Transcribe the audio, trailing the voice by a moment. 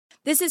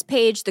This is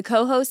Paige, the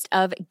co-host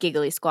of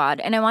Giggly Squad,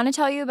 and I want to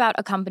tell you about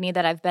a company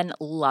that I've been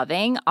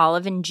loving,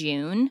 Olive &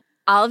 June.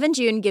 Olive &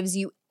 June gives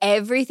you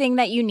everything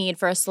that you need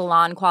for a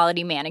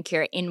salon-quality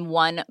manicure in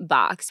one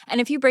box.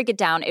 And if you break it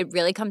down, it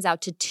really comes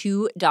out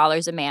to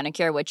 $2 a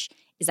manicure, which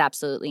is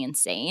absolutely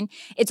insane.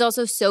 It's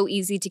also so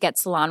easy to get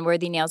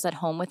salon-worthy nails at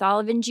home with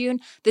Olive & June.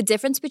 The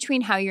difference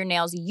between how your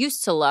nails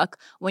used to look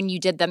when you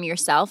did them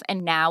yourself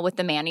and now with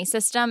the Mani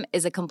system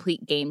is a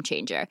complete game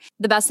changer.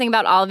 The best thing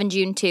about Olive &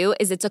 June, too,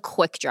 is it's a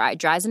quick dry.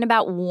 Dries in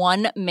about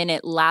 1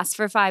 minute, lasts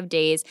for 5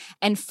 days,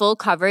 and full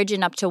coverage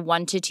in up to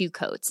 1 to 2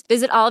 coats.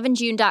 Visit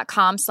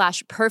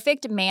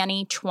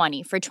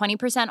oliveandjune.com/perfectmani20 for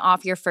 20%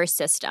 off your first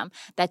system.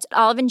 That's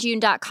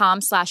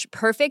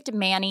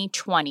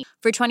oliveandjune.com/perfectmani20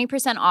 for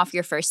 20% off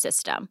your first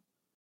system.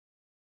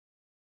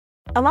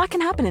 A lot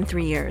can happen in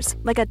 3 years,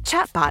 like a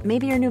chatbot may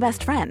be your new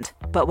best friend.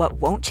 But what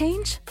won't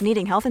change?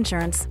 Needing health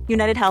insurance.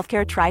 United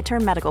Healthcare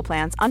Tri-Term Medical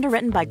Plans,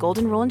 underwritten by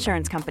Golden Rule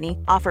Insurance Company,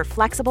 offer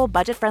flexible,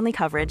 budget-friendly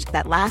coverage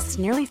that lasts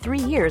nearly 3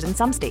 years in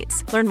some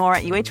states. Learn more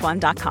at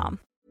uh1.com.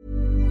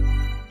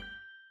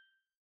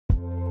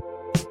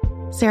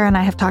 Sarah and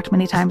I have talked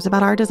many times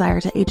about our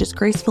desire to age as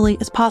gracefully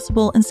as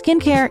possible, and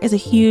skincare is a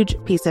huge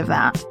piece of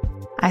that.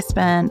 I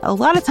spend a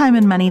lot of time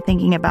and money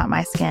thinking about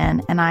my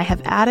skin, and I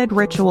have added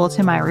Ritual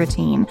to my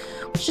routine,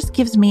 which just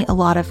gives me a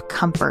lot of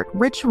comfort.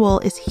 Ritual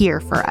is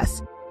here for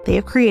us. They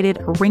have created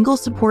a wrinkle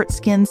support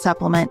skin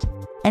supplement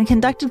and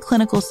conducted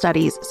clinical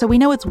studies, so we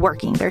know it's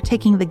working. They're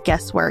taking the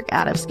guesswork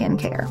out of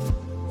skincare.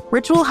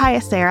 Ritual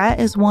Hyacera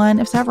is one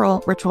of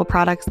several Ritual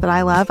products that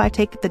I love. I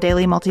take the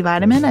daily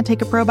multivitamin, I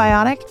take a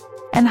probiotic,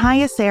 and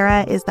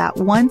Hyacera is that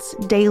once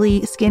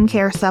daily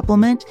skincare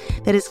supplement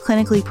that is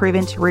clinically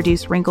proven to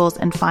reduce wrinkles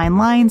and fine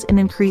lines and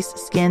increase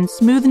skin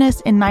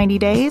smoothness in 90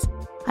 days.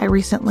 I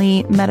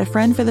recently met a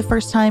friend for the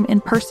first time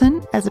in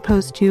person as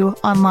opposed to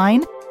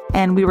online,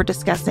 and we were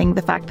discussing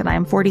the fact that I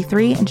am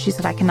 43, and she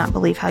said, "I cannot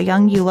believe how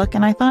young you look."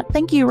 And I thought,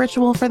 thank you,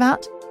 Ritual, for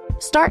that.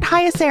 Start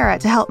Hyacera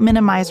to help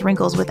minimize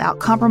wrinkles without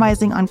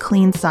compromising on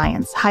clean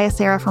science.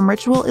 Hyacera from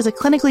Ritual is a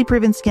clinically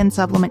proven skin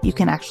supplement you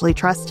can actually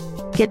trust.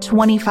 Get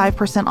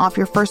 25% off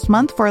your first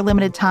month for a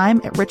limited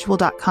time at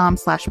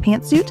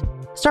ritual.com/pantsuit.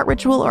 Start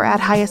Ritual or add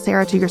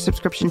Hyacera to your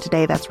subscription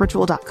today. That's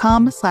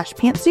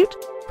ritual.com/pantsuit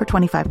for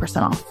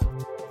 25% off.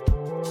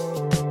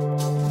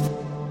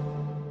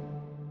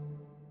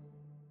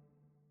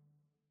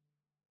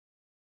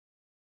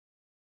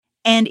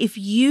 And if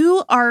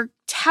you are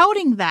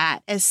touting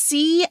that as,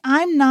 see,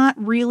 I'm not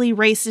really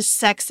racist,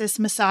 sexist,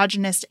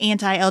 misogynist,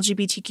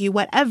 anti-LGBTQ,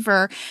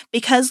 whatever,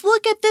 because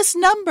look at this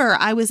number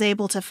I was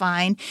able to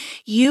find,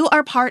 you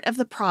are part of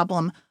the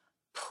problem.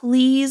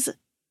 Please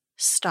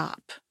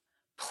stop.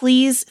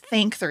 Please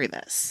think through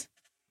this.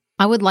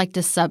 I would like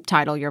to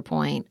subtitle your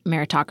point,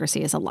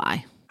 meritocracy is a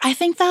lie. I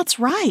think that's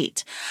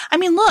right. I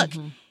mean, look,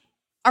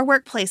 our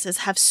workplaces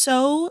have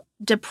so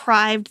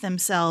deprived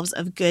themselves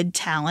of good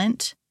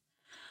talent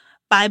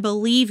by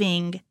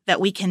believing that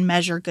we can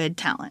measure good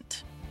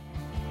talent.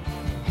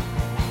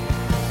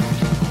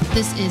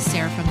 This is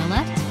Sarah from the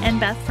left. And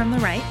Beth from the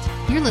right.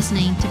 You're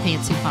listening to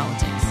Pantsuit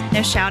Politics.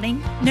 No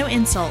shouting, no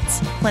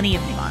insults, plenty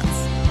of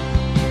nuance.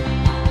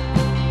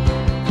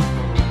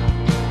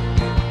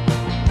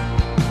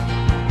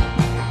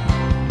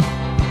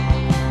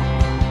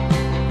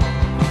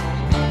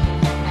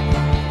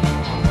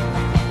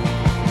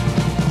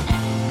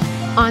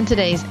 On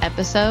today's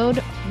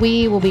episode,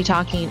 we will be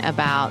talking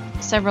about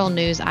several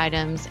news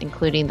items,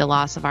 including the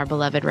loss of our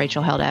beloved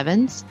Rachel Held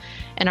Evans.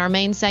 In our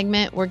main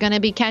segment, we're going to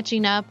be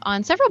catching up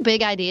on several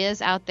big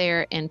ideas out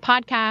there in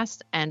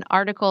podcasts and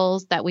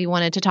articles that we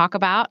wanted to talk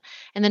about.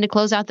 And then to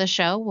close out the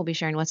show, we'll be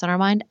sharing what's on our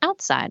mind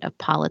outside of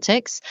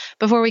politics.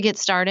 Before we get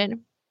started,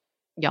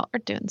 y'all are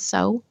doing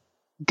so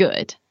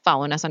good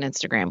following us on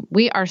Instagram.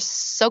 We are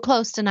so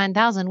close to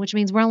 9,000, which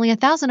means we're only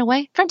 1,000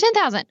 away from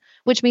 10,000,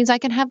 which means I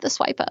can have the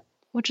swipe up,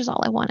 which is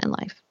all I want in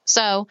life.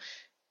 So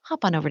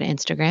hop on over to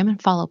Instagram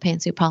and follow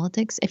Pantsuit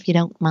Politics if you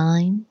don't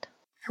mind.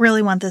 I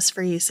really want this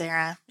for you,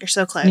 Sarah. You're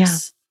so close. Yeah,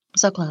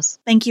 so close.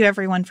 Thank you,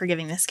 everyone, for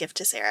giving this gift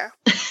to Sarah.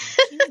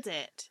 She needs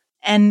it.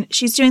 And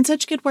she's doing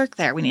such good work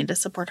there. We need to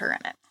support her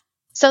in it.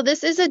 So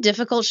this is a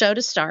difficult show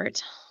to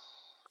start.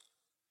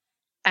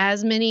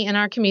 As many in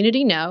our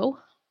community know,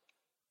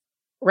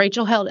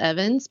 Rachel Held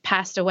Evans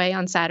passed away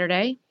on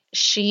Saturday.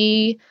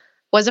 She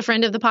was a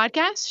friend of the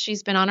podcast.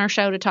 She's been on our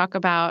show to talk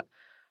about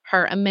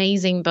her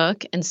amazing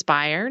book,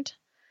 Inspired.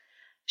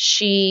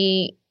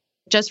 She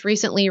just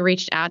recently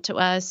reached out to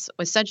us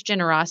with such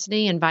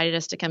generosity, invited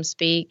us to come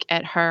speak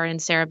at her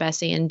and Sarah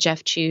Bessey and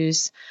Jeff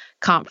Chew's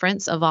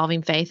conference,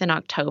 Evolving Faith, in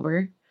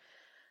October.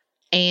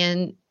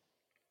 And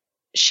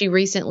she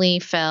recently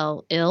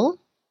fell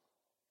ill.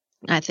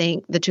 I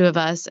think the two of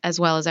us, as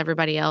well as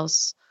everybody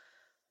else,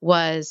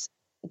 was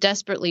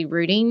desperately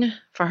rooting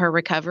for her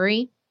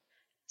recovery.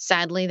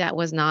 Sadly, that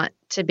was not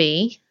to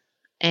be.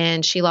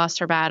 And she lost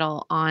her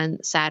battle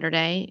on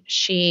Saturday.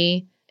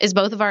 She is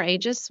both of our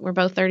ages. We're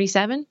both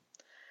 37.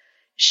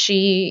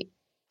 She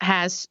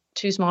has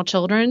 2 small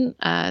children,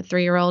 a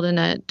 3-year-old and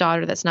a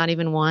daughter that's not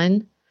even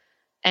 1.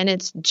 And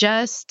it's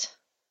just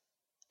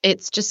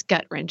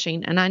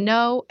gut-wrenching. And I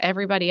know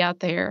everybody out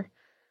there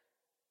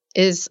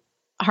is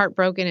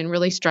heartbroken and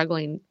really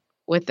struggling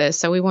with this.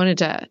 So we wanted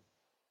to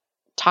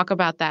talk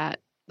about that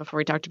before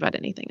we talked about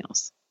anything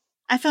else.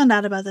 I found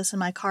out about this in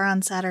my car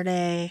on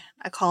Saturday.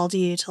 I called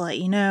you to let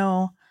you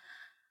know.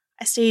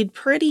 I stayed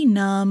pretty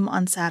numb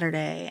on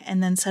Saturday,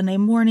 and then Sunday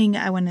morning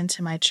I went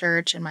into my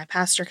church and my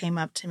pastor came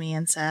up to me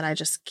and said, I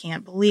just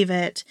can't believe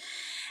it.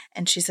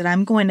 And she said,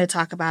 I'm going to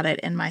talk about it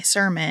in my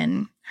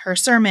sermon. Her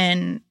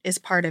sermon is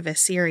part of a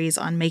series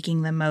on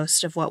making the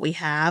most of what we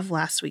have.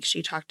 Last week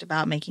she talked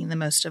about making the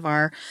most of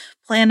our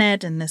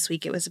planet, and this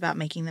week it was about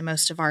making the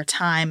most of our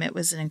time. It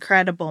was an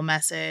incredible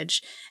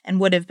message and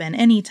would have been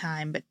any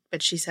time,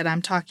 but she said,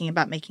 I'm talking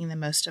about making the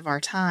most of our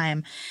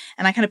time.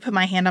 And I kind of put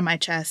my hand on my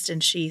chest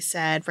and she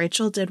said,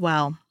 Rachel did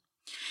well.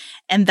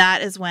 And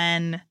that is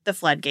when the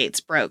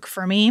floodgates broke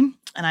for me,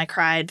 and I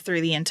cried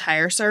through the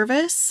entire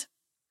service.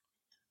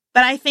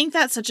 But I think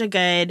that's such a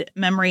good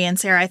memory. And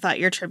Sarah, I thought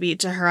your tribute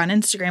to her on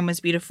Instagram was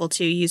beautiful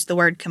too. You used the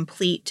word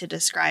complete to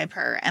describe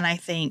her. And I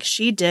think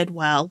she did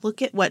well.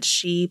 Look at what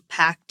she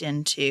packed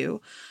into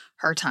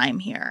her time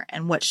here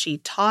and what she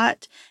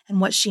taught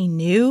and what she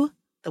knew,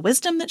 the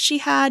wisdom that she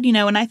had. You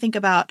know, when I think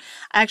about,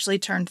 I actually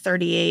turned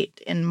 38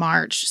 in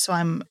March, so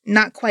I'm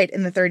not quite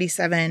in the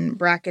 37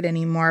 bracket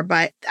anymore.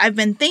 But I've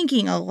been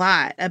thinking a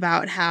lot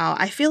about how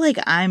I feel like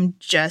I'm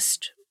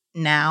just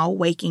now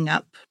waking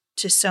up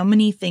to so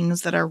many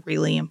things that are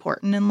really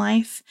important in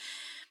life,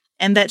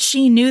 and that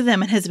she knew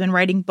them and has been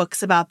writing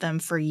books about them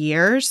for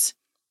years.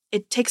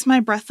 It takes my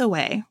breath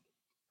away,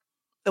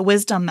 the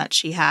wisdom that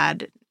she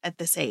had at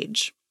this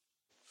age.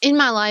 In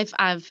my life,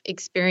 I've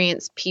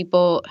experienced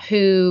people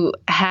who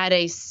had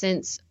a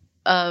sense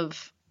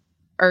of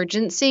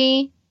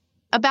urgency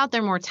about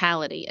their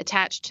mortality,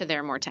 attached to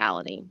their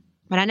mortality.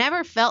 But I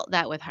never felt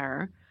that with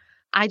her.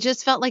 I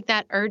just felt like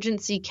that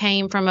urgency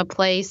came from a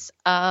place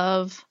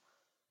of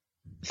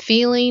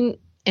feeling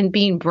and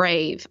being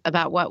brave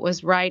about what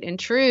was right and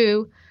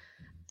true,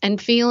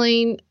 and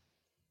feeling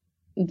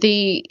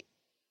the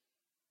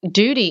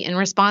duty and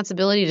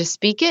responsibility to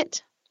speak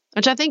it,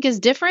 which I think is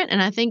different, and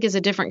I think is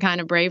a different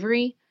kind of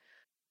bravery.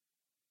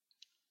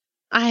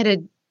 I had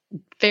a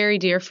very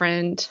dear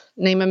friend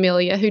named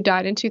Amelia who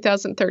died in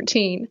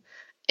 2013,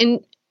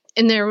 and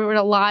there were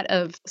a lot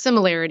of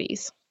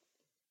similarities.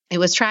 It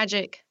was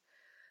tragic,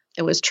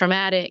 it was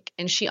traumatic,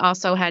 and she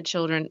also had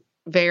children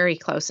very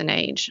close in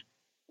age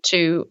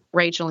to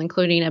Rachel,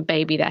 including a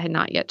baby that had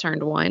not yet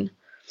turned 1.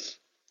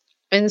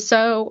 And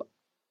so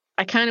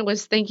I kind of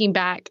was thinking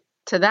back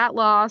to that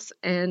loss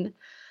and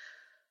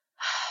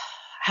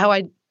how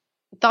I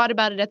thought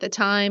about it at the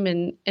time,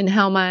 and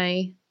how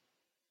my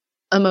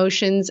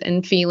emotions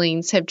and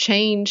feelings have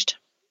changed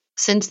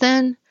since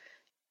then.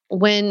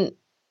 When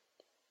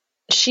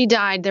she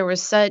died, there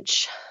was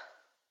such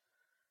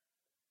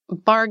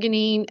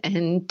bargaining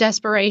and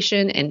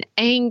desperation and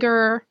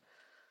anger.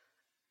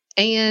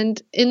 And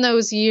in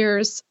those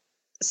years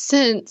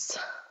since,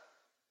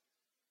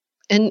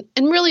 and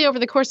really over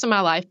the course of my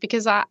life,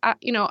 because I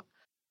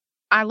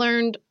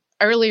learned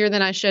earlier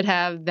than I should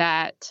have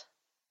that,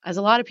 as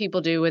a lot of people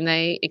do when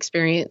they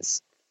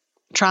experience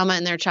trauma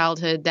in their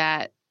childhood,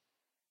 that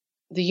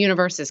the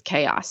universe is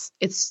chaos.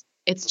 It's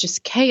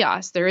just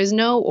chaos. There is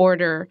no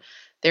order.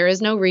 There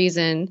is no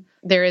reason.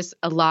 There is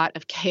a lot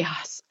of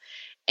chaos.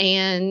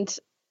 And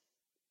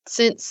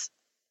since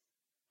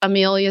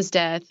Amelia's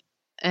death,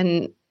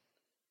 and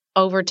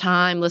over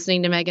time,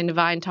 listening to Megan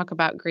Devine talk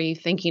about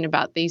grief, thinking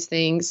about these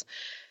things,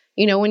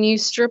 when you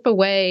strip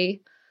away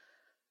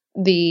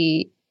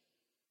the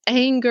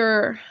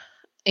anger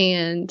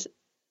and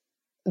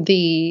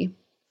the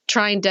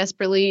trying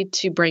desperately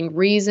to bring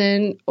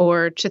reason,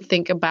 or to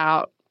think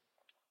about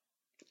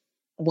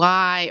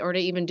why, or to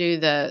even do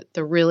the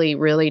really,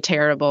 really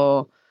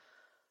terrible,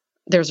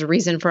 there's a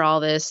reason for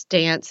all this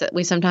dance that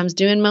we sometimes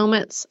do in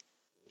moments,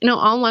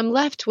 all I'm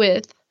left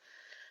with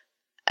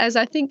as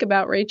I think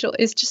about Rachel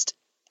is just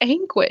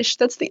anguish.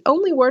 That's the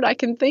only word I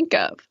can think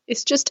of.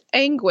 It's just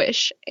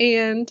anguish.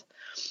 And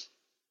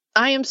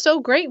I am so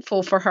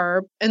grateful for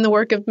her and the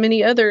work of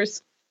many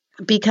others,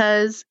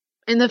 because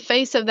in the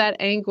face of that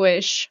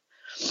anguish,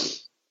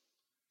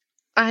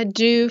 I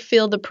do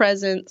feel the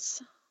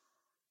presence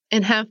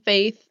and have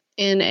faith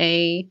in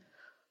a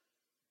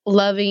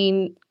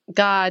loving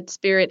God,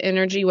 spirit,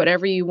 energy,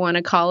 whatever you want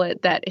to call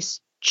it, that is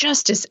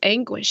just as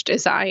anguished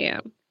as I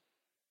am.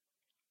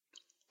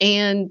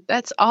 And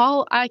that's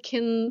all I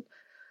can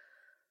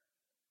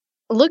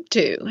look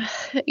to.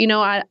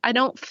 I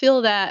don't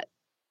feel that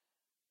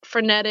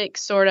frenetic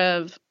sort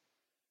of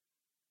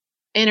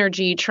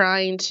energy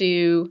trying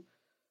to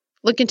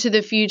look into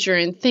the future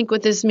and think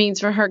what this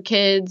means for her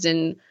kids.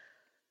 And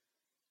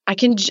I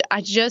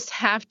just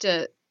have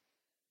to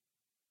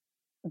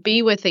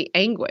be with the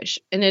anguish.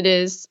 And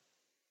it's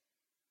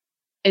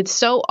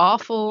so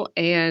awful,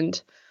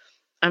 and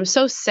I'm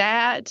so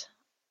sad.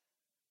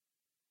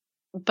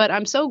 But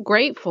I'm so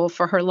grateful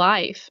for her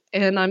life,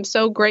 and I'm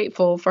so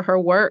grateful for her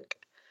work.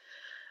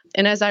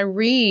 And as I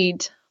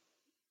read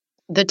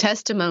the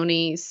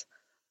testimonies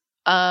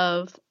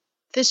of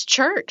this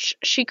church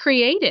she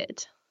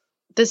created,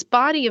 this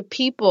body of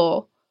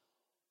people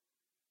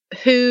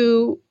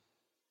who,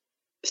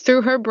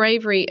 through her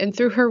bravery and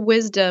through her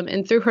wisdom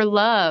and through her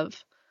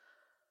love,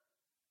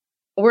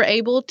 were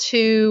able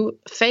to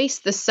face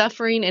the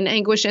suffering and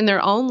anguish in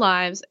their own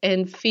lives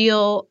and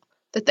feel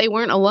that they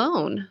weren't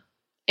alone.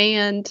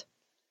 And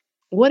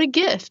what a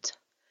gift.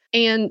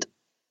 And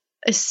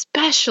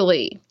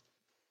especially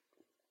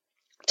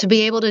to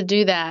be able to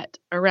do that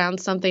around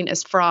something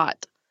as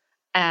fraught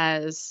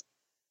as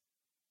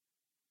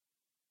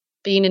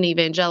being an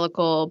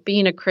evangelical,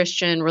 being a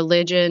Christian,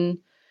 religion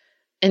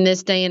in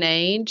this day and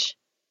age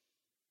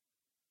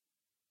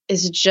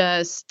is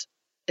just,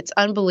 it's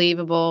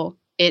unbelievable.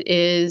 It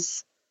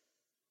is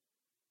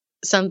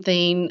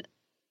something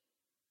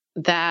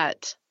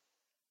that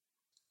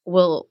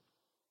will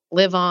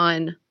live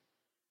on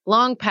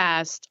long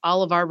past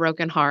all of our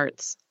broken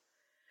hearts.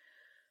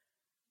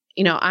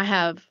 You know, I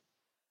have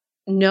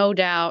no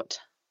doubt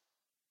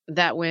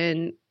that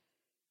when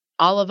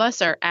all of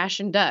us are ash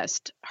and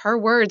dust, her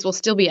words will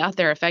still be out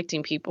there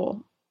affecting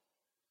people.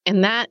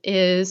 And that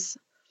just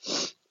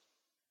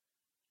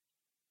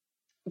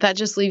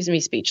leaves me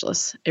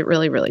speechless. It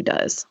really, really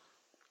does.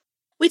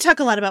 We talk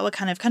a lot about what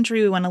kind of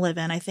country we want to live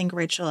in. I think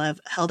Rachel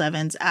Held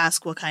Evans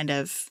asked what kind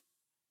of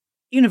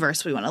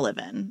universe we want to live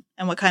in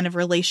and what kind of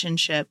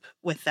relationship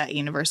with that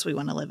universe we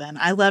want to live in.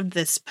 I loved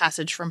this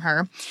passage from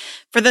her.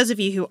 For those of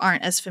you who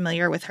aren't as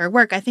familiar with her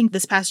work, I think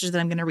this passage that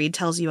I'm going to read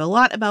tells you a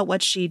lot about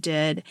what she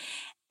did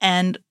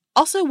and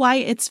also why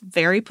it's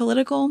very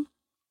political.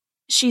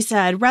 She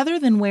said, rather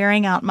than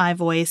wearing out my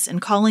voice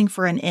and calling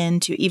for an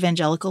end to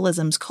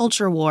evangelicalism's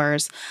culture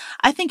wars,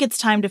 I think it's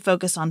time to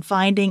focus on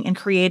finding and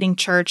creating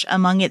church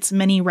among its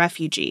many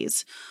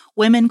refugees,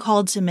 women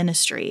called to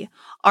ministry,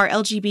 our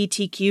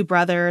LGBTQ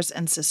brothers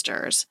and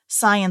sisters,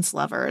 science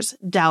lovers,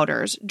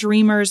 doubters,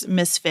 dreamers,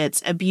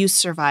 misfits, abuse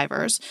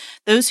survivors,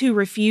 those who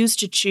refuse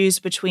to choose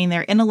between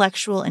their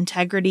intellectual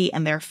integrity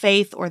and their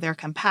faith or their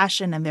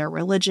compassion and their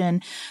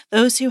religion,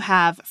 those who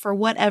have, for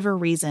whatever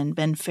reason,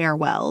 been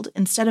farewelled.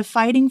 Instead of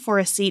fighting for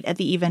a seat at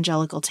the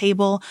evangelical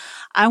table,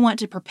 I want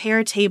to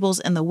prepare tables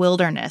in the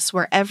wilderness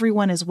where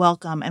everyone is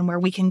welcome and where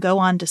we can go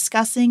on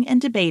discussing and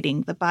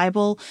debating the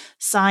Bible,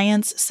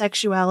 science,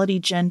 sexuality,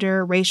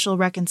 gender, racial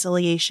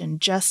reconciliation,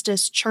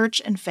 justice, church,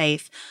 and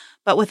faith,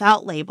 but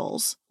without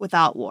labels,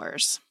 without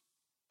wars.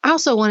 I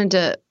also wanted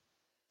to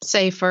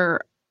say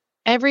for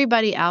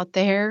everybody out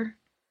there,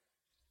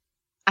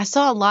 I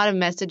saw a lot of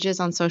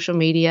messages on social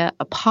media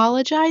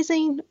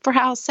apologizing for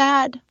how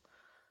sad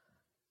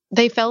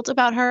they felt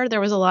about her. There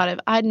was a lot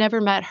of, I'd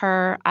never met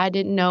her, I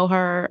didn't know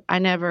her, I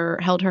never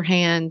held her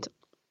hand.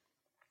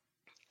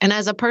 And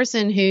as a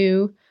person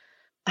who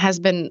has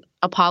been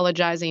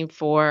apologizing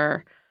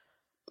for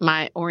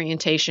my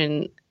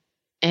orientation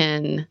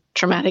and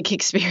traumatic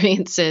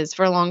experiences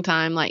for a long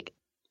time, like,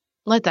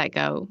 let that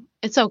go.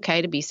 It's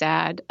okay to be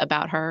sad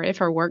about her if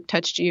her work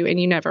touched you and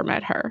you never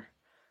met her.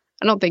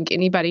 I don't think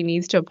anybody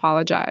needs to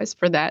apologize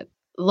for that.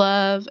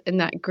 Love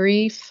and that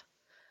grief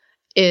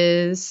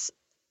is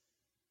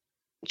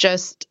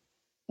just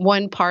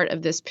one part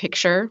of this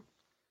picture.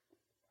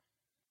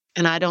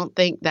 And I don't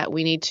think that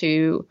we need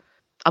to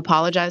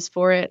apologize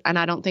for it. And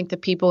I don't think the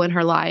people in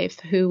her life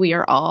who we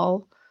are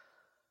all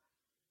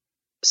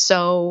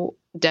so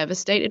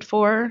devastated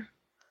for,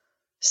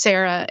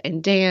 Sarah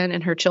and Dan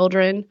and her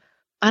children,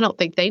 I don't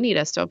think they need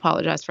us to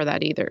apologize for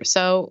that either.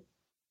 So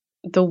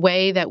the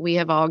way that we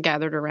have all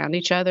gathered around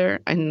each other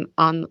and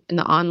in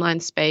the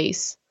online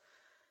space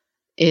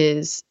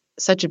is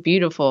such a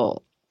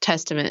beautiful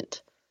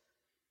testament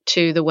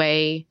to the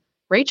way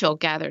Rachel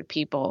gathered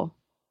people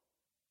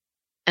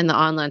in the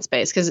online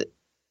space, because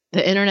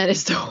the internet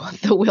is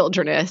the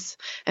wilderness,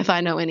 if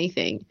I know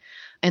anything.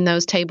 And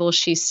those tables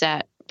she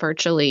set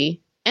virtually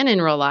and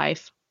in real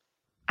life,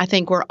 I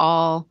think we're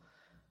all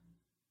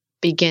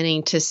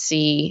beginning to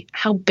see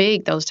how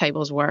big those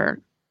tables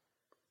were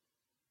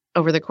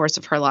over the course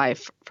of her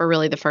life for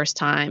really the first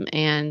time.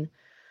 And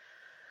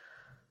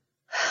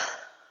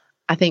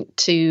I think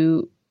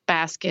to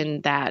bask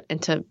in that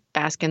and to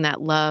bask in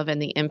that love and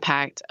the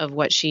impact of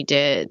what she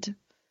did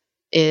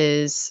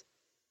is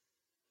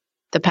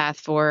the path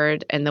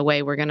forward and the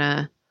way we're going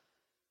to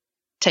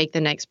take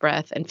the next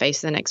breath and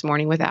face the next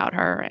morning without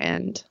her.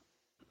 And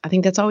I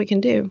think that's all we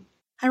can do.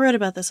 I wrote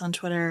about this on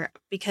Twitter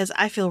because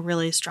I feel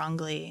really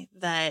strongly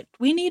that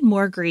we need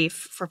more grief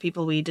for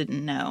people we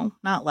didn't know,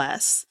 not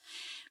less.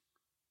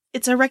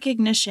 It's a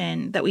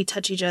recognition that we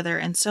touch each other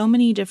in so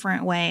many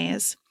different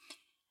ways.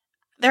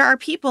 There are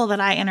people that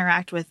I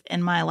interact with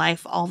in my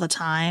life all the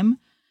time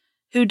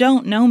who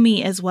don't know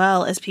me as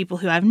well as people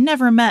who I've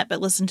never met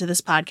but listen to this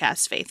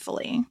podcast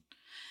faithfully.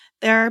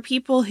 There are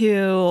people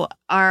who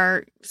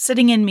are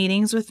sitting in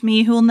meetings with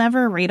me who will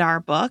never read our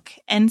book.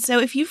 And so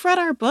if you've read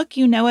our book,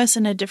 you know us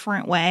in a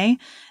different way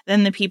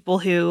than the people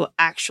who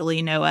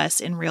actually know us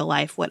in real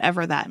life,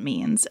 whatever that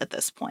means at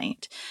this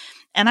point.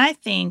 And I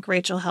think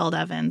Rachel Held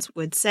Evans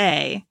would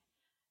say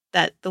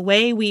that the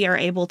way we are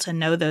able to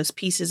know those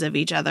pieces of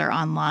each other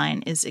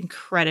online is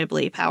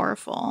incredibly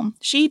powerful.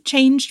 She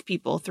changed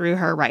people through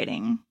her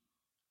writing.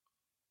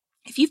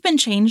 If you've been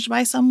changed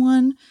by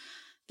someone,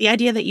 the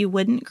idea that you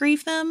wouldn't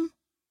grieve them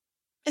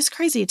is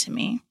crazy to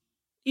me.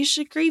 You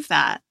should grieve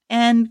that.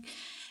 And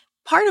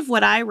part of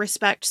what I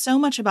respect so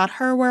much about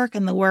her work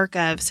and the work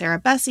of Sarah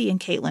Bessey and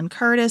Caitlin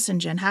Curtis and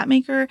Jen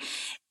Hatmaker,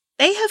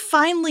 they have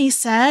finally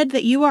said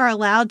that you are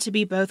allowed to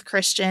be both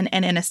Christian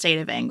and in a state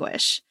of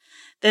anguish,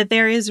 that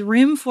there is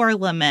room for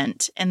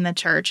lament in the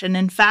church. And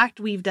in fact,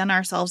 we've done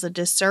ourselves a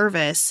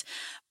disservice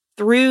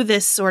through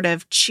this sort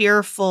of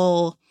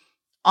cheerful,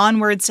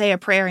 onward, say a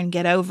prayer and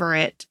get over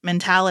it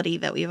mentality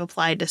that we've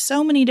applied to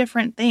so many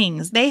different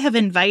things. They have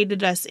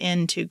invited us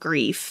into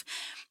grief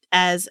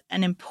as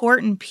an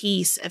important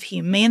piece of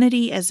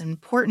humanity, as an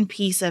important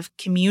piece of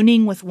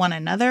communing with one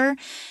another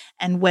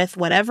and with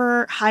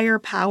whatever higher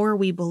power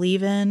we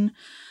believe in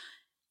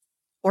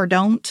or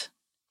don't.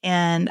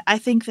 And I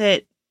think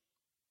that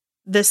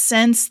the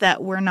sense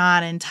that we're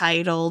not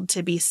entitled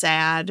to be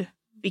sad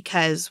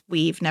because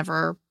we've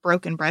never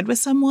broken bread with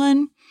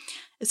someone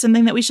is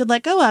something that we should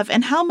let go of.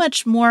 And how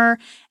much more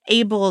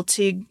able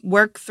to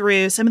work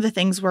through some of the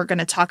things we're going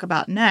to talk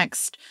about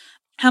next,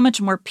 how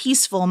much more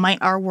peaceful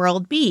might our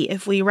world be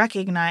if we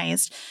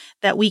recognized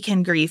that we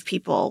can grieve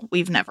people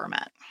we've never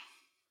met.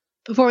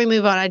 Before we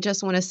move on, I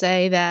just want to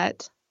say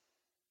that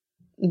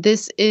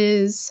this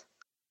is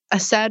a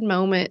sad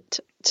moment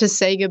to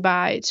say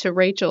goodbye to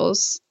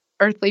Rachel's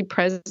earthly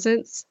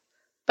presence,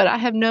 but I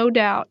have no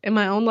doubt in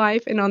my own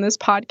life and on this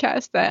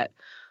podcast that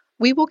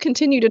we will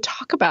continue to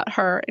talk about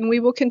her and we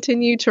will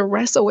continue to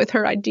wrestle with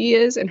her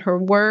ideas and her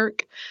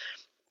work.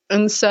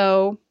 And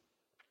so,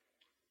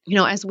 you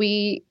know, as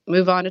we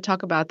move on to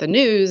talk about the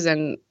news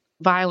and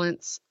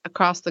violence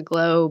across the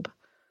globe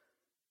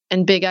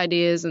and big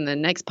ideas and the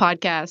next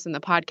podcast and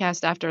the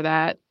podcast after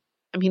that,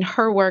 I mean,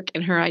 her work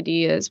and her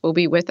ideas will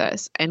be with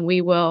us and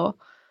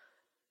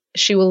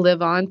she will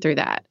live on through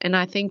that. And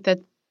I think that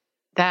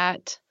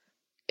that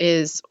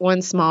is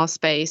one small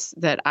space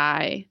that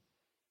I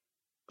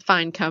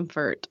find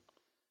comfort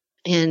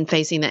in,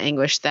 facing the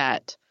anguish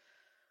that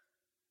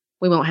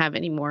we won't have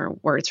any more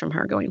words from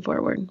her going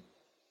forward.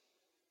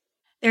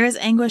 There is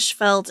anguish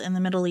felt in the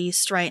Middle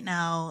East right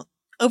now.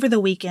 Over the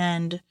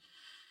weekend,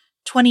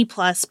 20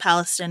 plus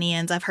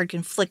Palestinians. I've heard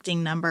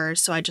conflicting numbers,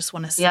 so I just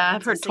want to say. Yeah,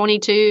 I've heard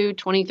 22,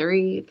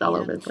 23. It's all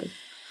over the place.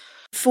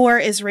 4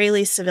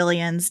 Israeli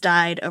civilians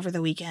died over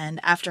the weekend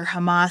after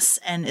Hamas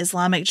and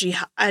Islamic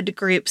Jihad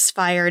groups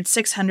fired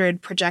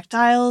 600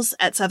 projectiles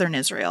at southern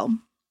Israel.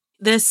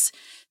 This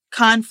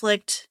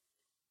conflict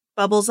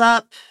bubbles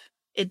up,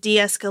 it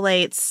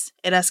de-escalates,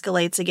 it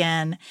escalates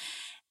again.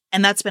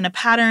 And that's been a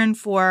pattern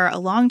for a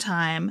long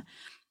time,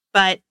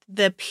 but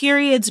the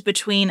periods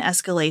between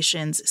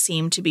escalations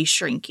seem to be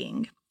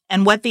shrinking.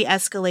 And what the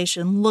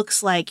escalation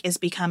looks like is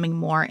becoming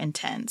more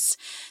intense.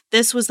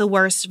 This was the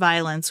worst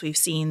violence we've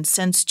seen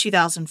since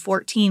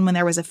 2014, when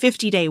there was a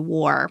 50-day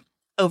war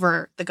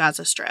over the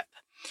Gaza Strip.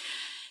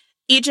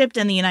 Egypt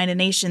and the United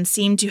Nations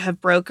seem to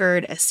have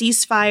brokered a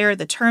ceasefire.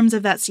 The terms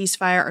of that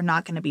ceasefire are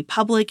not going to be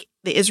public.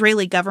 The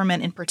Israeli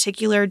government in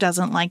particular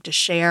doesn't like to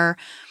share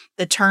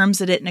the terms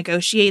that it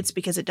negotiates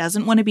because it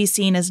doesn't want to be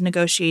seen as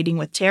negotiating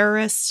with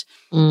terrorists.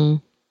 2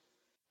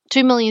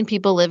 million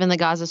people live in the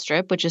Gaza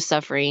Strip, which is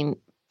suffering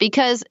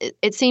because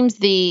it seems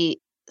the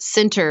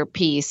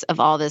centerpiece of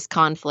all this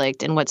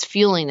conflict and what's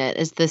fueling it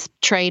is this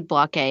trade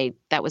blockade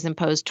that was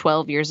imposed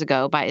 12 years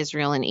ago by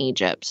Israel and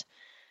Egypt.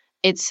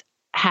 It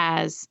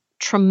has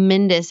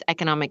tremendous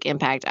economic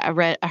impact.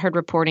 I heard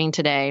reporting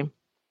today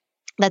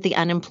that the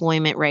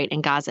unemployment rate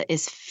in Gaza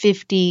is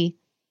 50%.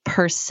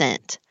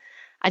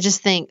 I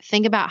just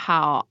think about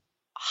how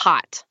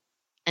hot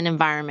an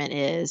environment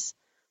is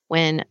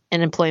when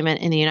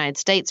unemployment in the United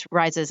States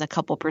rises a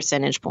couple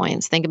percentage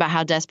points. Think about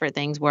how desperate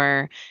things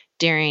were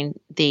during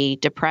the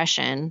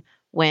Depression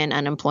when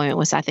unemployment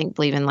was, I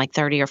believe in like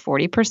 30 or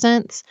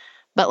 40%.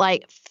 But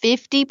like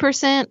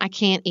 50%, I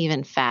can't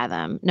even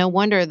fathom. No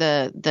wonder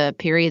the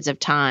periods of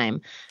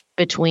time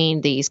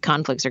between these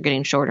conflicts are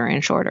getting shorter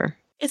and shorter.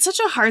 It's such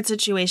a hard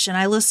situation.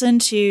 I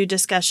listened to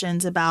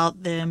discussions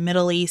about the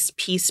Middle East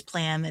peace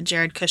plan that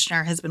Jared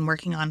Kushner has been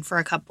working on for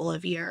a couple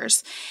of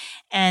years.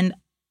 And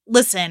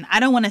listen, I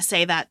don't want to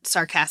say that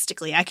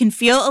sarcastically. I can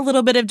feel a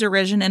little bit of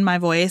derision in my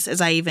voice as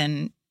I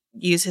even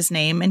use his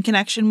name in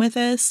connection with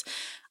this.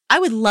 I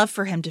would love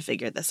for him to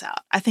figure this out.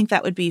 I think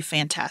that would be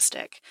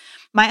fantastic.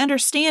 My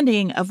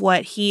understanding of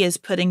what he is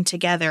putting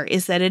together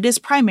is that it is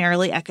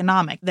primarily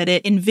economic, that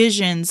it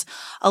envisions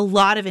a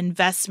lot of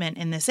investment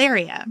in this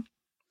area.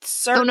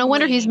 Certainly. Oh, no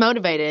wonder he's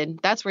motivated.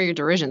 That's where your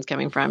derision's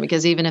coming from,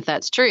 because even if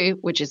that's true,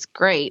 which is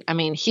great, I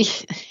mean,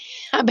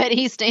 I bet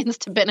he stands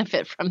to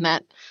benefit from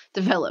that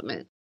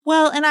development.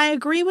 Well, and I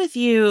agree with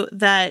you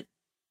that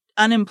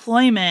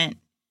unemployment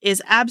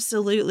is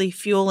absolutely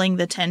fueling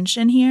the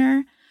tension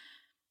here.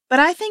 But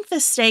I think the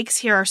stakes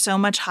here are so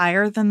much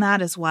higher than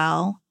that as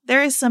well.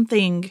 There is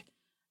something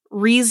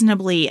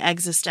reasonably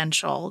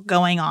existential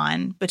going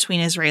on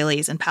between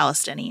Israelis and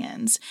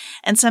Palestinians,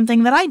 and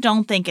something that I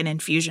don't think an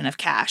infusion of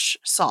cash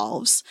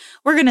solves.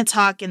 We're going to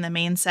talk in the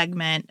main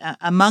segment,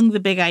 among the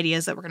big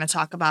ideas that we're going to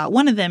talk about,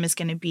 one of them is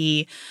going to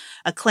be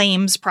a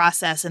claims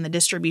process and the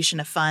distribution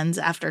of funds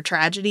after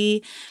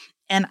tragedy.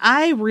 And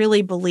I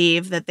really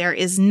believe that there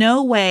is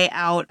no way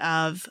out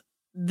of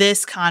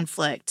this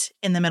conflict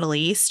in the Middle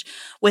East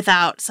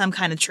without some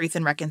kind of truth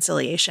and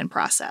reconciliation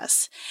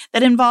process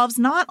that involves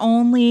not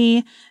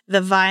only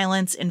the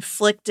violence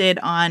inflicted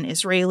on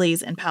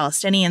Israelis and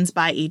Palestinians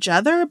by each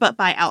other, but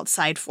by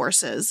outside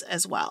forces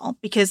as well.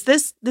 Because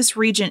this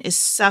region is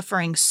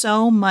suffering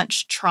so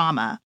much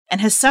trauma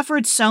and has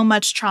suffered so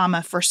much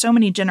trauma for so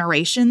many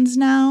generations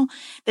now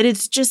that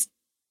it's just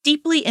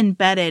deeply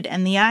embedded.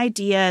 And the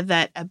idea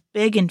that a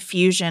big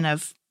infusion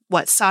of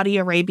what Saudi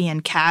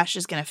Arabian cash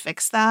is going to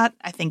fix that,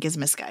 I think is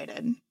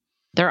misguided.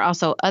 There are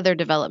also other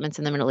developments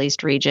in the Middle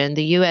East region.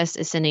 The U.S.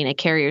 is sending a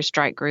carrier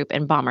strike group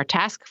and bomber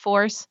task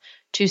force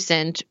to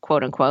send,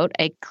 quote unquote,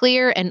 a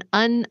clear and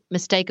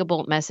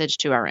unmistakable message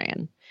to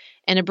Iran.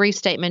 In a brief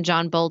statement,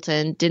 John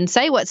Bolton didn't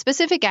say what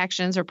specific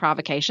actions or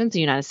provocations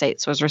the United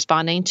States was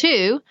responding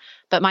to,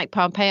 but Mike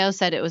Pompeo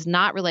said it was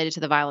not related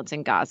to the violence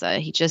in Gaza.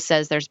 He just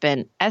says there's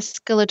been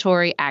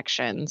escalatory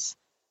actions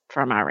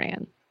from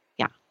Iran.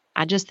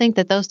 I just think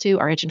that those two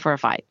are itching for a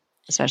fight,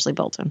 especially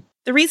Bolton.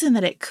 The reason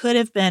that it could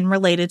have been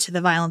related to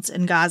the violence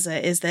in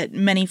Gaza is that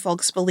many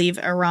folks believe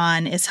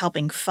Iran is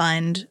helping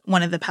fund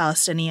one of the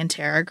Palestinian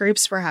terror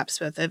groups, perhaps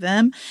both of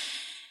them.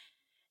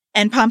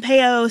 And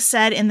Pompeo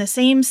said in the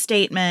same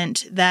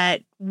statement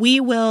that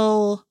we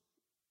will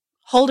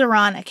hold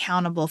Iran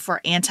accountable for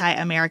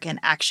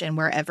anti-American action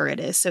wherever it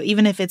is. So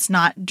even if it's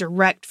not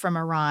direct from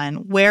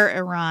Iran, where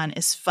Iran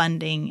is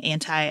funding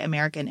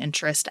anti-American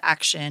interest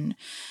action,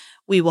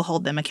 we will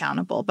hold them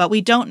accountable. But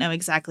we don't know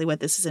exactly what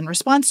this is in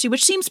response to,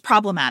 which seems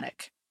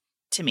problematic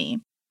to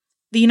me.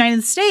 The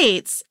United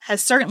States has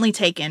certainly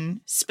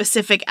taken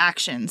specific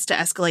actions to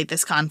escalate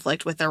this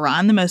conflict with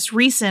Iran, the most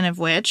recent of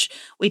which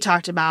we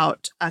talked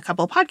about a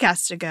couple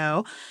podcasts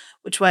ago,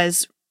 which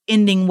was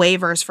ending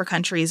waivers for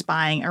countries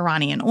buying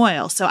Iranian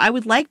oil. So I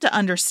would like to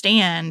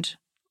understand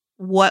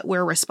what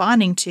we're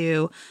responding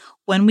to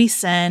when we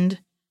send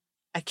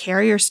a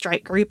carrier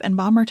strike group and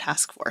bomber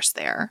task force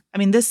there. I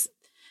mean,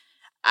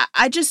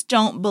 I just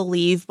don't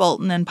believe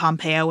Bolton and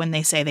Pompeo when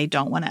they say they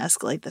don't want to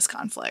escalate this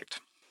conflict.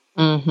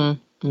 In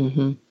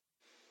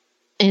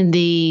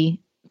the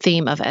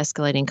theme of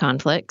escalating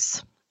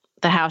conflicts,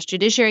 the House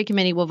Judiciary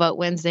Committee will vote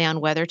Wednesday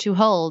on whether to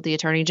hold the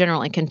Attorney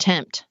General in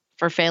contempt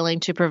for failing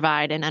to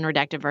provide an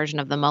unredacted version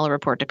of the Mueller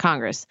report to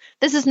Congress.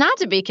 This is not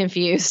to be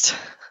confused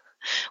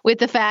with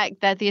the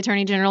fact that the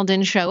Attorney General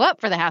didn't show up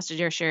for the House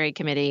Judiciary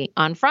Committee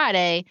on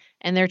Friday,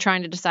 and they're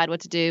trying to decide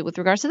what to do with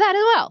regards to that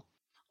as well.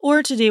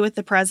 Or to do with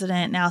the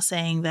president now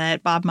saying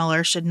that Bob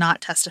Mueller should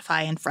not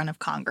testify in front of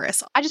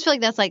Congress. I just feel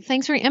like that's like,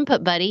 thanks for your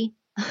input, buddy.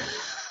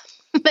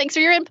 Thanks for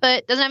your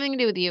input. Doesn't have anything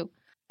to do with you.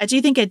 I do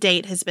think a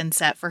date has been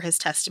set for his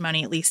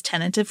testimony, at least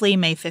tentatively,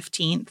 May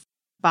 15th.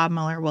 Bob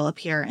Mueller will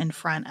appear in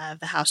front of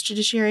the House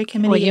Judiciary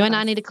Committee. Well, you and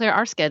I need to clear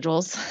our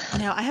schedules.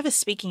 No, I have a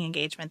speaking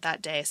engagement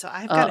that day, so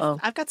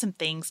I've got some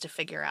things to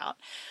figure out.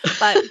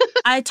 But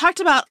I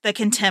talked about the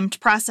contempt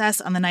process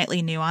on the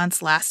Nightly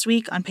Nuance last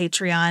week on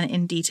Patreon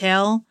in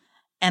detail.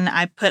 And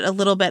I put a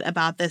little bit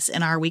about this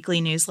in our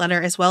weekly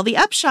newsletter as well. The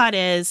upshot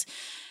is,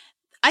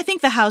 I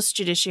think the House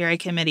Judiciary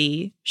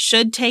Committee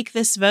should take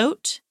this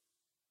vote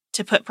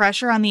to put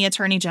pressure on the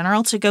Attorney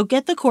General to go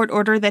get the court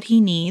order that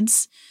he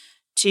needs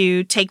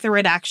to take the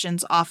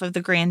redactions off of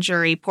the grand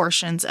jury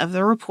portions of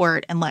the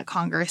report and let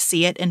Congress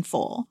see it in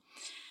full.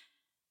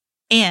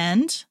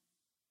 And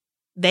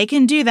they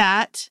can do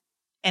that,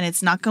 and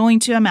it's not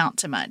going to amount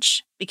to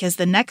much. Because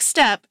the next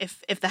step,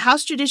 if the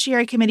House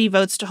Judiciary Committee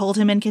votes to hold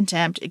him in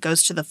contempt, it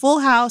goes to the full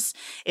House.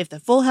 If the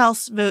full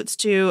House votes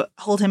to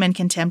hold him in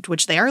contempt,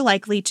 which they are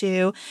likely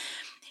to,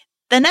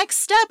 the next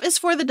step is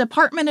for the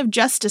Department of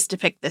Justice to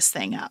pick this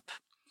thing up.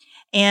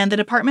 And the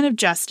Department of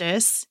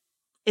Justice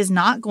is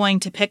not going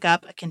to pick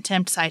up a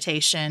contempt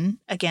citation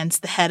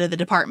against the head of the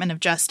Department of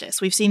Justice.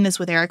 We've seen this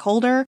with Eric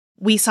Holder.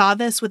 We saw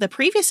this with a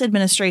previous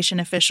administration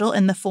official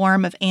in the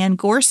form of Ann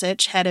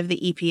Gorsuch, head of the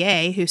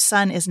EPA, whose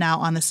son is now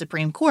on the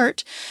Supreme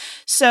Court.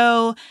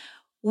 So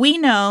we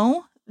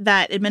know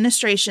that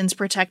administrations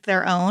protect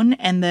their own,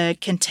 and the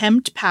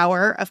contempt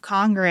power of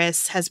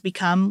Congress has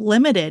become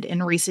limited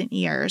in recent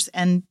years.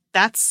 And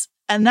that's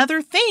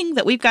another thing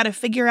that we've got to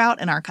figure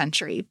out in our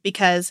country,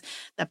 because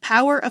the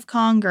power of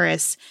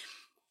Congress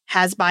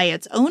has, by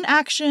its own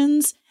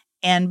actions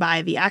and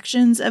by the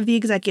actions of the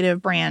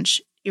executive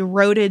branch,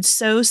 eroded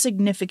so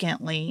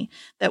significantly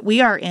that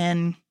we are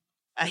in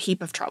a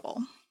heap of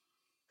trouble.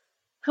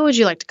 Who would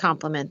you like to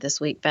compliment this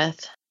week,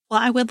 Beth?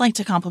 Well, I would like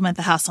to compliment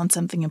the House on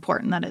something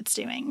important that it's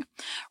doing.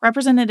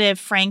 Representative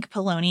Frank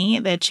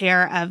Pallone, the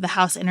chair of the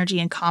House Energy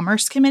and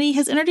Commerce Committee,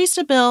 has introduced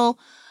a bill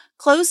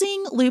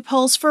closing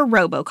loopholes for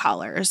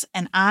robocallers,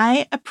 and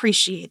I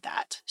appreciate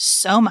that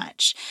so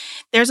much.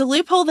 There's a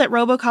loophole that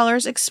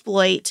robocallers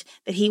exploit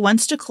that he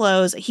wants to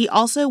close. He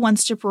also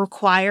wants to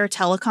require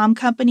telecom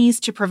companies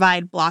to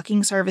provide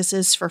blocking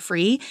services for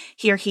free.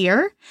 Hear,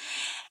 hear.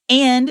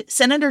 And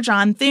Senator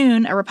John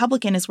Thune, a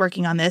Republican, is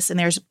working on this, and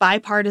there's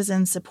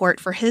bipartisan support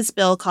for his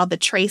bill called the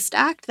TRACED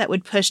Act that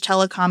would push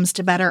telecoms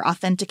to better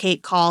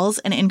authenticate calls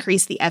and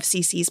increase the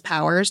FCC's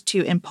powers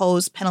to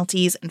impose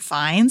penalties and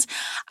fines.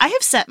 I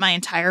have set my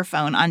entire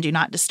phone on Do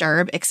Not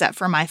Disturb except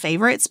for my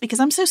favorites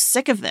because I'm so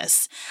sick of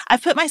this.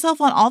 I've put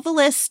myself on all the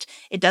list.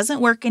 It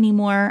doesn't work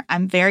anymore.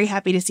 I'm very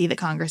happy to see that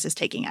Congress is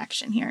taking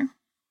action here.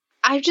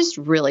 I just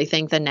really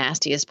think the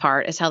nastiest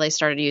part is how they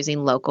started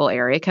using local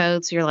area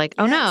codes. You're like,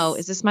 oh no,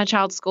 is this my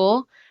child's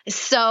school? It's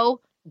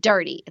so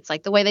dirty. It's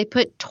like the way they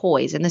put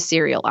toys in the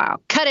cereal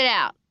aisle. Cut it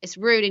out. It's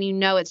rude, and you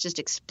know it's just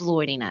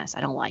exploiting us.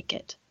 I don't like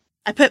it.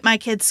 I put my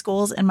kids'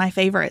 schools in my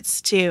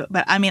favorites too,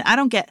 but I mean, I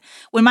don't get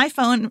when my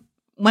phone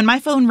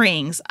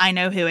rings, I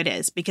know who it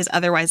is because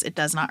otherwise it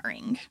does not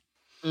ring.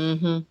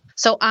 Mm-hmm.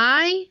 So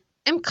I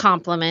am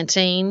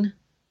complimenting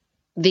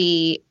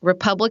the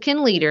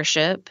Republican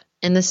leadership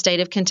in the state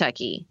of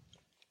Kentucky.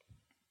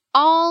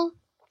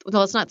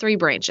 It's not three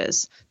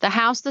branches, the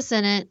House, the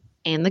Senate,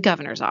 and the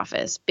governor's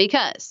office,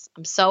 because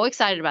I'm so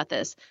excited about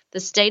this.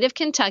 The state of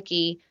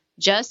Kentucky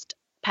just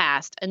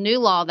passed a new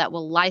law that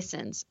will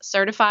license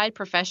certified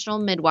professional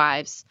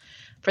midwives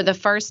for the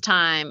first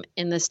time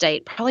in the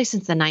state, probably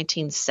since the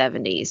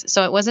 1970s.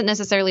 So it wasn't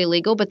necessarily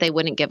legal, but they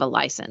wouldn't give a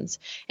license.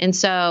 And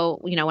so,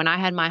 when I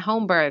had my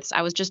home births,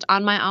 I was just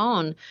on my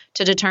own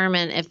to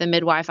determine if the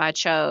midwife I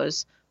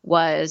chose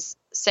was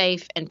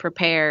safe and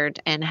prepared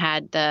and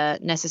had the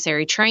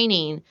necessary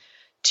training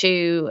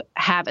to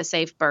have a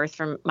safe birth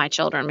for my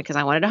children because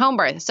I wanted a home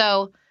birth.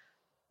 So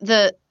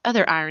the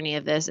other irony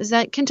of this is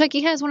that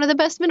Kentucky has one of the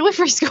best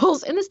midwifery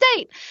schools in the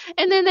state.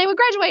 And then they would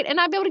graduate and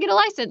I'd be able to get a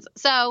license.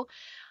 So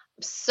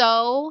I'm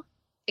so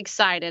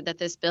excited that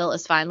this bill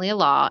is finally a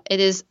law.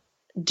 It is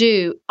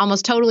due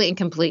almost totally and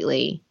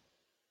completely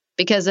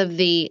because of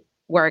the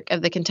work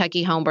of the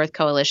Kentucky Home Birth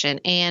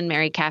Coalition and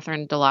Mary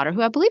Catherine DeLauder,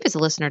 who I believe is a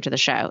listener to the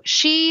show.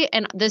 She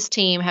and this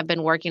team have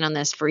been working on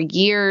this for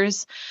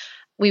years.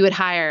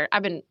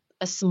 I've been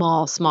a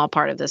small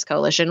part of this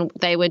coalition.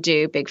 They would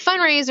do big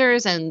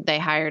fundraisers, and they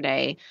hired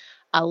a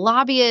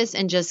lobbyist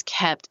and just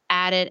kept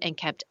at it and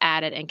kept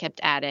at it and kept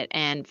at it,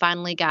 and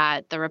finally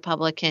got the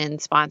Republican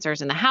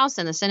sponsors in the House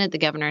and the Senate. The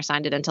governor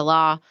signed it into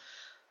law.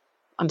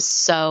 I'm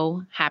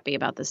so happy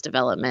about this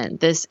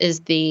development. This is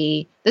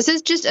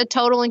just a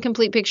total and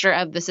complete picture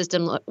of the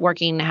system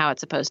working how it's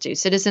supposed to.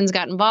 Citizens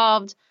got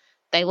involved.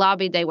 They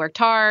lobbied. They worked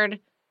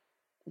hard.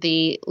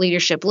 The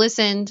leadership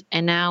listened.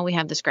 And now we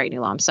have this great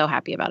new law. I'm so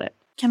happy about it.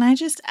 Can I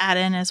just add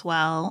in as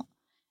well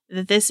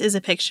that this is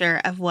a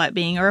picture of what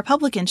being a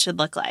Republican should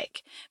look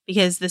like?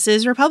 Because this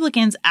is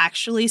Republicans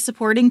actually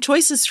supporting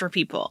choices for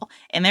people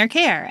in their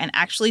care and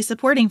actually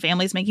supporting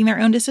families making their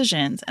own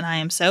decisions. And I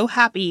am so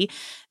happy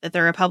that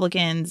the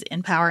Republicans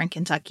in power in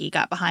Kentucky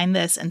got behind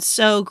this, and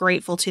so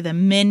grateful to the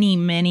many,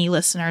 many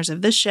listeners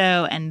of this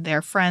show and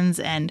their friends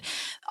and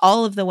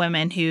all of the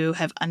women who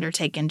have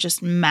undertaken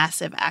just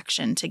massive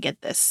action to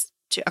get this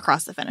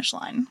across the finish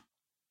line.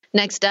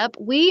 Next up,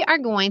 we are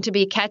going to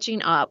be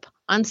catching up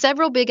on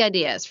several big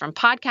ideas from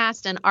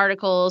podcasts and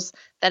articles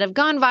that have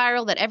gone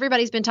viral that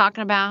everybody's been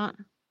talking about,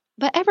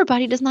 but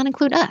everybody does not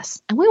include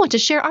us. And we want to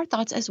share our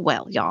thoughts as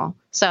well, y'all.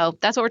 So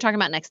that's what we're talking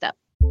about next up.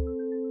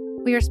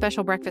 We are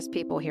special breakfast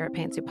people here at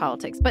Pantsuit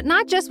Politics, but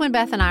not just when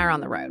Beth and I are on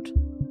the road.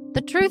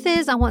 The truth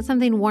is, I want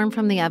something warm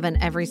from the oven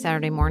every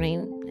Saturday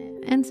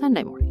morning and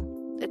Sunday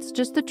morning. It's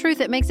just the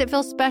truth. It makes it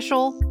feel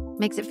special,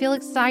 makes it feel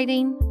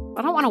exciting.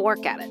 I don't want to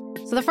work at it.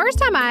 So the first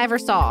time I ever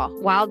saw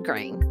Wild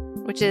Grain,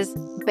 which is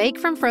bake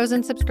from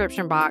frozen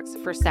subscription box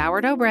for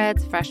sourdough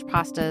breads, fresh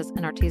pastas,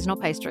 and artisanal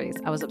pastries,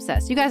 I was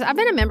obsessed. You guys, I've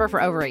been a member for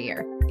over a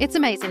year. It's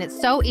amazing. It's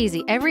so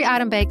easy. Every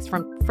item bakes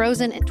from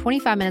frozen in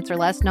 25 minutes or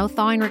less, no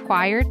thawing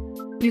required.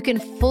 You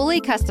can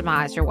fully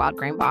customize your Wild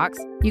Grain box.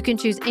 You can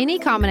choose any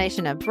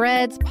combination of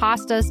breads,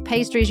 pastas,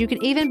 pastries. You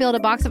can even build a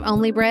box of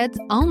only breads,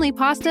 only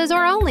pastas,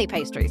 or only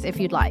pastries if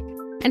you'd like.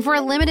 And for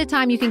a limited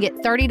time, you can get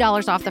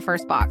 $30 off the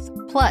first box,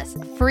 plus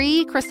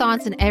free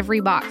croissants in every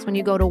box when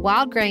you go to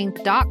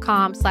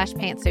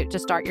wildgrain.com/pantsuit to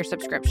start your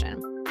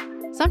subscription.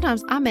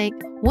 Sometimes I make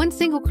one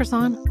single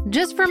croissant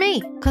just for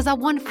me because I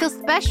want to feel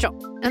special,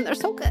 and they're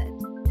so good.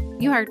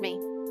 You heard me.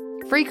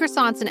 Free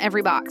croissants in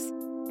every box,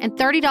 and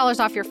 $30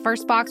 off your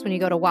first box when you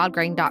go to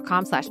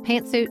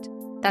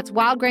wildgrain.com/pantsuit. That's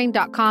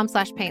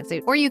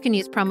wildgrain.com/pantsuit, or you can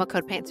use promo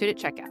code pantsuit at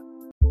checkout.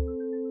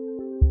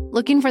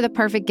 Looking for the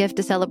perfect gift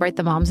to celebrate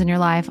the moms in your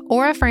life?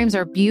 Aura frames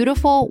are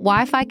beautiful,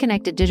 Wi-Fi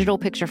connected digital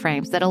picture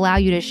frames that allow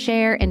you to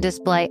share and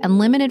display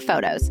unlimited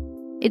photos.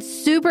 It's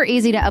super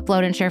easy to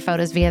upload and share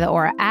photos via the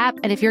Aura app,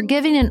 and if you're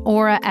giving an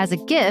Aura as a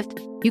gift,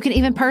 you can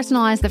even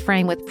personalize the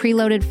frame with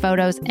preloaded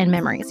photos and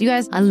memories. You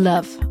guys, I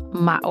love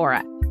my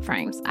Aura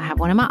frames. I have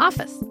one in my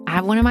office. I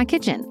have one in my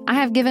kitchen. I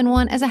have given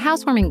one as a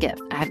housewarming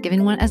gift. I have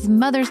given one as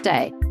Mother's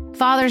Day.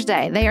 Father's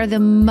Day. They are the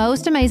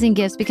most amazing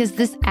gifts because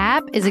this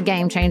app is a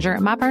game changer,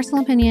 in my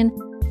personal opinion,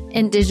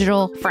 in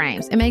digital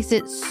frames. It makes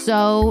it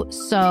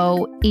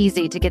so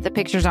easy to get the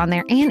pictures on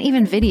there and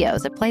even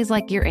videos. It plays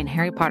like you're in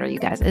Harry Potter, you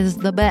guys. It is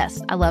the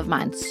best. I love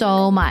mine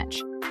so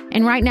much.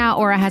 And right now,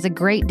 Aura has a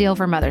great deal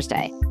for Mother's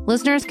Day.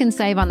 Listeners can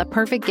save on the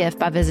perfect gift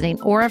by visiting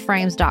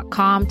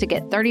auraframes.com to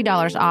get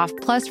 $30 off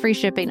plus free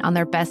shipping on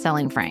their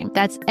best-selling frame.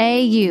 That's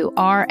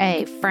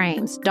AURA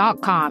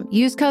frames.com.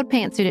 Use code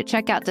PANTSUIT at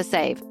checkout to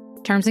save.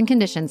 Terms and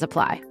conditions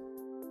apply.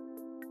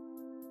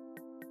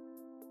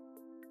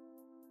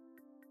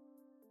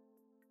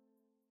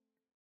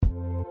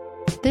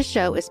 This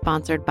show is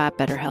sponsored by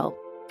BetterHelp.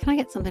 Can I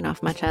get something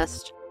off my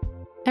chest?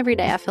 Every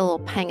day I feel a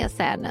little pang of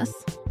sadness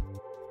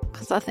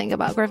because I think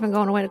about Griffin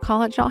going away to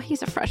college. Y'all,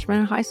 he's a freshman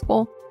in high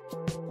school.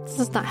 This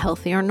is not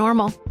healthy or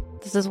normal.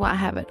 This is why I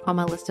have it on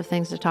my list of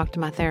things to talk to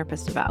my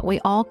therapist about. We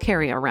all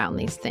carry around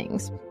these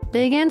things,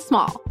 big and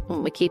small.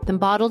 When we keep them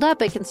bottled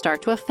up, it can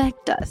start to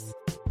affect us.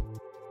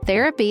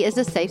 Therapy is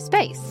a safe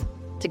space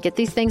to get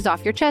these things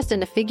off your chest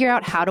and to figure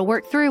out how to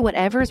work through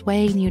whatever's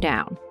weighing you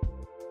down.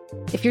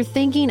 If you're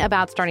thinking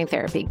about starting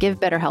therapy, give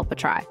BetterHelp a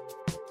try.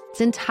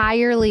 It's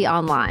entirely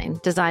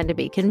online, designed to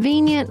be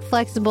convenient,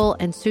 flexible,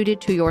 and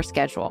suited to your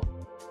schedule.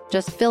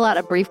 Just fill out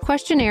a brief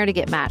questionnaire to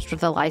get matched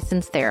with a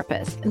licensed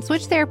therapist and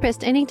switch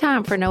therapists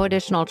anytime for no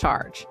additional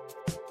charge.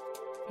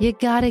 You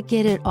gotta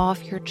get it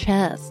off your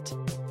chest.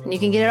 And you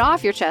can get it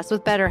off your chest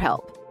with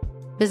BetterHelp.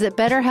 Visit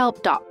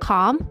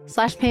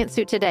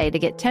betterhelp.com/pantsuit today to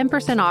get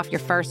 10% off your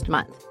first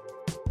month.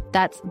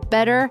 That's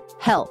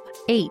BetterHelp,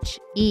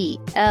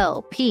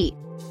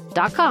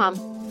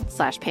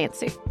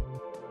 HELP.com/pantsuit.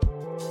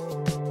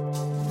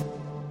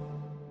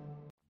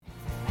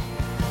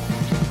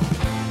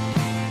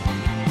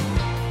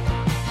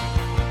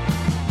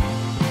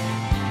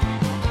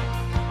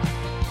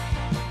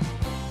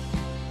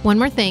 One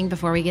more thing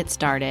before we get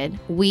started.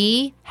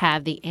 We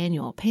have the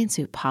annual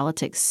Pantsuit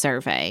Politics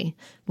Survey,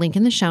 link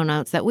in the show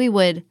notes, that we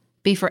would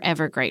be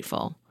forever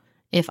grateful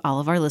if all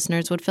of our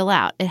listeners would fill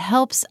out. It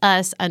helps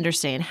us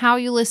understand how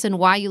you listen,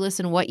 why you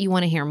listen, what you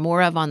want to hear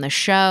more of on the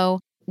show,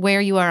 where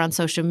you are on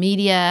social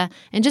media,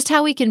 and just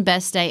how we can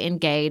best stay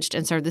engaged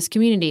and serve this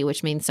community,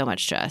 which means so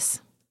much to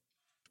us.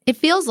 It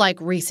feels like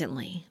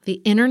recently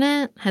the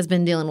internet has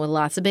been dealing with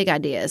lots of big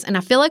ideas, and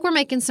I feel like we're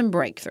making some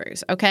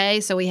breakthroughs, okay?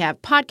 So we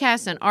have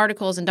podcasts and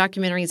articles and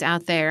documentaries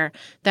out there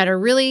that are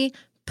really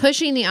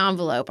pushing the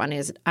envelope on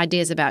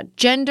ideas about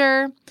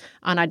gender,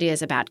 on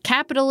ideas about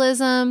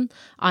capitalism,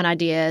 on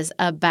ideas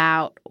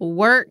about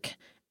work,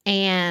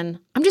 and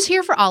I'm just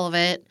here for all of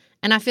it,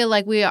 and I feel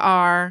like we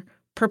are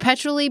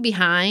perpetually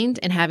behind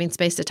in having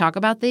space to talk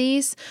about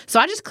these. So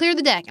I just cleared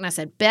the deck, and I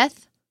said,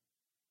 Beth,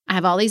 I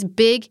have all these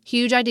big,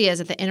 huge ideas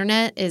that the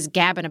internet is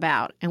gabbing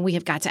about, and we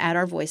have got to add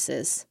our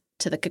voices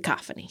to the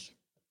cacophony.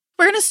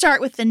 We're going to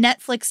start with the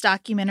Netflix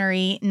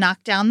documentary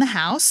Knock Down the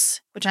House,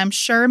 which I'm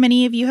sure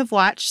many of you have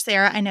watched.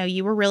 Sarah, I know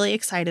you were really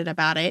excited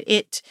about it.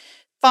 It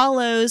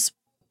follows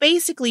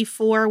basically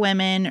 4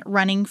 women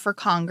running for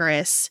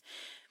Congress,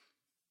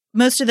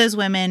 most of those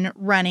women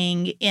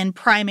running in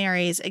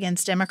primaries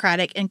against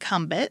Democratic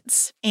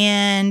incumbents.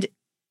 And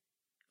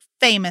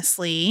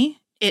famously,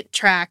 it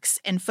tracks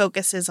and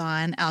focuses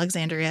on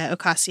Alexandria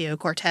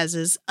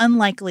Ocasio-Cortez's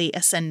unlikely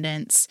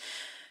ascendance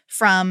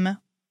from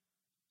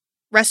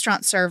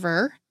restaurant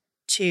server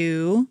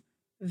to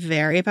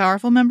very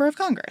powerful member of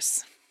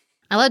Congress.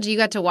 I loved you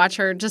got to watch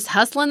her just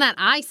hustling that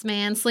ice,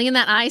 man, slinging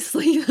that ice,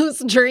 slinging those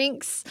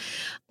drinks.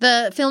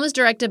 The film is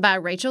directed by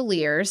Rachel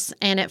Lears,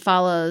 and it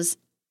follows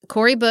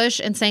Cori Bush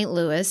in St.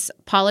 Louis,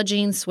 Paula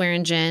Jean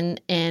Swearingen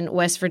in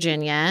West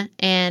Virginia,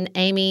 and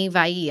Amy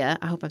Vailla,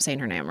 I hope I'm saying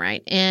her name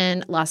right,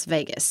 in Las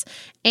Vegas.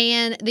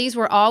 And these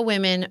were all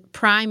women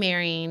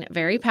primarying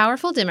very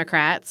powerful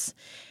Democrats.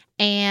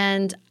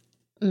 And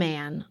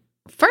man,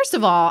 first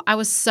of all, I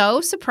was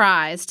so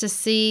surprised to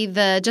see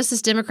the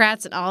Justice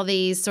Democrats and all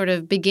these sort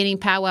of beginning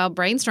powwow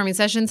brainstorming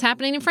sessions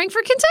happening in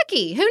Frankfort,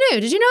 Kentucky. Who knew?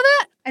 Did you know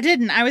that? I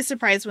didn't. I was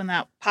surprised when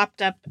that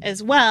popped up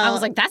as well. I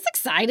was like, that's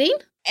exciting.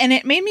 And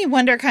it made me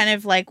wonder kind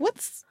of like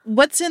what's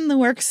in the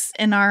works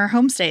in our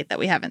home state that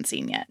we haven't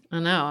seen yet. I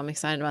know. I'm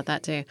excited about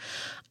that too.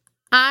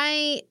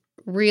 I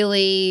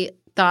really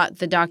thought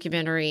the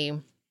documentary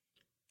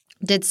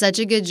did such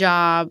a good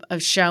job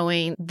of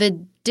showing the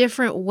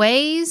different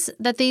ways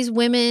that these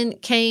women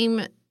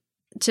came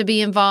to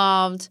be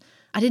involved.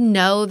 I didn't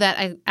know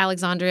that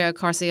Alexandria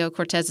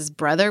Ocasio-Cortez's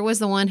brother was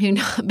the one who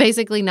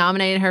basically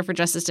nominated her for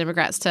Justice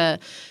Democrats to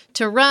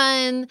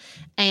run.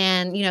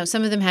 And, you know,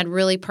 some of them had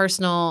really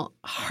personal,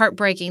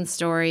 heartbreaking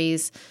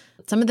stories.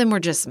 Some of them were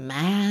just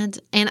mad.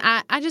 And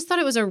I just thought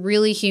it was a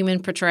really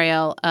human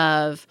portrayal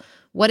of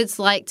what it's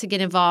like to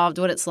get involved,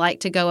 what it's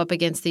like to go up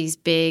against these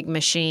big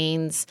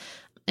machines,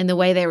 and the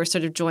way they were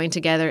sort of joined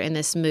together in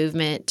this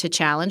movement to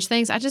challenge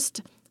things. I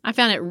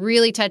found it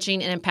really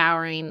touching and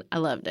empowering. I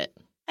loved it.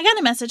 I got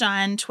a message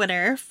on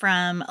Twitter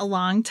from a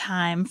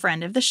longtime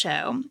friend of the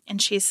show, and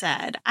she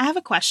said, I have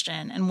a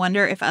question and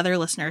wonder if other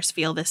listeners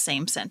feel this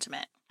same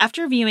sentiment.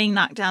 After viewing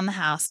Knock Down the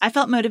House, I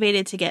felt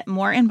motivated to get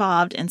more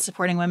involved in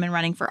supporting women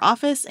running for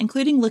office,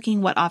 including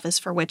looking what office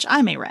for which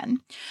I may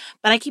run.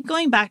 But I keep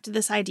going back to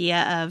this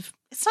idea of,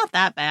 it's not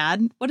that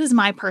bad. What does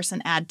my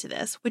person add to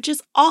this? Which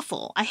is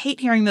awful. I hate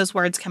hearing those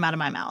words come out of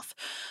my mouth.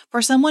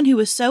 For someone who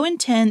was so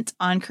intent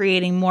on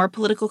creating more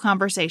political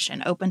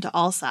conversation open to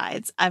all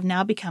sides, I've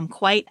now become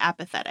quite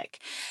apathetic.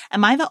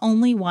 Am I the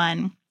only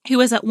one who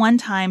was at one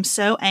time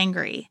so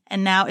angry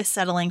and now is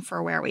settling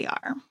for where we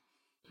are?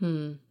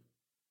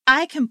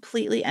 I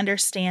completely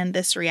understand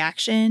this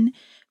reaction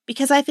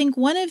because I think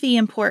one of the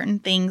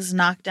important things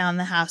Knock Down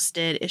the House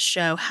did is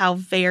show how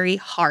very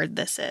hard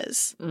this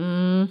is.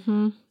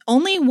 Mm-hmm.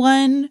 Only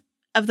one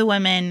of the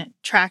women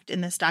tracked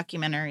in this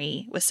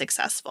documentary was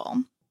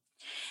successful.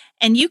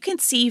 And you can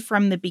see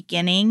from the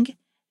beginning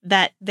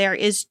that there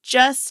is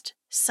just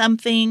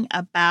something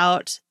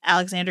about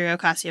Alexandria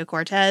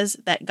Ocasio-Cortez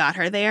that got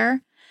her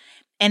there.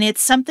 And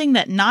it's something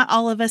that not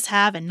all of us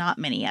have and not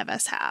many of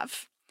us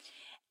have.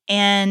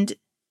 And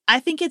I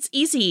think it's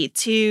easy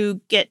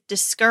to get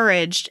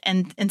discouraged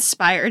and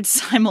inspired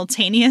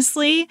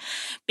simultaneously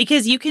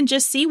because you can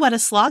just see what a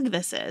slog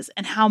this is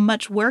and how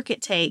much work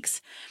it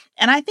takes.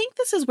 And I think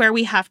this is where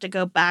we have to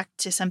go back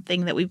to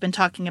something that we've been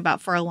talking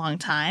about for a long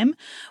time,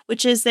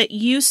 which is that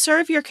you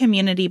serve your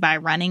community by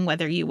running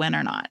whether you win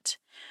or not.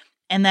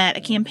 And that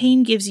a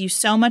campaign gives you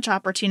so much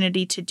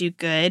opportunity to do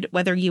good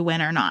whether you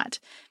win or not.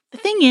 The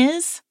thing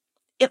is,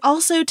 it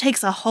also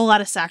takes a whole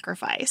lot of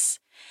sacrifice.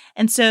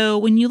 And so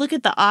when you look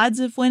at the odds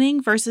of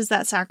winning versus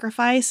that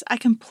sacrifice, I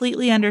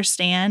completely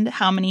understand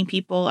how many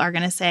people are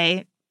going to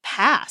say,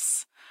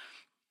 pass.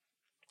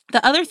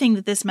 The other thing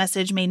that this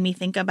message made me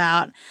think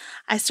about,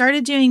 I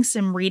started doing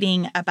some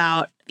reading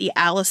about the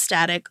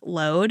allostatic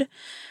load,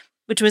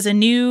 which was a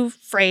new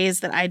phrase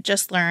that I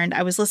just learned.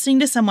 I was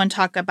listening to someone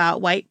talk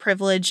about white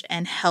privilege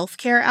and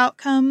healthcare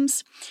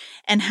outcomes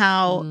and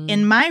how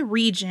in my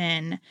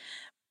region,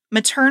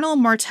 maternal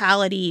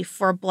mortality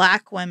for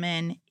Black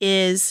women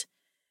is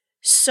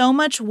so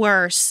much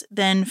worse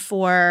than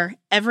for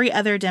every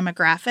other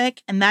demographic.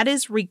 And that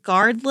is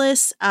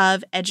regardless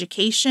of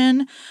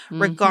education,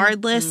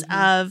 regardless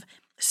of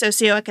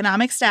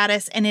socioeconomic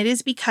status. And it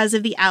is because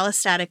of the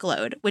allostatic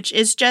load, which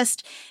is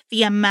just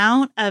the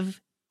amount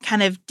of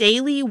kind of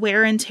daily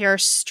wear and tear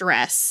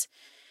stress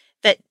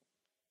that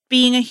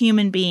being a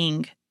human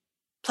being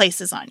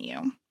places on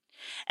you.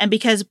 And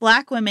because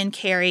Black women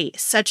carry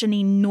such an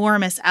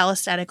enormous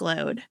allostatic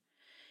load,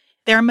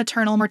 their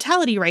maternal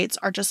mortality rates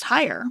are just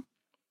higher.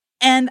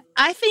 And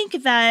I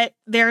think that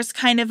there's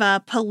kind of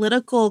a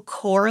political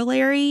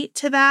corollary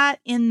to that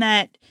in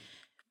that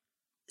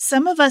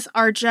some of us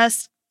are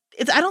just,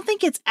 I don't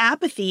think it's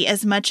apathy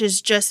as much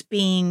as just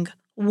being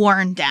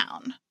worn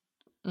down.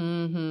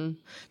 Mm-hmm.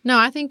 No,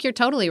 I think you're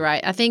totally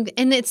right. I think,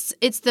 and it's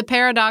the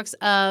paradox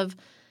of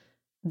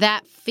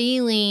that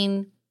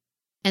feeling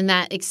and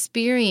that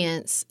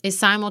experience is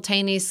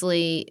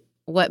simultaneously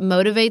what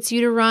motivates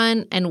you to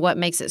run and what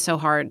makes it so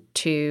hard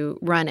to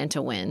run and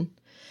to win.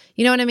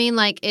 You know what I mean?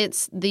 Like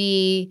it's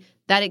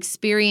that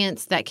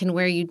experience that can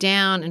wear you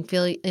down and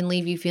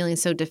leave you feeling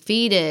so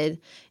defeated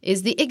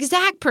is the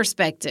exact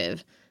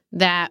perspective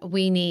that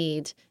we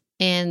need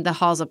in the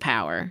halls of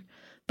power.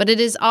 But it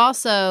is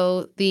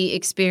also the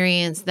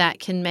experience that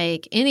can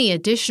make any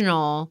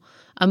additional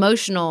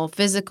emotional,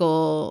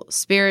 physical,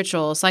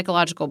 spiritual,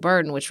 psychological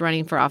burden, which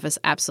running for office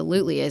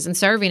absolutely is, and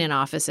serving in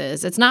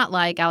offices. It's not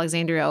like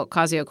Alexandria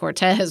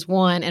Ocasio-Cortez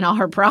won and all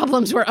her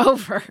problems were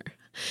over.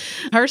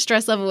 Her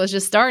stress level was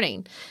just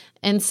starting.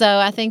 And so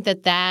I think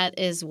that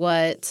is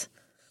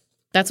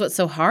that's what's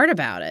so hard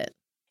about it.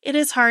 It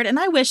is hard. And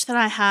I wish that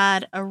I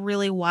had a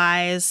really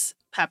wise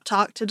pep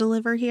talk to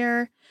deliver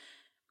here.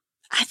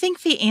 I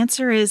think the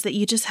answer is that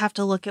you just have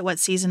to look at what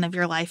season of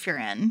your life you're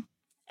in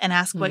and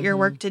ask what your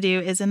work to do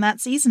is in that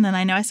season. And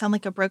I know I sound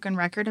like a broken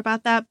record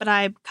about that, but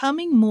I'm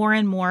coming more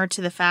and more to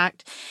the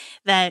fact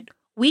that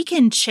we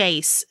can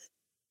chase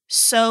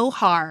so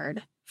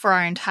hard for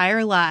our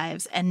entire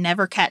lives and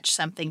never catch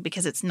something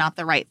because it's not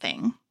the right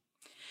thing.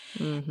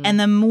 And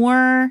the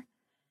more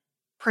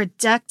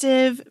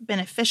productive,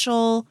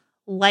 beneficial,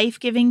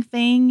 life-giving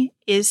thing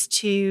is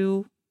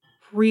to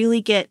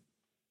really get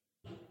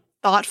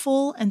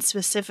thoughtful and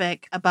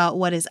specific about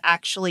what is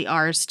actually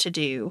ours to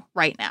do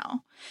right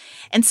now.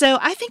 And so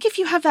I think if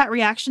you have that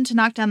reaction to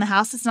Knock Down the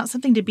House, it's not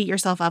something to beat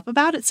yourself up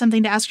about. It's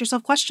something to ask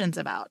yourself questions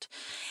about.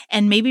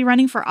 And maybe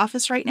running for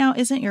office right now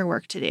isn't your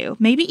work to do.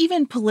 Maybe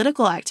even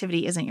political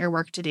activity isn't your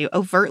work to do,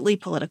 overtly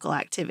political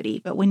activity.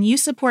 But when you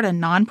support a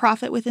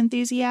nonprofit with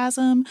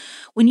enthusiasm,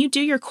 when you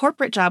do your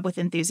corporate job with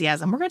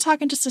enthusiasm, we're going to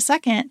talk in just a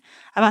second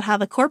about how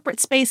the corporate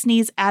space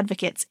needs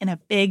advocates in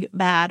a big,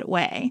 bad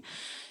way.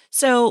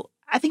 So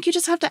I think you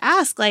just have to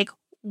ask, like,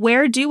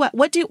 what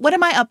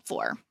am I up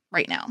for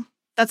right now?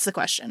 That's the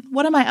question.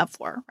 What am I up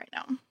for right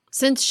now?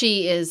 Since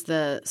she is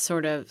the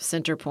sort of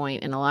center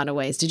point in a lot of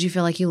ways, did you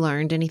feel like you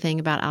learned anything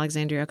about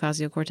Alexandria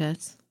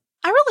Ocasio-Cortez?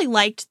 I really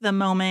liked the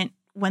moment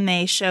when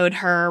they showed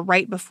her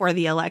right before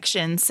the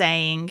election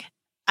saying,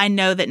 I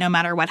know that no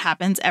matter what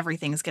happens,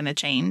 everything's going to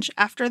change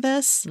after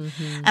this.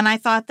 Mm-hmm. And I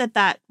thought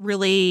that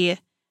really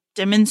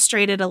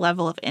demonstrated a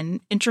level of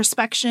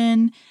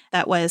introspection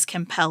that was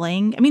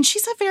compelling. I mean,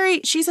 she's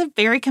a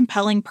very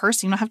compelling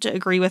person. You don't have to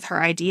agree with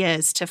her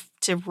ideas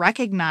to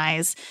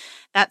recognize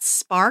that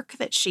spark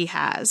that she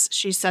has.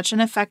 She's such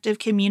an effective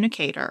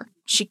communicator.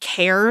 She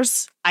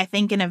cares, I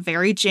think, in a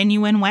very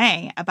genuine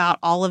way about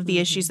all of the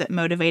issues that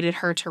motivated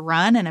her to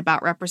run and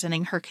about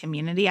representing her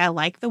community. I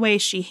like the way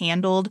she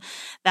handled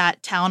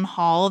that town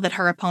hall that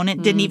her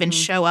opponent didn't even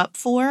show up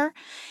for.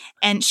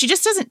 And she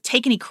just doesn't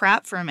take any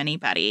crap from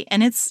anybody.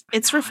 And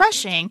it's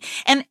refreshing.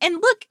 And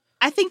look,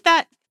 I think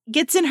that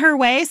gets in her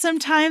way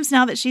sometimes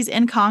now that she's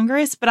in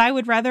Congress, but I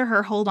would rather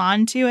her hold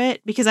on to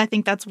it because I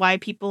think that's why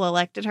people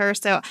elected her.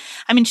 So,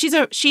 I mean,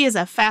 she is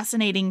a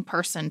fascinating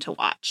person to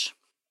watch.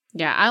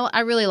 Yeah,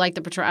 I really like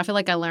the portrayal. I feel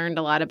like I learned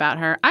a lot about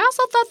her. I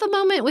also thought the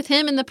moment with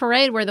him in the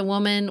parade where the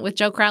woman, with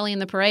Joe Crowley in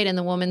the parade, and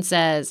the woman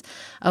says,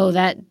 "Oh,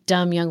 that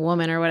dumb young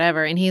woman," or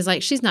whatever. And he's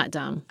like, she's not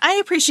dumb. I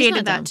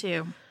appreciated that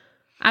too.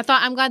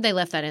 I'm glad they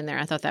left that in there.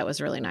 I thought that was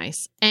really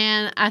nice.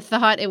 And I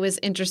thought it was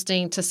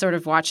interesting to sort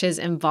of watch his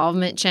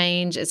involvement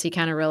change as he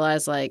kind of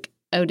realized, like,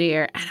 oh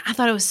dear. And I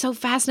thought it was so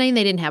fascinating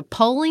they didn't have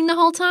polling the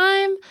whole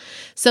time,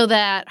 so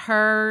that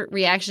her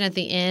reaction at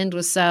the end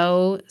was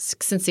so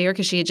sincere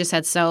because she had just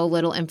had so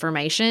little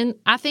information.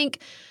 I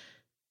think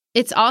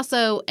it's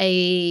also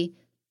an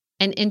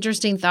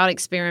interesting thought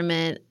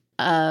experiment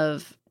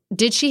of,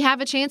 did she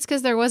have a chance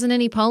because there wasn't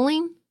any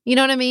polling? You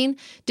know what I mean?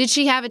 Did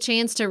she have a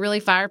chance to really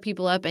fire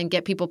people up and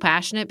get people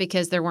passionate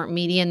because there weren't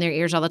media in their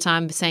ears all the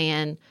time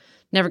saying,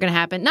 never going to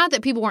happen? Not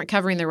that people weren't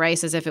covering the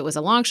race as if it was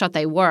a long shot.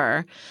 They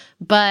were.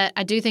 But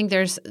I do think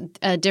there's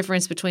a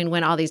difference between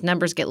when all these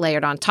numbers get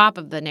layered on top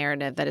of the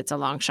narrative that it's a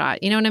long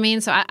shot. You know what I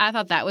mean? So I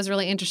thought that was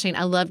really interesting.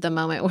 I loved the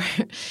moment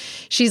where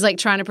she's like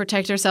trying to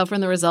protect herself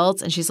from the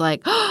results. And she's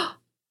like, oh,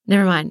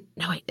 never mind.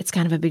 No, wait, it's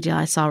kind of a big deal.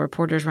 I saw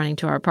reporters running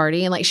to our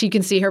party. And like she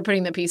can see her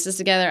putting the pieces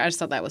together. I just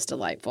thought that was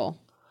delightful.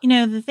 You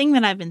know, the thing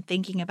that I've been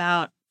thinking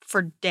about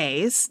for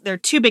days, there are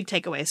two big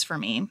takeaways for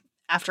me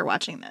after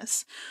watching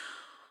this.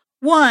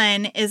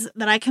 One is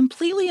that I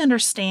completely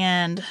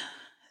understand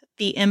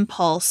the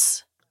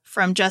impulse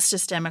from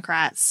Justice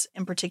Democrats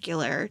in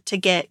particular to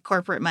get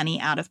corporate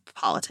money out of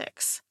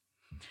politics.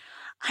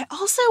 I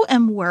also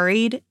am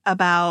worried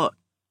about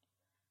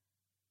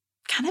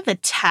kind of the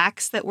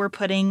tax that we're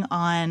putting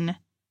on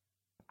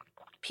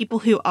people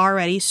who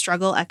already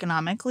struggle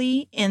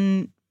economically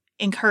in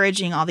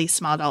encouraging all these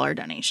small dollar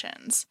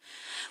donations.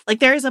 Like,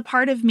 there is a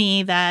part of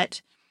me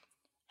that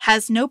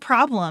has no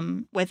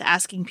problem with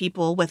asking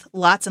people with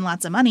lots and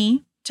lots of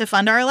money to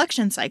fund our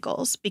election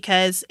cycles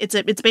because it's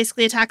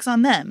basically a tax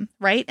on them,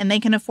 right? And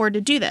they can afford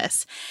to do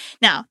this.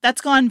 Now,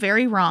 that's gone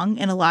very wrong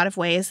in a lot of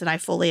ways that I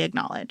fully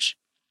acknowledge.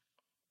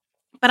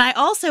 But I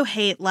also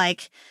hate,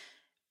 like,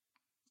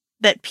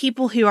 that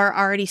people who are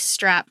already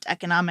strapped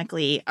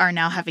economically are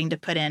now having to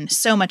put in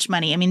so much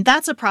money. I mean,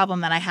 that's a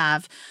problem that I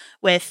have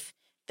with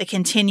the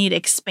continued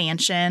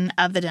expansion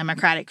of the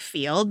Democratic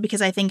field,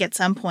 because I think at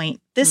some point,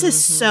 this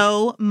is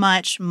so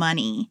much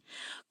money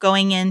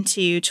going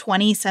into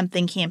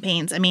 20-something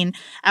campaigns. I mean,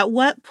 at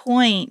what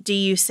point do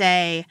you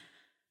say,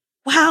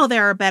 wow,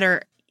 there are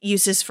better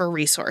uses for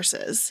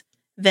resources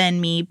than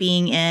me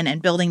being in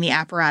and building the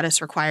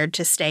apparatus required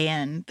to stay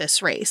in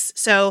this race?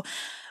 So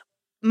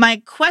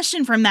my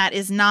question from that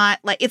is not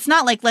like, it's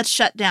not like let's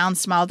shut down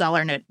small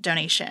dollar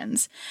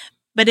donations,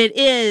 but it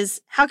is,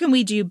 how can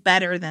we do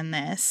better than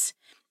this?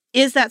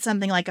 Is that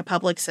something like a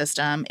public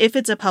system? If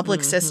it's a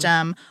public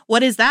system, what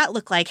does that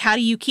look like? How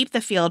do you keep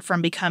the field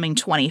from becoming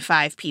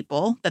 25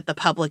 people that the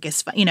public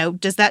is,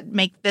 does that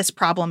make this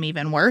problem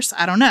even worse?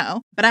 I don't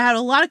know. But I had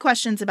a lot of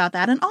questions about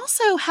that. And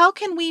also, how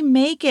can we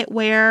make it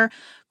where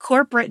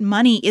corporate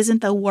money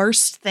isn't the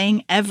worst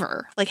thing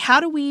ever? Like, how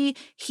do we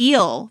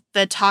heal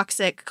the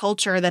toxic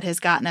culture that has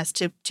gotten us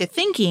to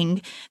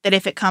thinking that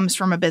if it comes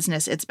from a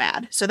business, it's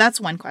bad? So that's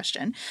one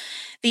question.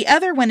 The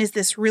other one is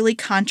this really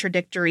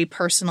contradictory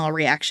personal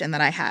reaction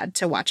that I had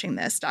to watching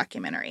this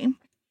documentary.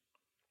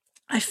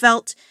 I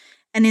felt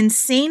an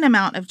insane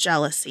amount of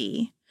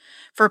jealousy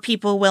for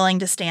people willing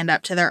to stand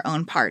up to their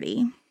own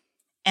party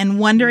and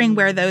wondering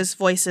where those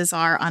voices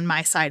are on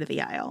my side of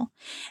the aisle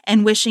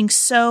and wishing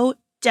so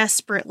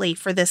desperately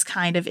for this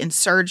kind of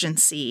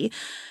insurgency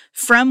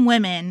from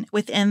women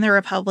within the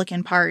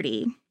Republican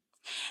Party.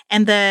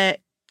 And the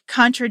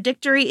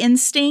contradictory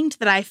instinct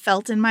that I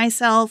felt in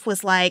myself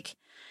was like,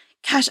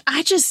 gosh,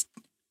 I just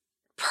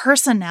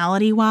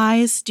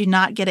personality-wise do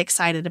not get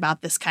excited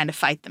about this kind of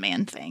fight the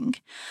man thing.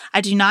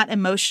 I do not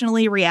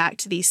emotionally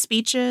react to these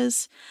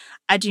speeches.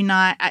 I do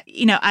not,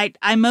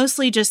 I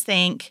mostly just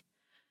think,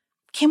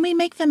 can we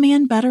make the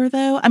man better,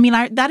 though? I mean,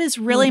 that is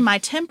really my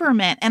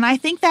temperament. And I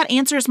think that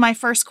answers my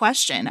first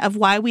question of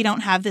why we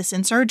don't have this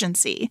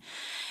insurgency.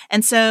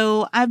 And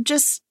so I'm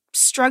just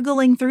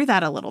struggling through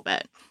that a little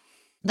bit.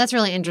 That's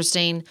really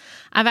interesting.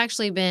 I've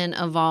actually been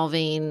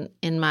evolving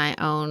in my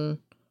own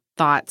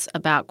thoughts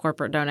about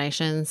corporate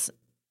donations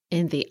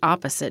in the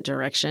opposite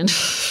direction.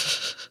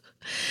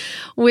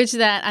 Which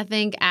that I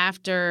think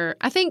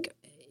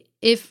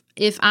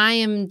if I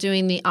am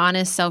doing the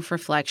honest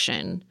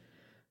self-reflection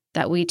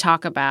that we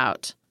talk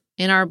about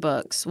in our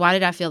books, why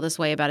did I feel this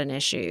way about an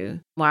issue?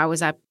 Why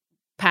was I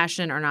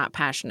passionate or not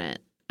passionate?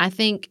 I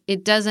think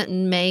it doesn't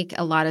make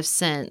a lot of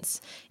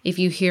sense if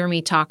you hear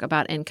me talk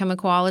about income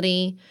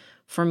equality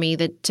for me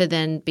to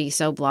then be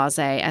so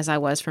blasé as I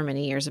was for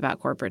many years about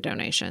corporate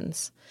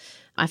donations.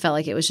 I felt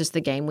like it was just the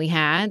game we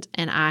had,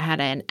 and I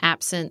had an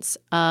absence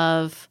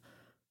of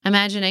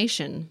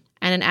imagination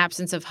and an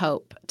absence of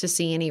hope to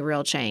see any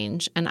real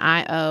change. And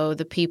I owe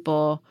the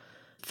people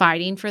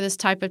fighting for this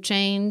type of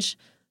change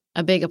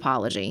a big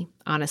apology,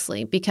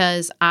 honestly,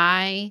 because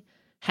I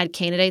had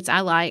candidates I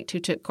liked who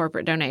took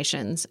corporate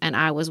donations, and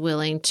I was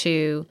willing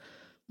to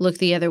look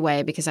the other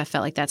way because I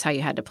felt like that's how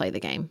you had to play the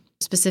game,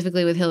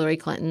 specifically with Hillary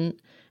Clinton.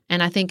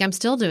 And I think I'm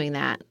still doing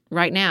that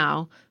right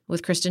now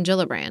with Kristen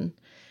Gillibrand.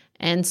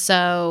 And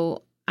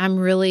so I'm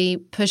really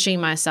pushing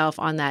myself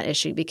on that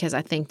issue because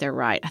I think they're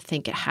right. I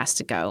think it has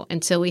to go.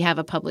 Until we have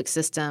a public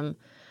system,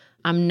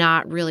 I'm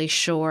not really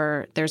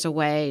sure there's a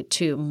way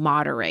to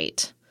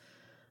moderate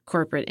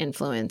corporate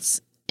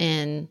influence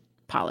in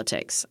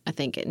politics. I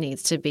think it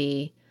needs to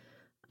be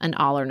an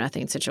all or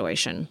nothing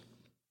situation.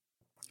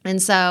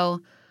 And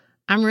so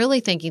I'm really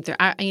thinking through,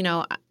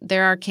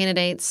 there are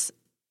candidates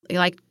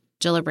like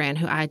Gillibrand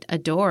who I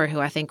adore, who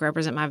I think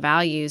represent my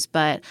values,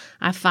 but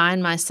I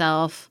find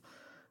myself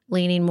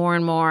leaning more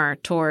and more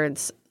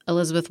towards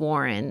Elizabeth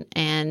Warren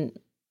and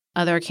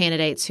other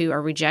candidates who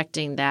are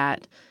rejecting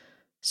that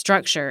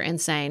structure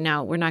and saying,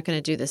 no, we're not going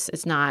to do this.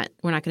 We're not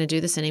going to do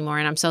this anymore.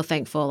 And I'm so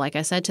thankful, like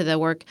I said, to the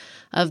work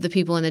of the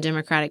people in the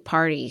Democratic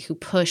Party who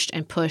pushed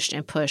and pushed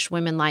and pushed,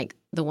 women like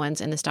the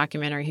ones in this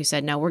documentary who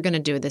said, no, we're going to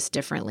do this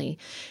differently.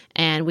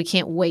 And we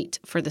can't wait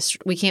for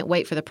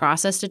the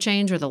process to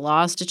change or the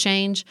laws to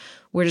change.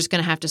 We're just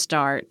going to have to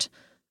start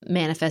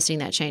manifesting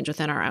that change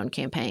within our own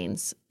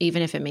campaigns,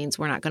 even if it means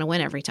we're not going to win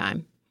every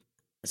time.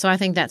 So I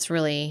think that's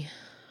really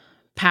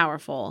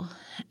powerful.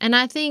 And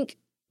I think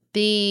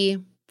the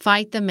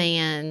fight the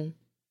man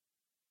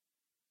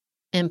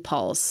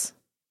impulse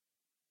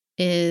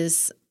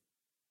is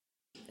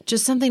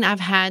just something I've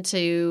had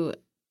to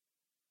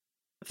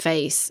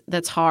face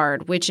that's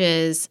hard, which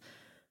is,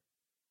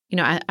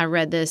 I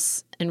read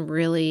this and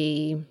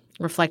really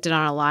reflected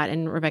on a lot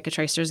in Rebecca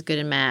Tracer's Good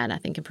and Mad, I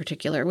think in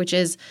particular, which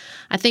is,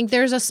 I think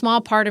there's a small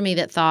part of me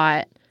that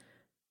thought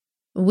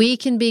we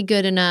can be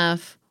good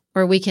enough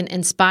or we can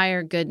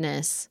inspire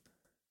goodness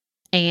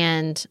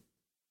and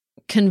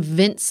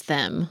convince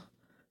them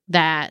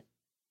that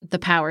the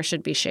power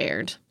should be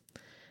shared.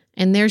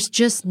 And there's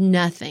just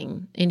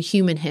nothing in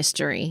human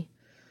history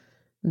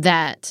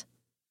that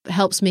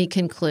helps me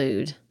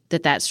conclude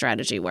that that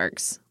strategy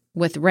works.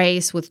 With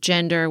race, with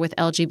gender, with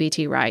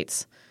LGBT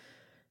rights,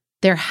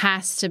 there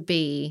has to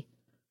be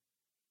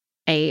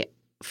a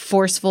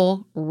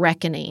forceful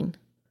reckoning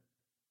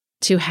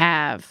to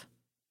have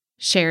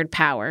shared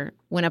power.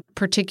 When a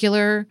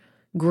particular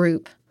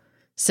group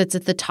sits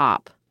at the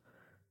top,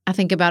 I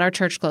think about our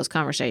church close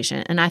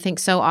conversation, and I think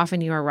so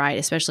often you are right,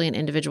 especially in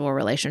individual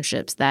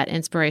relationships, that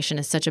inspiration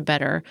is such a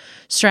better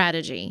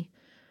strategy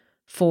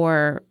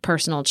for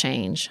personal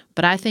change.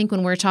 But I think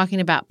when we're talking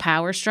about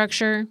power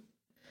structure,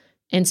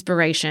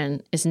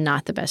 inspiration is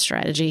not the best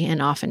strategy,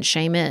 and often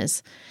shame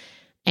is,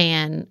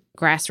 and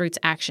grassroots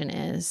action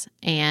is,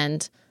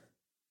 and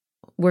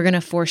we're going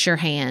to force your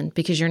hand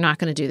because you're not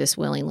going to do this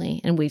willingly,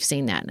 and we've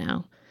seen that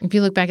now. If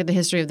you look back at the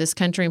history of this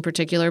country in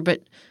particular,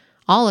 but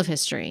all of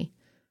history,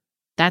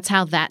 that's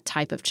how that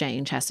type of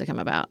change has to come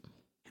about.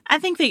 I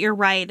think that you're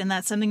right, and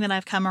that's something that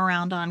I've come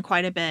around on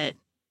quite a bit,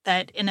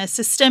 that in a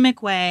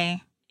systemic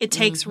way, it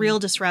takes real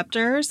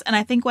disruptors. And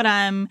I think what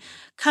I'm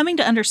coming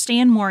to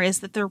understand more is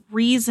that the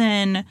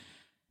reason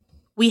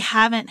we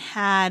haven't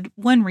had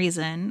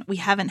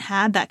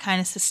that kind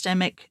of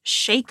systemic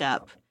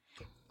shakeup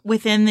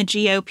within the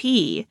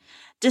GOP,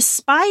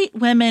 despite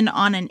women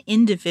on an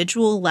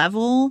individual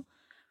level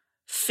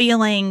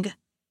feeling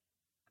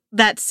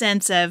that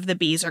sense of the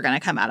bees are going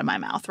to come out of my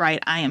mouth,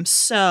 right? I am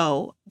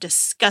so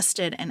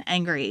disgusted and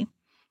angry,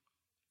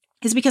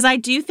 is because I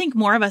do think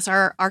more of us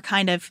are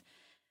kind of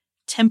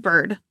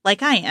tempered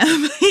like I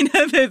am.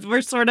 That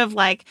we're sort of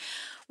like,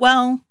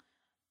 well,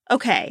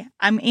 okay,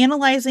 I'm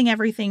analyzing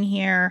everything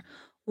here.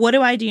 What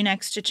do I do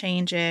next to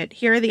change it?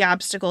 Here are the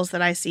obstacles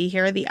that I see.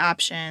 Here are the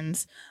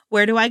options.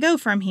 Where do I go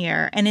from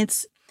here? And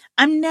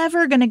I'm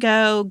never going to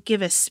go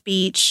give a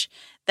speech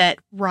that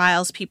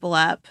riles people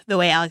up the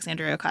way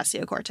Alexandria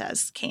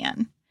Ocasio-Cortez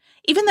can.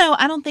 Even though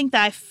I don't think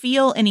that I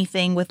feel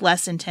anything with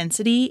less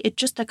intensity,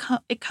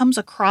 it comes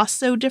across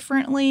so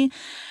differently,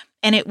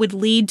 and it would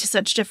lead to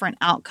such different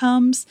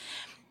outcomes.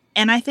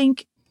 And I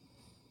think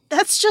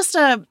that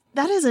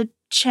is a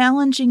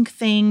challenging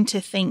thing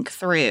to think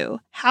through.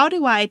 How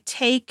do I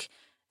take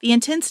the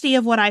intensity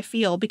of what I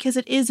feel, because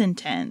it is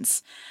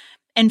intense,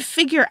 and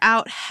figure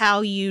out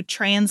how you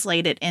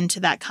translate it into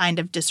that kind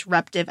of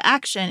disruptive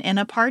action in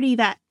a party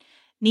that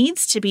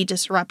needs to be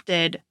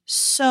disrupted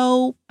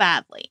so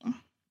badly?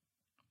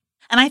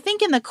 And I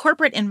think in the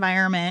corporate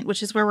environment,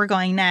 which is where we're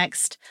going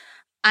next,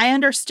 I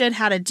understood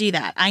how to do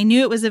that. I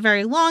knew it was a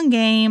very long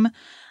game,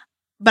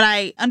 but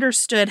I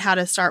understood how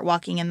to start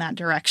walking in that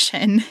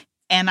direction.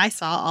 And I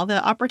saw all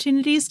the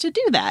opportunities to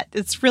do that.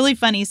 It's really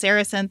funny.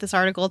 Sarah sent this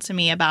article to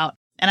me about,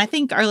 and I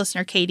think our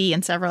listener Katie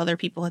and several other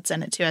people had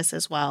sent it to us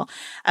as well,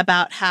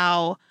 about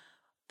how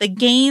the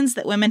gains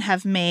that women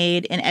have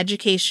made in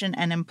education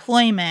and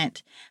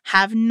employment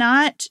have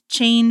not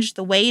changed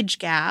the wage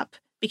gap,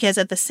 because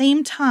at the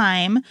same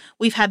time,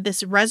 we've had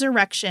this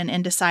resurrection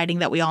in deciding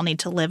that we all need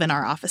to live in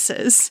our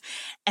offices.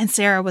 And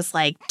Sarah was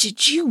like,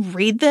 "Did you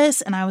read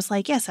this?" And I was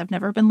like, "Yes, I've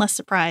never been less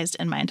surprised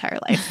in my entire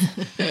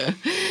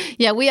life."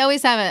 Yeah, we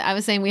always have I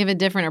was saying we have a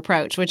different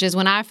approach, which is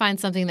when I find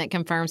something that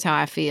confirms how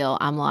I feel,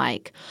 I'm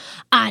like,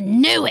 I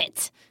knew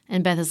it.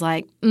 And Beth is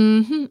like, I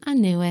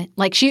knew it.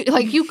 Like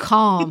you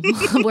calm.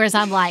 Whereas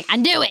I'm like, I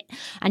knew it.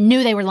 I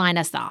knew they were lying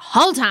to us the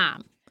whole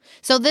time.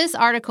 So this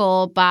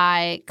article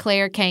by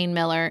Claire Kane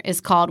Miller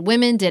is called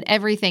Women Did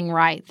Everything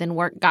Right, Then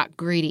Work Got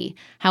Greedy,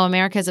 How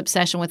America's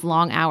Obsession with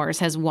Long Hours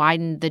Has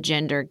Widened the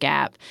Gender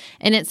Gap.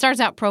 And it starts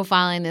out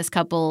profiling this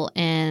couple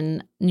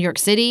in New York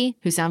City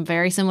who sound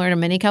very similar to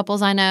many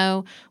couples I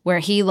know, where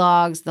he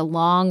logs the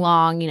long,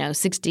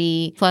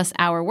 60-plus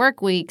hour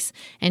work weeks,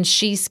 and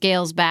she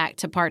scales back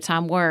to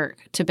part-time work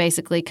to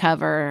basically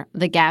cover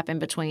the gap in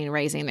between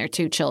raising their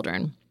two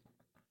children.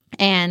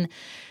 And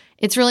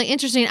it's really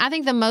interesting. I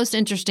think the most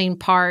interesting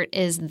part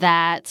is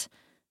that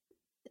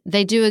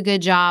they do a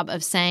good job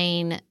of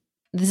saying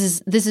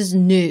this is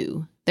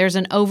new. There's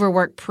an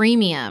overwork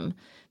premium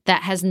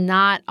that has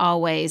not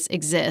always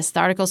existed.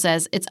 The article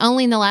says it's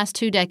only in the last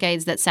 2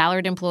 decades that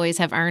salaried employees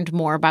have earned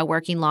more by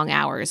working long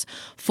hours.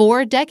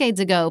 4 decades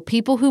ago,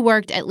 people who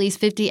worked at least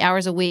 50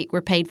 hours a week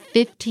were paid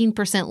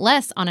 15%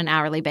 less on an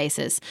hourly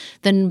basis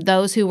than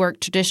those who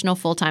worked traditional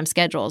full-time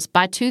schedules.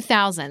 By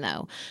 2000,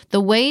 though, the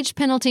wage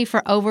penalty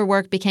for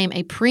overwork became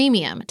a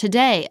premium.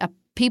 Today,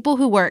 people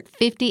who work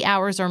 50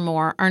 hours or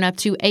more earn up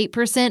to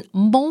 8%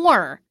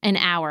 more an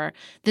hour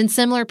than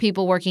similar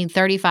people working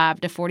 35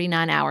 to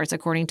 49 hours,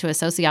 according to a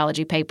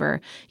sociology paper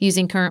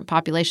using current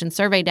population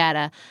survey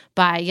data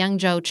by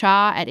Youngjo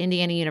Cha at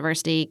Indiana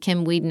University,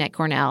 Kim Whedon at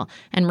Cornell,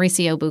 and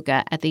Mauricio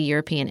Bucca at the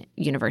European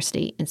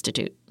University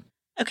Institute.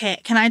 Okay,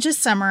 can I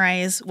just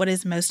summarize what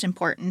is most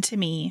important to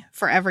me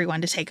for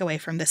everyone to take away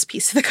from this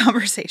piece of the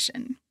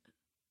conversation?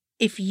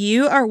 If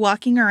you are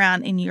walking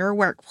around in your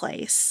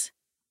workplace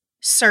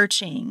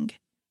searching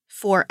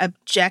for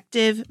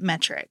objective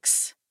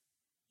metrics,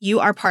 you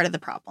are part of the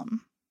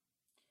problem.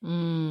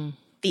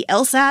 The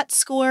LSAT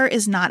score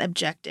is not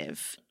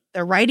objective.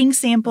 The writing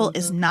sample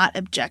is not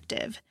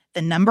objective.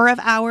 The number of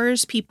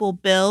hours people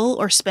bill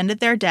or spend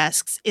at their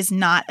desks is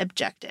not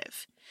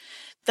objective.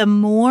 The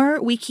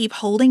more we keep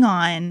holding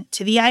on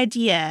to the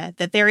idea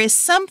that there is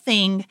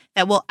something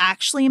that will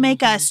actually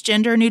make us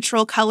gender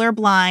neutral,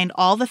 colorblind,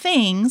 all the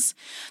things,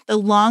 the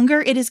longer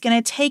it is going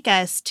to take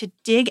us to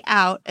dig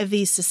out of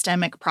these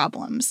systemic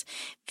problems.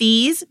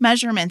 These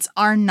measurements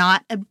are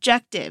not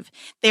objective.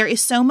 There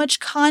is so much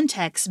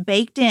context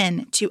baked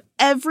in to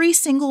every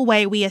single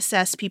way we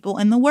assess people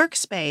in the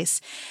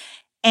workspace.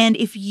 And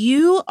if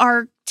you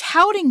are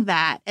touting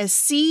that as,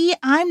 see,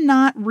 I'm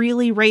not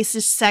really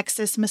racist,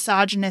 sexist,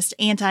 misogynist,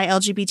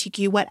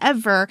 anti-LGBTQ,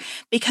 whatever,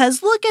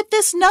 because look at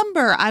this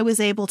number I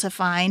was able to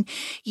find,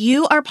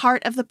 you are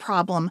part of the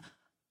problem.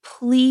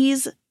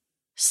 Please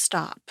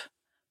stop.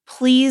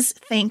 Please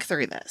think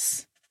through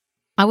this.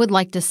 I would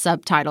like to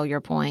subtitle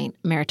your point,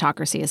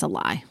 meritocracy is a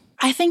lie.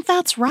 I think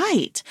that's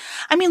right.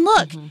 I mean,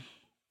 look,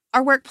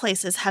 our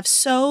workplaces have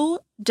so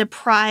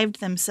deprived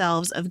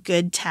themselves of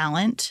good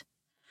talent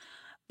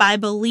by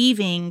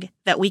believing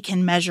that we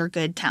can measure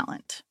good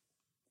talent.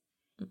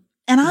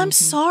 And I'm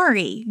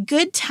sorry,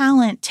 good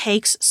talent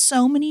takes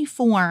so many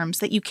forms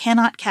that you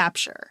cannot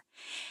capture.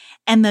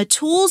 And the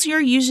tools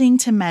you're using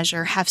to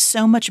measure have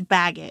so much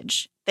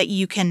baggage that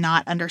you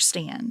cannot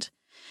understand.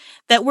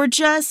 That we're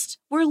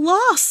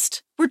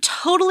lost. We're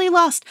totally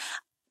lost.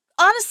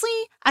 Honestly,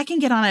 I can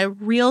get on a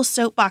real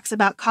soapbox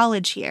about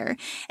college here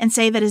and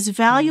say that as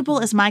valuable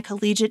as my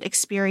collegiate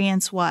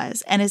experience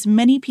was, and as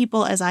many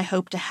people as I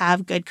hope to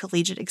have good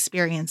collegiate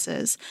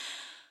experiences,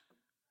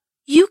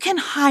 you can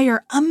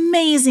hire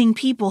amazing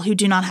people who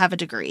do not have a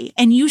degree,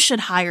 and you should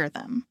hire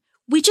them.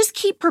 We just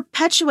keep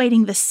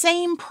perpetuating the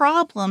same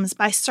problems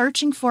by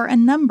searching for a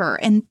number,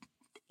 and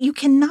you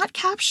cannot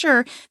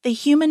capture the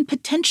human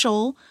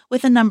potential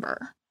with a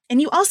number. And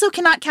you also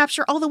cannot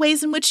capture all the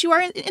ways in which you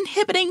are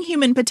inhibiting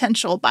human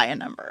potential by a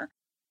number.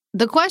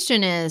 The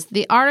question is,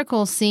 the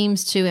article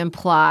seems to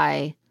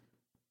imply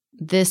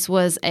this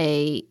was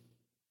a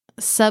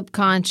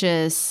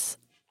subconscious,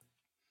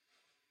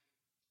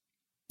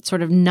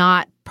 sort of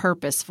not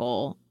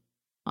purposeful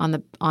on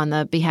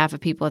the behalf of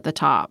people at the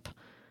top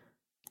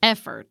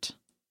effort.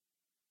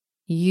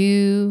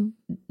 You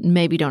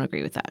maybe don't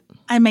agree with that.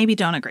 I maybe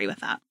don't agree with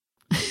that.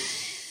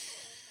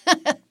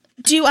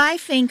 Do I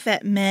think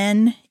that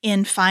men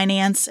in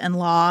finance and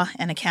law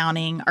and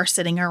accounting are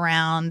sitting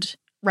around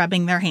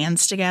rubbing their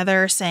hands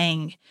together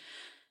saying,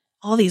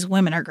 all these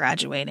women are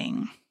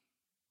graduating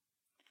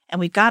and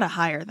we've got to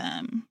hire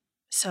them.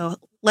 So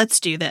let's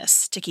do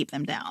this to keep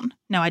them down.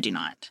 No, I do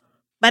not.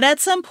 But at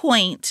some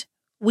point,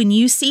 when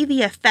you see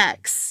the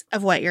effects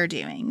of what you're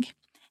doing,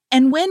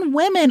 and when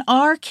women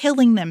are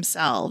killing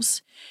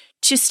themselves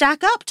to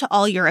stack up to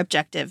all your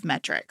objective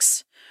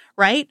metrics,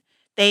 right?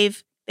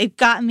 They've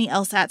gotten the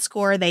LSAT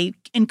score. They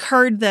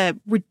incurred the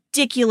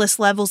ridiculous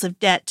levels of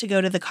debt to go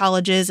to the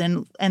colleges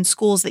and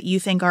schools that you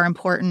think are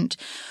important.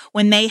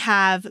 When they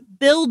have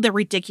billed the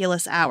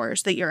ridiculous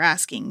hours that you're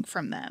asking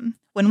from them.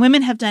 When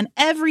women have done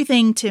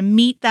everything to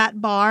meet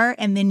that bar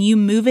and then you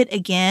move it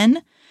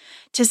again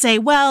to say,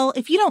 well,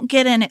 if you don't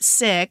get in at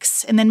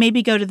 6 and then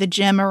maybe go to the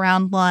gym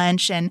around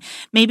lunch and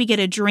maybe get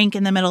a drink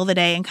in the middle of the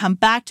day and come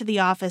back to the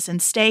office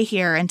and stay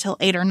here until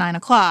 8 or 9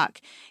 o'clock,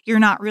 you're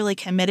not really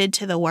committed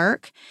to the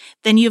work,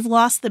 then you've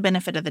lost the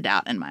benefit of the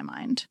doubt in my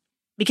mind.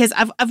 Because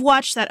I've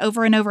watched that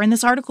over and over. And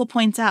this article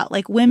points out,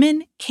 like,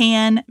 women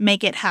can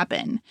make it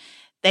happen.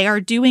 They are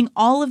doing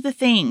all of the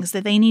things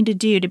that they need to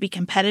do to be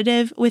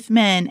competitive with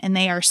men, and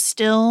they are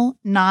still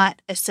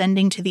not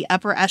ascending to the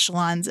upper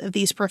echelons of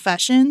these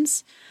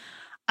professions.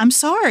 I'm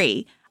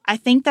sorry. I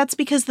think that's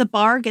because the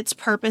bar gets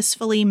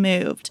purposefully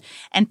moved.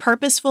 And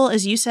purposeful,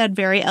 as you said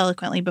very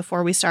eloquently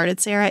before we started,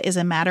 Sarah, is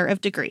a matter of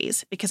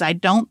degrees, because I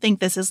don't think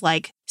this is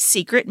like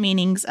secret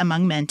meanings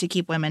among men to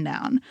keep women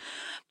down.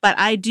 But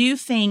I do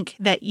think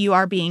that you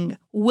are being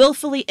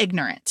willfully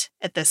ignorant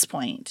at this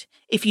point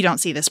if you don't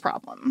see this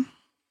problem.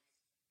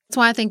 That's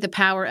why I think the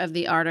power of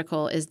the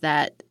article is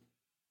that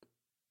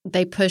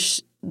they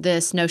push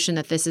this notion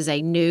that this is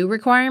a new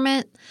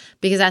requirement,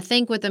 because I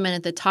think what the men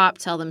at the top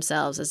tell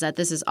themselves is that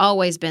this has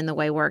always been the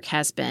way work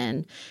has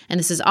been, and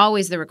this is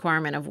always the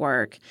requirement of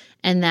work,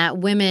 and that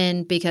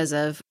women, because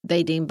of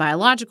they deem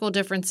biological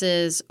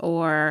differences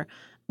or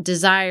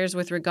desires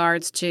with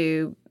regards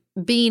to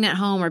being at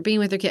home or being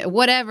with their kid,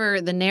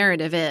 whatever the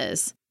narrative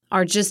is,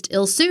 are just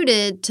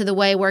ill-suited to the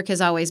way work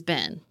has always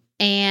been.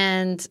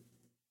 And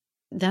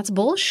that's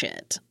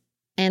bullshit.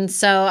 And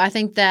so I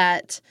think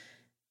that,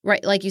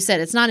 right, like you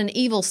said, it's not an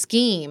evil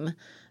scheme,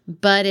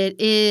 but it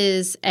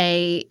is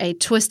a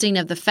twisting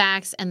of the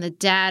facts and the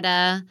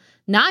data,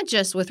 not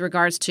just with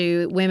regards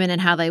to women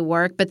and how they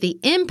work, but the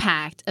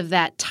impact of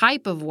that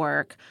type of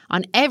work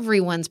on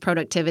everyone's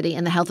productivity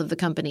and the health of the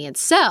company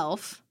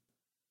itself.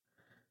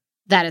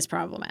 That is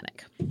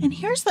problematic. And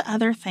here's the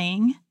other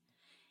thing.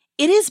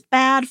 It is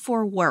bad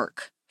for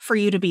work for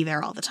you to be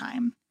there all the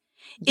time.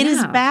 It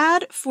is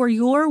bad for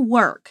your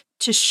work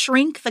to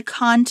shrink the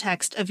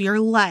context of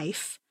your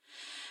life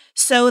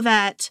so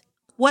that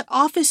what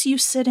office you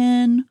sit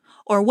in,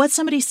 or what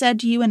somebody said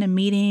to you in a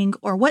meeting,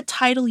 or what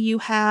title you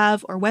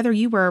have, or whether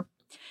you were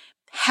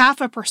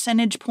half a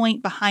percentage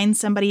point behind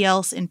somebody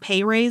else in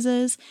pay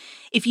raises,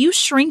 if you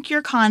shrink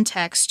your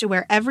context to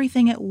where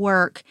everything at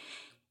work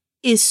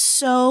is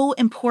so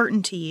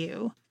important to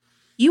you,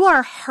 you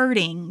are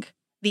hurting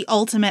the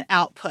ultimate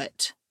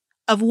output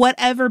of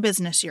whatever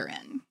business you're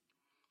in.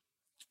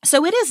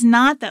 So it is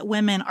not that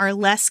women are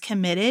less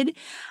committed.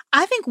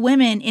 I think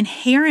women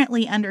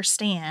inherently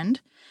understand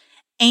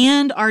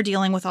and are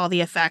dealing with all the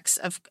effects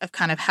of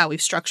kind of how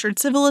we've structured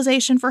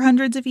civilization for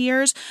hundreds of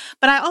years.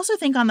 But I also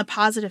think on the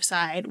positive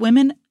side,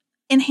 women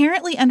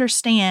inherently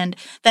understand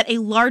that a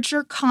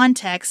larger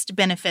context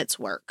benefits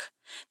work.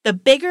 The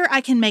bigger I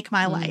can make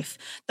my life,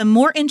 the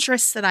more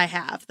interests that I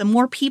have, the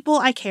more people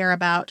I care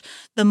about,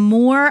 the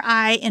more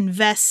I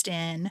invest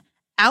in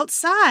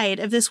outside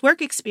of this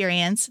work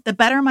experience, the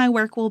better my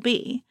work will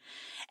be.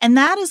 And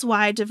that is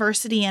why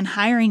diversity in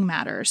hiring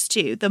matters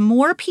too. The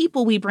more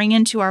people we bring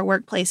into our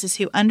workplaces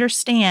who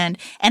understand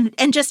and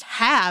just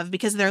have,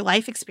 because of their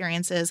life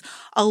experiences,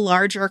 a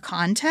larger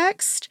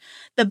context,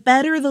 the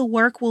better the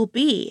work will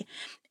be.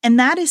 And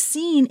that is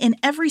seen in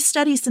every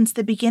study since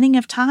the beginning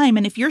of time.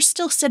 And if you're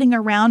still sitting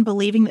around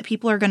believing that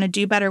people are going to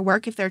do better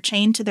work if they're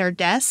chained to their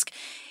desk,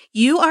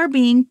 you are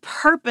being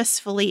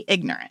purposefully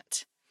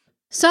ignorant.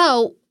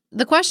 So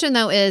the question,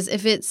 though, is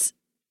if it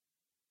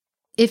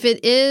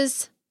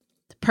is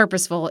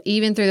purposeful,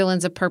 even through the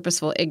lens of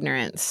purposeful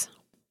ignorance,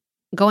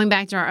 going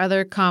back to our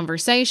other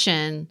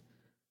conversation,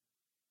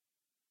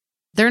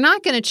 they're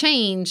not going to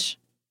change.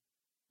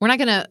 We're not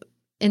going to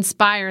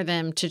inspire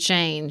them to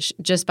change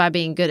just by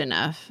being good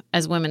enough,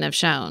 as women have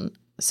shown.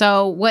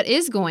 So what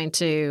is going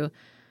to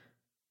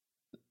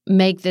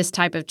make this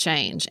type of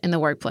change in the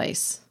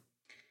workplace?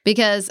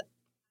 Because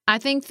I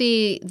think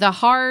the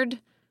hard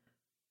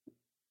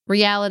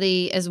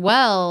reality as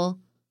well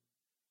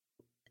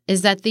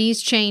is that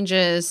these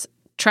changes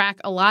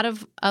track a lot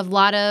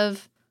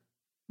of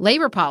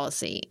labor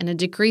policy and a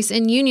decrease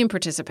in union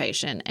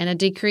participation and a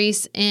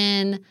decrease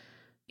in,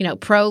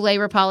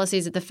 pro-labor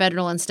policies at the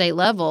federal and state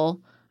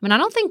level. I mean, I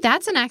don't think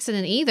that's an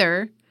accident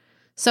either.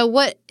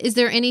 So is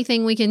there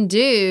anything we can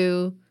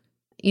do?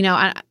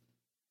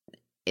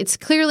 It's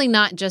clearly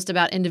not just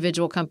about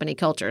individual company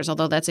cultures,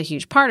 although that's a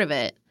huge part of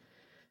it.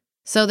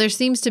 So there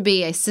seems to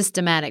be a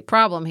systematic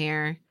problem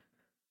here.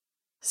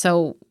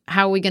 So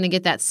how are we going to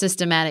get that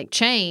systematic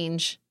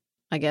change?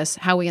 I guess,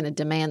 how are we going to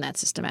demand that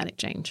systematic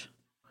change?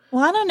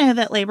 Well, I don't know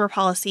that labor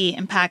policy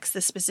impacts the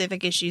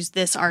specific issues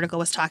this article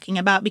was talking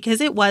about, because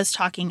it was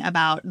talking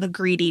about the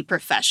greedy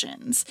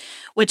professions,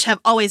 which have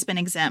always been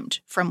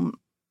exempt from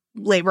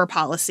labor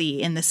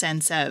policy in the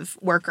sense of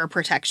worker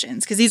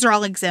protections, because these are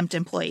all exempt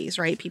employees,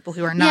 right? People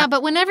who are not. Yeah,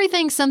 but when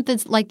something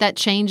like that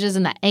changes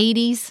in the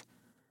 80s,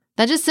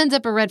 that just sends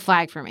up a red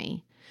flag for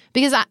me.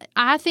 Because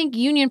I think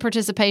union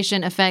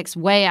participation affects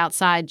way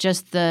outside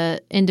just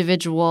the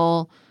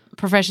individual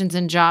professions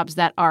and jobs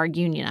that are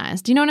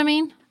unionized. Do you know what I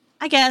mean?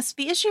 I guess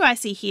the issue I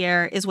see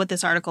here is what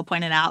this article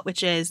pointed out,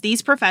 which is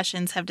these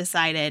professions have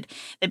decided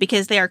that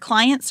because they are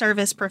client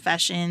service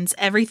professions,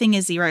 everything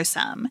is zero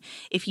sum.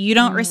 If you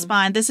don't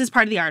respond, this is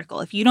part of the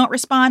article, if you don't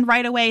respond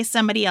right away,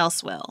 somebody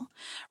else will,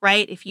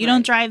 right? If you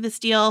don't drive this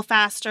deal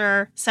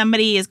faster,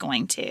 somebody is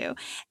going to.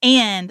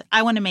 And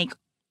I want to make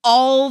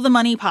all the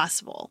money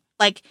possible.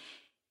 Like,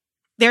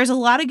 there's a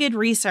lot of good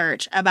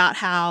research about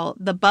how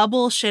the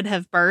bubble should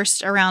have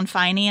burst around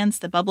finance.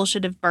 The bubble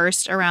should have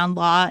burst around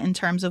law in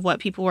terms of what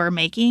people were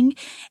making.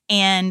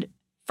 And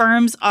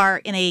firms are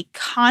in a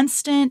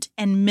constant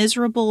and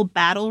miserable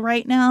battle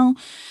right now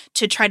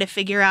to try to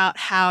figure out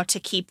how to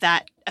keep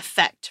that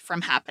effect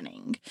from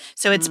happening.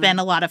 So it's been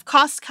a lot of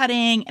cost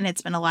cutting, and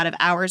it's been a lot of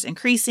hours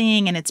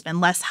increasing, and it's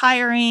been less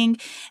hiring.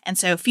 And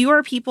so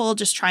fewer people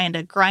just trying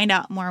to grind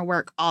out more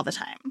work all the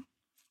time.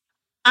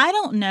 I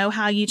don't know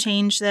how you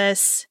change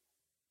this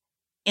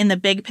in the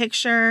big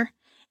picture.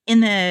 In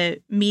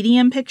the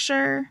medium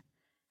picture,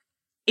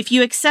 if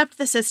you accept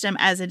the system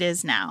as it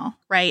is now,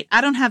 right?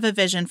 I don't have a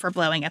vision for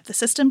blowing up the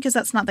system because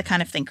that's not the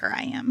kind of thinker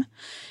I am.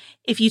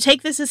 If you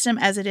take the system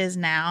as it is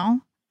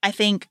now, I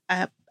think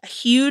a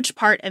huge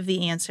part of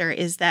the answer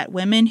is that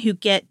women who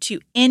get to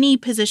any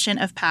position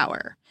of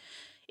power,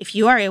 if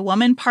you are a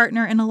woman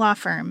partner in a law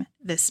firm,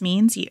 this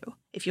means you.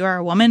 If you are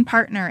a woman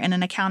partner in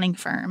an accounting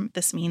firm,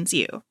 this means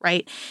you,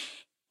 right?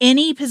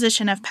 Any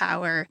position of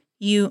power,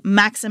 you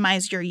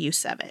maximize your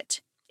use of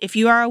it. If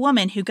you are a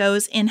woman who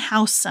goes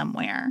in-house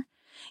somewhere,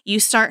 you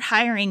start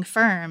hiring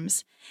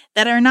firms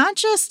that are not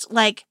just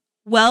like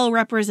well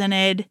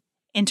represented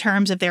in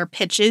terms of their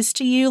pitches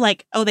to you,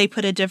 like, oh, they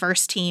put a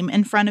diverse team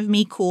in front of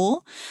me,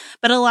 cool.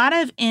 But a lot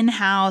of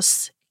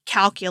in-house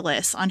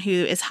calculus on who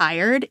is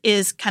hired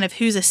is kind of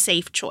who's a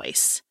safe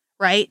choice,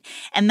 right?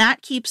 And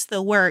that keeps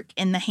the work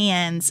in the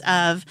hands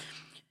of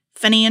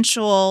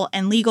financial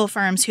and legal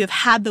firms who have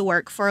had the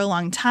work for a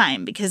long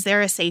time because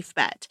they're a safe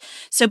bet.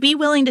 So be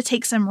willing to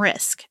take some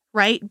risk,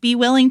 right? Be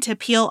willing to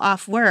peel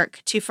off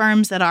work to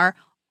firms that are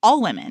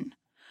all women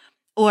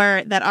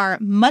or that are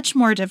much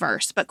more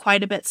diverse but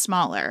quite a bit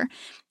smaller.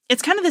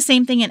 It's kind of the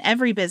same thing in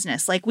every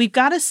business. Like, we've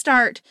got to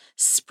start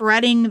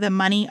spreading the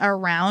money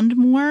around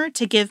more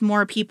to give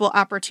more people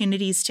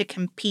opportunities to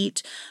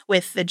compete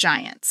with the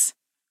giants.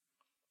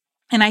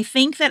 And I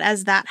think that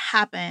as that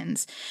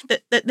happens,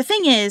 the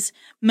thing is,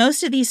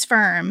 most of these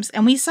firms,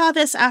 and we saw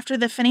this after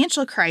the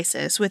financial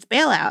crisis with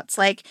bailouts,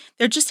 like,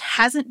 there just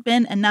hasn't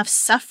been enough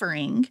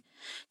suffering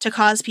to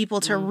cause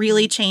people to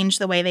really change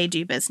the way they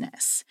do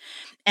business.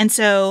 And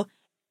so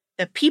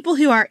the people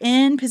who are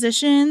in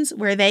positions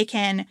where they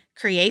can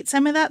create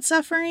some of that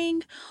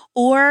suffering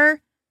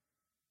or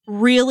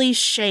really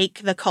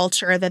shake the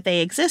culture that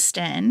they exist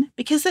in,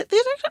 because these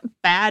are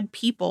bad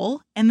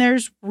people and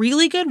there's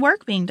really good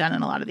work being done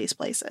in a lot of these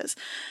places.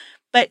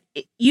 But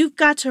you've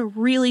got to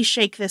really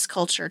shake this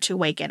culture to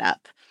wake it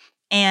up.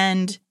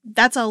 And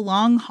that's a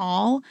long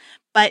haul,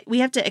 but we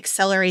have to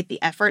accelerate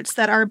the efforts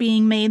that are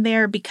being made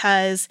there,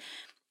 because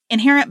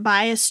inherent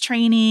bias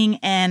training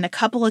and a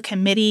couple of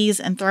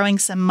committees and throwing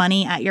some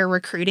money at your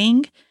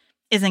recruiting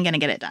isn't going to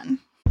get it done.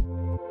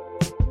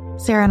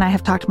 Sarah and I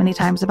have talked many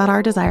times about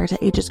our desire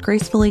to age as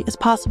gracefully as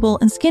possible,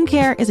 and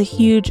skincare is a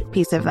huge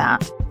piece of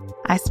that.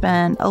 I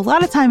spend a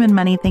lot of time and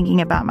money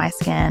thinking about my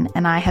skin,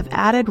 and I have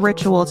added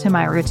Ritual to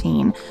my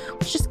routine,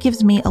 which just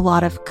gives me a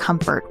lot of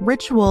comfort.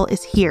 Ritual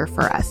is here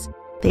for us.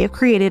 They have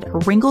created a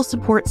wrinkle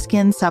support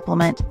skin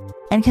supplement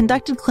and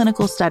conducted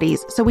clinical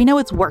studies, so we know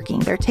it's working.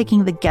 They're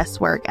taking the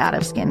guesswork out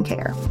of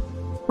skincare.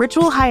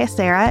 Ritual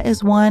Hyacera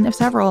is one of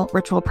several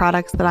Ritual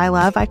products that I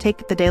love. I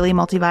take the daily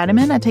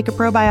multivitamin, I take a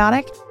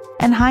probiotic,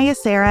 and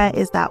Hyacera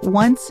is that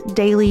once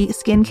daily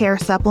skincare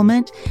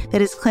supplement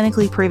that is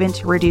clinically proven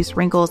to reduce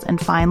wrinkles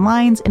and fine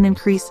lines and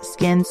increase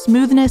skin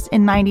smoothness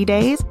in 90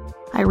 days.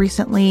 I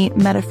recently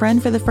met a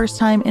friend for the first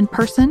time in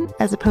person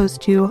as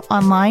opposed to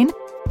online,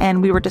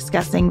 and we were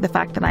discussing the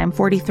fact that I am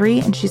 43,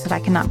 and she said, "I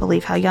cannot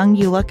believe how young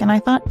you look." And I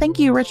thought, thank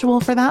you,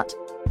 Ritual, for that.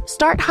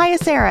 Start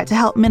Hyacera to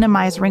help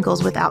minimize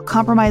wrinkles without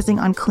compromising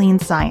on clean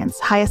science.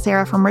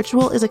 Hyacera from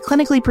Ritual is a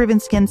clinically proven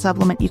skin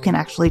supplement you can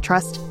actually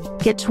trust.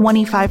 Get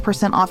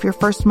 25% off your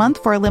first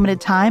month for a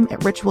limited time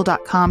at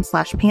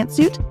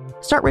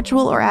ritual.com/pantsuit. Start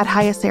Ritual or add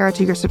Hyacera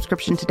to your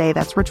subscription today.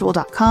 That's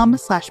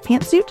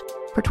ritual.com/pantsuit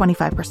for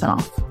 25%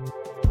 off.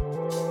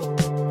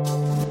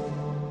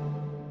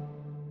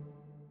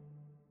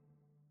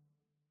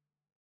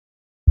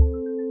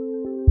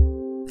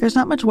 There's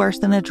not much worse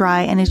than a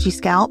dry and itchy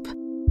scalp.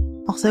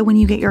 Also, when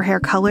you get your hair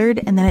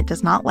colored and then it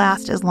does not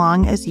last as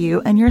long as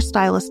you and your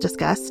stylist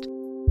discussed.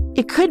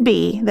 It could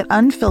be that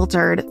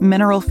unfiltered,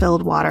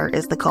 mineral-filled water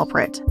is the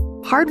culprit.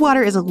 Hard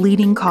water is a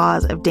leading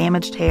cause of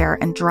damaged hair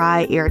and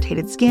dry,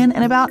 irritated skin,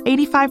 and about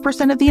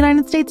 85% of the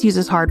United States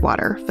uses hard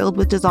water, filled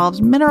with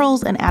dissolved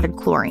minerals and added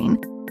chlorine.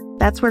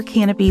 That's where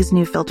Canopy's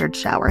new filtered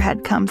shower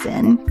head comes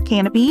in.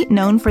 Canopy,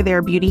 known for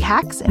their beauty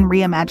hacks and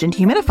reimagined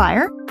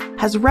humidifier,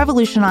 has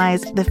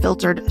revolutionized the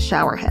filtered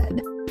shower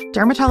head.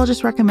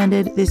 Dermatologists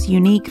recommended this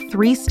unique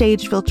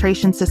 3-stage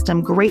filtration system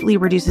greatly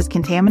reduces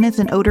contaminants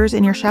and odors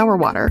in your shower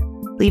water,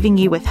 leaving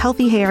you with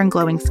healthy hair and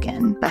glowing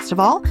skin. Best of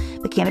all,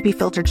 the Canopy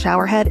filtered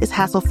shower head is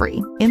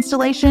hassle-free.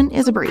 Installation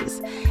is a breeze,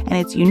 and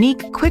its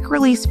unique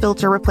quick-release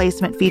filter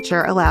replacement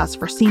feature allows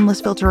for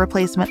seamless filter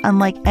replacement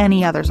unlike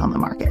any others on the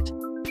market.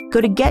 Go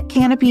to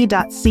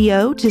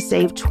getcanopy.co to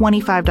save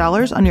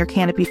 $25 on your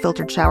Canopy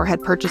filtered shower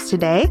head purchase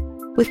today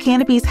with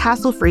Canopy's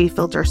hassle-free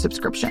filter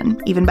subscription.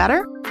 Even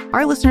better,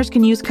 our listeners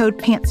can use code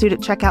PANTSUIT at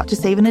checkout to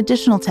save an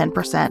additional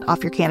 10%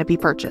 off your Canopy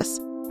purchase.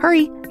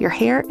 Hurry, your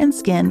hair and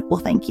skin will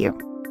thank you.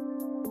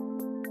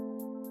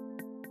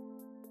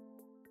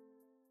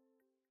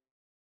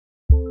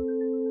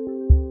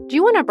 Do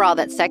you want a bra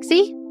that's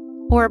sexy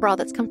or a bra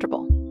that's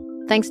comfortable?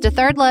 Thanks to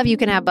Third Love, you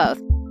can have both.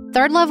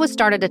 Third Love was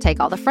started to take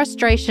all the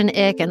frustration,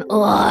 ick, and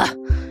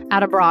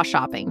out of bra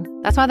shopping.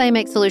 That's why they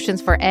make solutions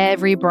for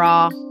every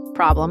bra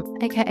problem,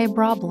 aka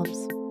problems.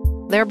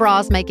 Their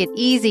bras make it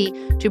easy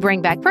to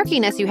bring back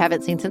perkiness you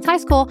haven't seen since high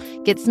school,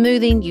 get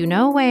smoothing you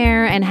know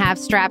where, and have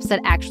straps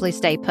that actually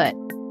stay put.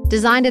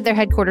 Designed at their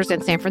headquarters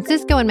in San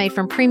Francisco and made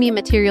from premium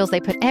materials,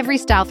 they put every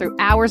style through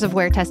hours of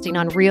wear testing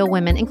on real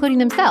women, including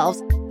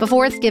themselves,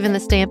 before it's given the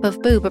stamp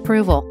of boob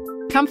approval.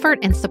 Comfort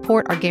and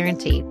support are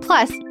guaranteed.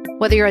 Plus,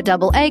 whether you're a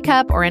double A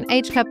cup or an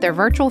H cup, their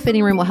virtual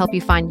fitting room will help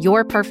you find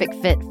your perfect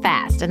fit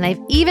fast. And they've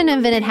even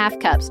invented half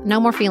cups. No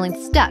more feeling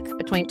stuck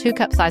between 2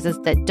 cup sizes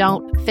that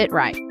don't fit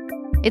right.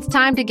 It's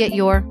time to get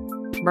your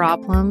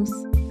problems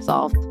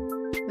solved.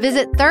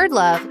 Visit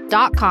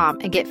thirdlove.com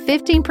and get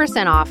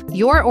 15% off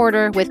your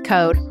order with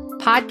code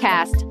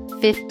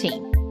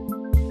podcast15.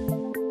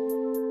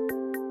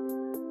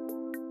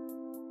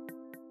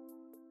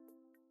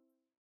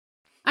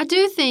 I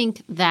do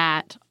think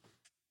that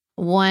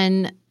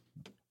one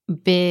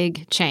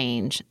big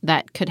change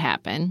that could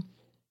happen,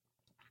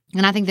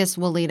 and I think this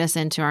will lead us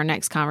into our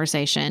next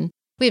conversation.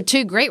 We have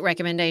 2 great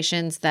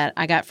recommendations that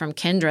I got from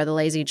Kendra, the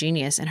Lazy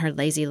Genius, in her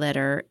Lazy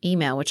Letter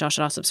email, which y'all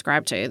should all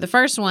subscribe to. The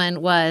first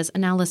one was, and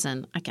now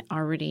listen, I can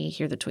already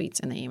hear the tweets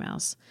and the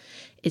emails.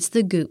 It's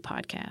the Goop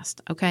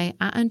podcast, okay?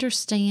 I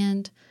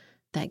understand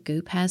that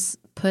Goop has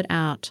put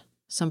out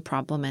some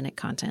problematic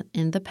content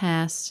in the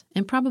past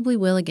and probably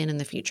will again in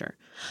the future.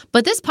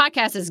 But this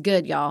podcast is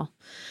good, y'all.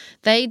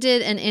 They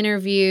did an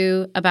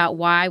interview about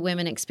why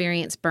women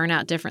experience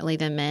burnout differently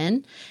than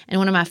men. And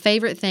one of my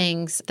favorite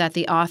things that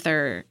the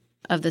author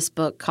of this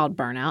book called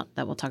Burnout,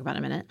 that we'll talk about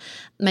in a minute,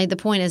 made the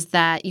point is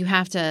that you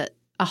have to,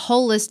 a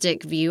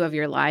holistic view of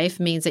your life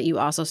means that you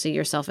also see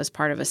yourself as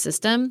part of a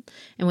system.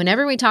 And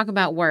whenever we talk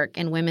about work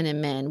and women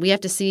and men, we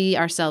have to see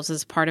ourselves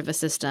as part of a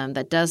system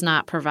that does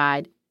not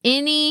provide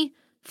any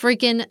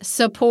freaking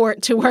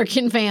support to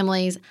working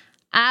families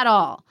at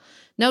all.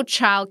 No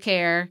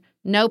childcare,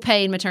 no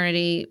paid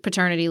maternity,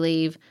 paternity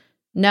leave,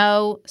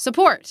 no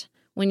support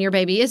when your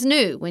baby is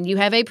new, when you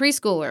have a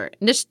preschooler.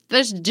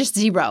 There's just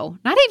zero.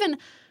 Not even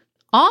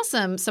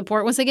awesome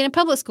support once they get in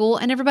public school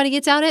and everybody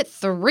gets out at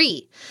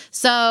 3.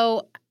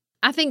 So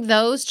I think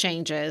those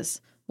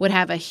changes would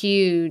have a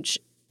huge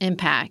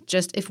impact.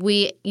 Just if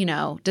we,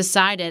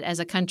 decided as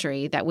a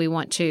country that we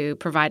want to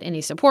provide any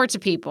support to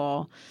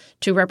people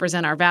to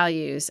represent our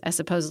values as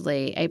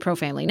supposedly a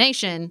pro-family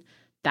nation,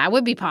 that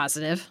would be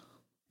positive.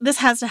 This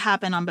has to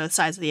happen on both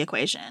sides of the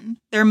equation.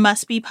 There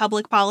must be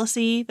public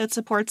policy that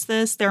supports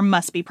this. There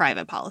must be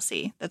private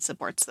policy that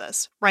supports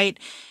this, right?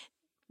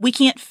 We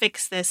can't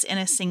fix this in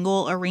a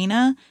single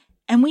arena,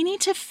 and we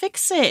need to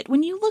fix it.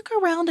 When you look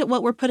around at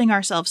what we're putting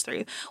ourselves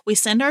through, we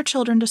send our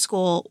children to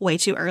school way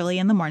too early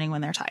in the morning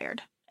when they're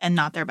tired and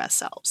not their best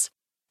selves.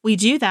 We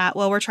do that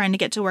while we're trying to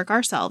get to work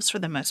ourselves for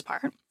the most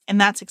part,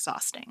 and that's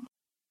exhausting.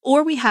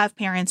 Or we have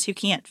parents who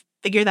can't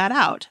figure that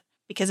out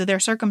because of their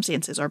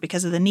circumstances or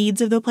because of the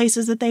needs of the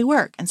places that they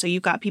work. And so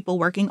you've got people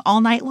working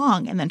all night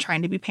long and then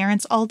trying to be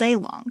parents all day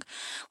long.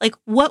 Like,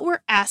 what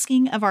we're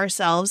asking of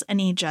ourselves and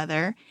each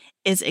other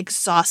is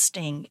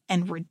exhausting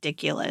and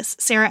ridiculous.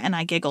 Sarah and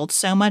I giggled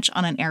so much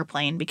on an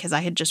airplane because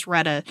I had just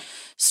read a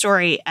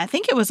story, I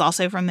think it was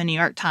also from the New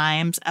York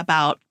Times,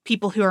 about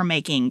people who are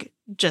making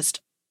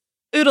just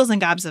oodles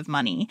and gobs of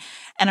money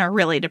and are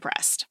really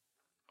depressed.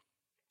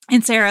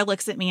 And Sarah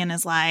looks at me and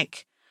is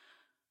like,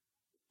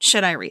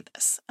 should I read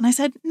this? And I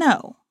said,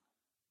 no,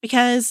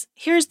 because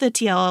here's the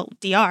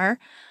TLDR.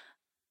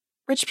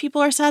 Rich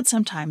people are sad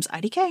sometimes,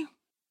 IDK.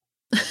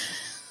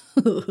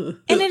 And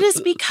it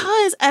is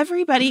because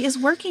everybody is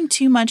working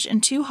too much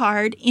and too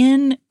hard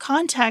in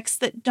contexts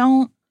that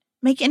don't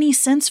make any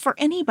sense for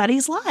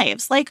anybody's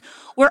lives. Like,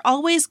 we're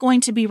always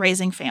going to be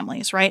raising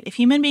families, right? If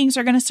human beings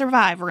are going to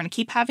survive, we're going to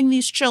keep having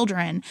these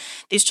children.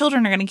 These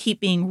children are going to keep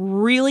being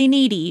really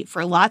needy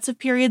for lots of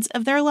periods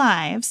of their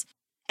lives.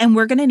 and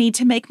we're going to need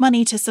to make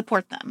money to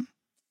support them.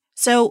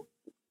 So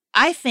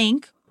I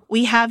think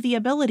we have the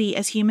ability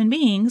as human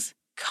beings,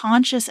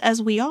 conscious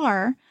as we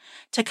are,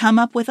 to come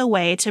up with a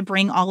way to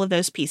bring all of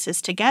those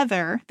pieces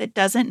together that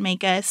doesn't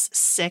make us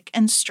sick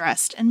and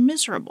stressed and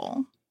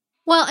miserable.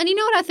 Well, and you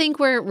know what I think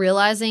we're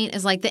realizing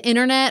is like the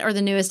internet or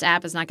the newest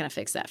app is not going to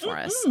fix that for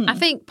us. I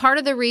think part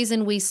of the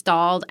reason we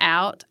stalled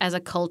out as a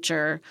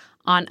culture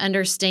on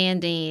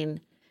understanding,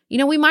 you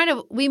know, we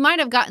might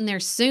have gotten there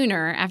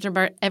sooner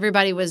after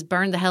everybody was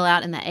burned the hell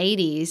out in the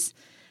 80s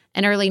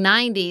and early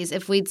 90s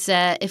if we'd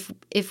said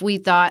if we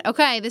thought,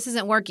 okay, this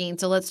isn't working,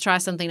 so let's try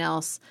something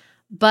else.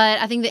 But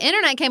I think the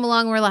internet came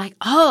along and we're like,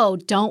 oh,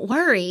 don't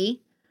worry.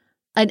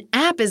 An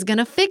app is going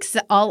to fix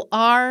all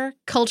our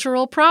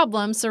cultural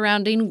problems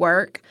surrounding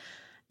work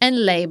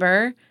and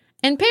labor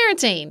and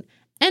parenting.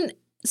 And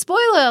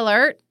spoiler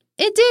alert,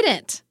 it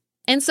didn't.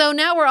 And so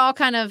now we're all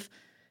kind of,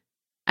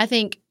 I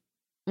think,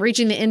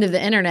 reaching the end of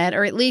the internet,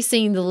 or at least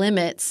seeing the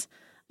limits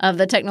of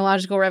the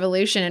technological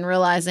revolution and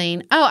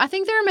realizing, oh, I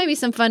think there are maybe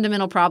some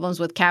fundamental problems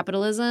with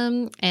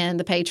capitalism and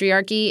the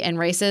patriarchy and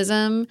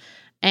racism,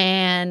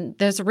 and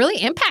that's really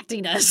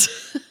impacting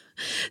us.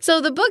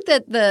 So the book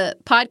that the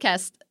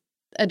podcast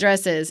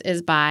addresses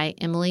is by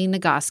Emily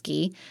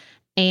Nagoski,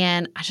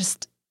 and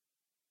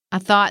I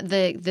thought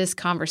this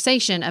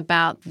conversation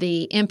about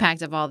the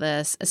impact of all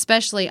this,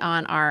 especially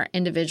on our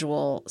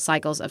individual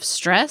cycles of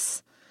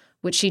stress,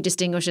 which she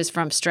distinguishes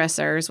from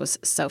stressors, was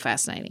so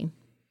fascinating.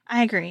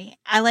 I agree.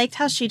 I liked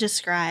how she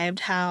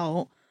described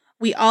how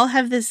we all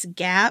have this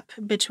gap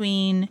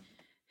between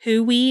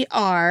who we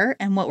are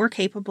and what we're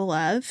capable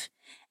of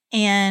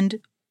and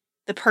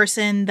the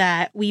person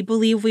that we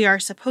believe we are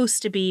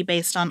supposed to be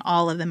based on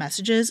all of the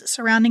messages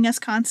surrounding us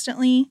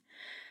constantly.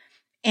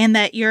 And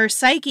that your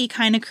psyche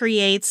kind of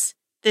creates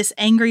this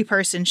angry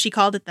person. She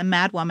called it the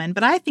mad woman,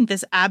 but I think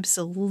this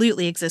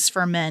absolutely exists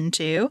for men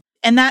too.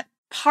 And that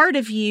part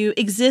of you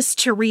exists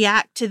to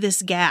react to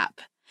this gap.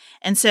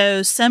 And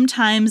so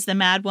sometimes the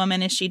mad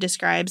woman, as she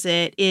describes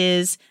it,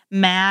 is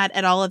mad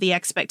at all of the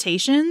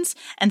expectations.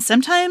 And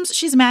sometimes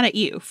she's mad at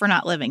you for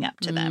not living up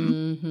to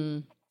them. Mm-hmm.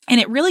 And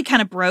it really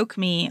kind of broke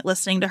me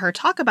listening to her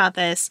talk about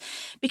this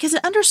because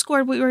it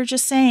underscored what we were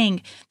just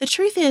saying. The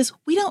truth is,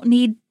 we don't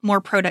need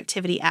more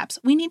productivity apps.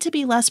 We need to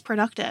be less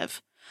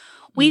productive.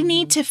 We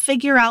need to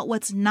figure out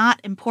what's not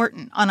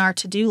important on our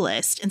to-do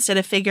list instead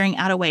of figuring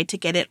out a way to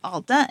get it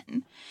all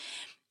done.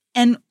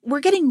 And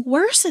we're getting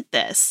worse at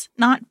this,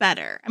 not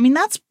better. I mean,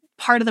 that's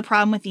part of the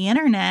problem with the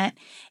internet.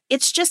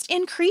 It's just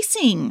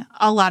increasing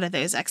a lot of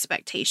those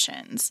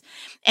expectations.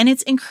 And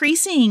it's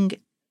increasing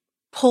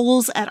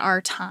pulls at our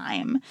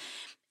time.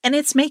 And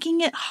it's making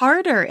it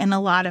harder in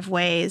a lot of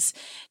ways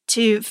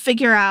to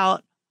figure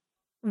out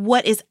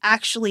what is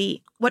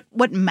actually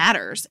what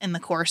matters in the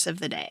course of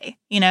the day.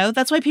 You know,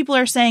 that's why people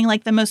are saying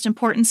like the most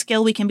important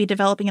skill we can be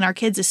developing in our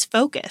kids is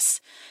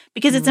focus,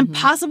 because it's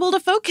impossible to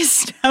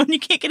focus now and you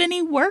can't get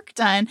any work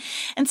done.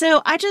 And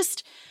so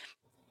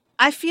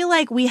I feel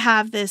like we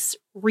have this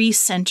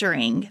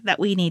recentering that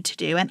we need to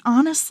do. And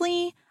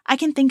honestly, I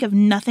can think of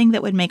nothing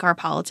that would make our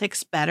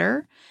politics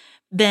better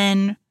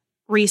than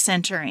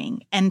recentering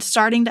and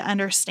starting to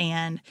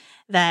understand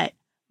that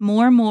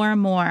more,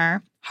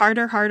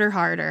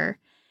 harder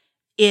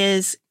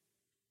is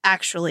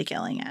actually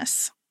killing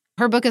us.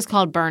 Her book is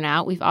called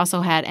Burnout. We've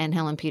also had Anne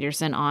Helen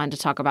Peterson on to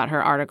talk about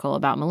her article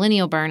about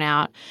millennial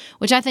burnout,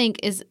 which I think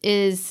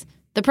is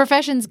the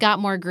professions got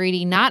more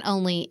greedy, not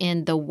only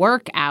in the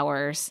work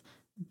hours,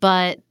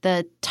 but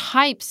the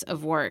types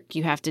of work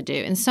you have to do.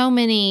 And so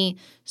many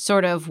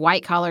sort of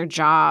white-collar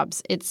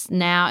jobs, it's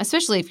now,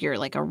 especially if you're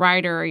like a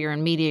writer or you're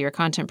in media, you're a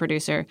content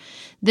producer,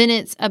 then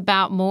it's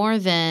about more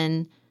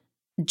than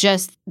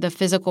just the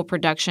physical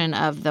production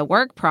of the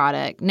work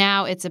product.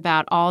 Now it's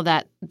about all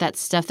that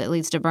stuff that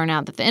leads to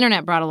burnout that the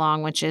internet brought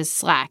along, which is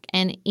Slack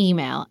and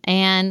email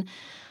and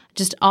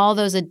just all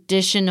those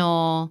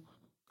additional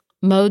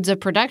modes of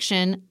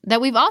production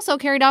that we've also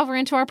carried over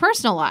into our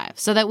personal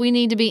lives, so that we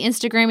need to be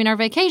Instagramming our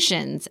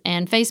vacations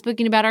and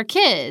Facebooking about our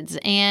kids.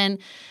 And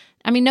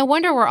I mean, no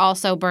wonder we're all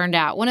so burned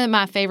out. One of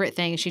my favorite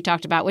things she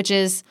talked about, which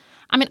is,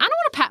 I mean, I don't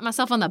want to pat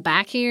myself on the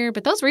back here,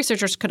 but those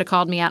researchers could have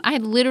called me out. I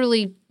had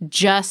literally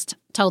just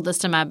told this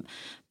to my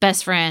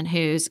best friend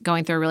who's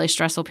going through a really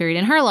stressful period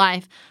in her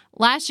life.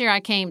 Last year, I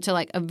came to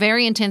like a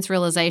very intense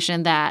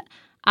realization that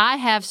I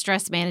have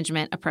stress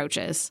management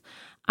approaches.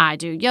 I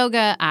do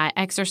yoga, I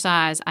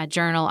exercise, I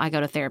journal, I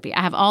go to therapy.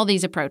 I have all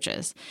these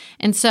approaches.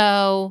 And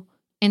so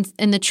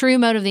in the true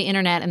mode of the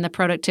internet and the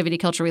productivity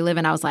culture we live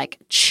in, I was like,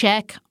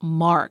 check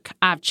mark.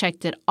 I've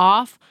checked it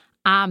off.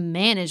 I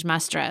manage my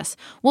stress.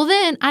 Well,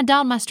 then I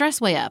dialed my stress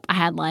way up. I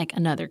had like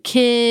another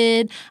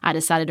kid. I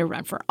decided to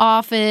run for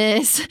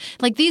office.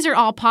 Like these are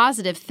all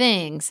positive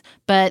things,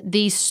 but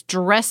these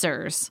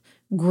stressors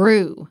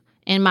grew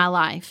in my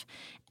life.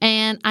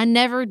 And I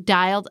never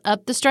dialed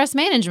up the stress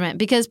management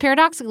because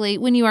paradoxically,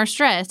 when you are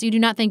stressed, you do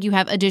not think you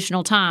have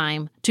additional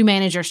time to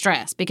manage your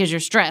stress because you're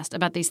stressed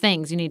about these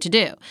things you need to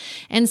do.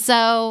 And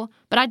so,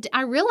 but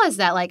I realized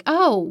that like,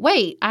 oh,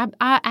 wait, I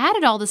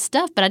added all this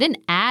stuff, but I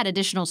didn't add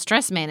additional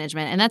stress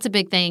management. And that's a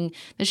big thing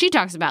that she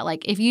talks about.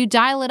 Like if you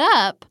dial it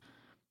up,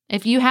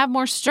 if you have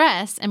more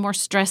stress and more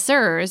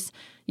stressors,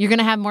 you're going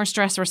to have more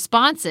stress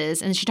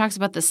responses. And she talks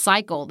about the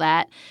cycle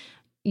that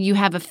you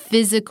have a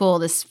physical,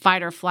 this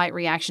fight or flight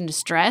reaction to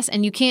stress,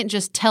 and you can't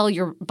just tell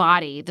your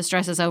body the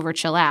stress is over,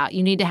 chill out.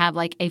 You need to have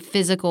like a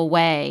physical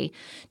way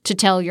to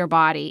tell your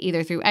body,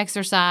 either through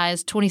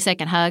exercise,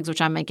 20-second hugs,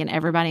 which I'm making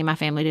everybody in my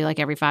family do like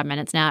every 5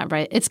 minutes now.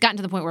 It's gotten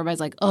to the point where everybody's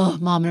like, oh,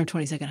 Mom, no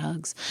 20-second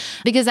hugs.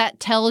 Because that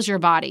tells your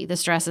body the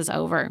stress is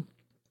over.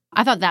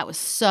 I thought that was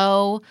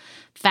so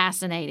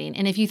fascinating.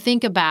 And if you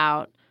think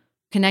about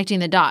connecting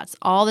the dots,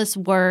 all this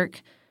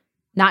work,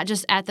 not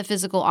just at the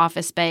physical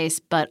office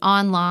space, but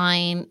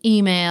online,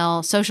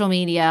 email, social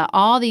media,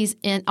 all this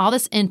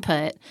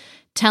input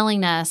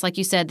telling us, like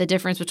you said, the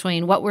difference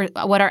between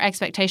what our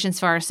expectations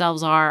for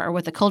ourselves are or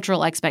what the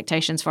cultural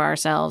expectations for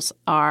ourselves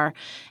are,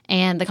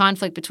 and the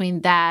conflict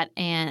between that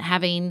and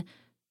having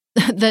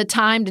the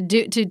time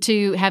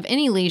to have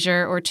any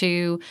leisure or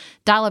to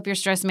dial up your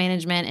stress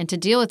management and to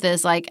deal with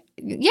this. Like,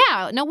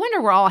 yeah, no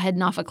wonder we're all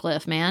heading off a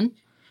cliff, man.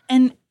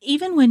 And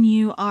even when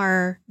you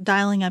are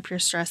dialing up your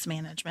stress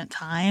management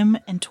time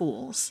and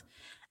tools,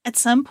 at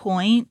some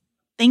point,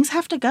 things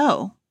have to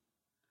go.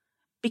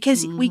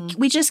 Because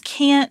we just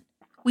can't,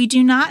 we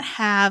do not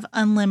have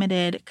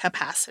unlimited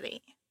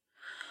capacity.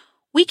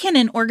 We can,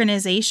 in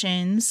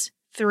organizations,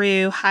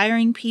 through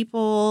hiring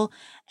people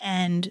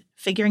and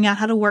figuring out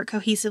how to work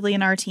cohesively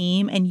in our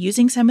team and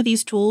using some of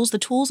these tools. The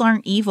tools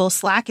aren't evil.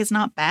 Slack is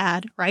not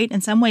bad, right?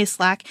 In some ways,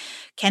 Slack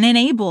can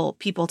enable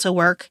people to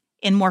work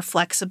in more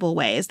flexible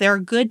ways. There are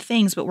good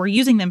things, but we're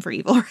using them for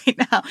evil right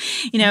now.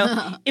 You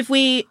know, if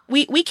we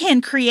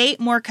can create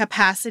more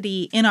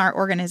capacity in our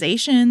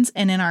organizations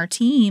and in our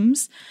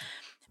teams,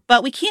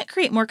 but we can't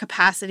create more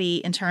capacity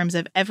in terms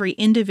of every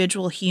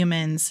individual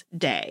human's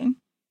day.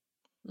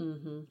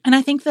 Mm-hmm. And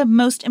I think the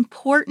most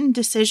important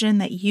decision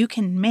that you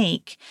can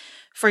make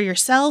for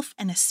yourself,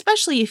 and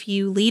especially if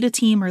you lead a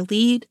team or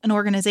lead an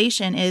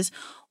organization, is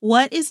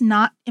what is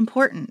not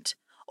important.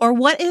 Or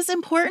what is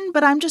important,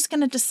 but I'm just going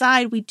to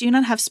decide we do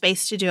not have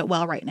space to do it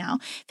well right now.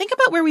 Think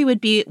about where we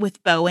would be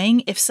with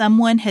Boeing if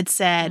someone had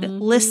said,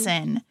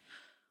 listen,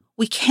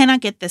 we cannot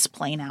get this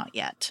plane out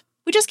yet.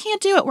 We just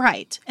can't do it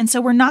right. And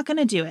so we're not going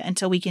to do it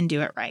until we can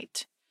do it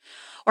right.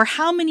 Or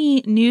how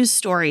many news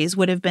stories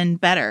would have been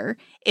better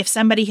if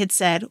somebody had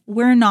said,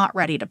 we're not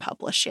ready to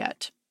publish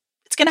yet.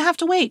 It's going to have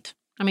to wait.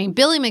 I mean,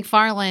 Billy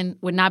McFarland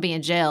would not be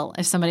in jail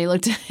if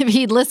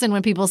he'd listened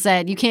when people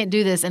said, you can't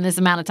do this in this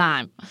amount of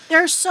time.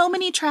 There are so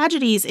many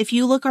tragedies, if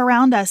you look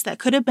around us, that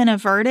could have been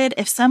averted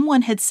if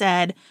someone had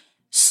said,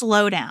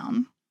 slow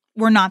down.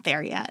 We're not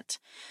there yet.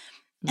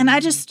 And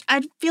I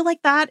feel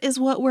like that is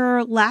what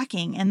we're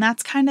lacking. And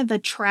that's kind of the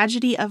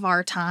tragedy of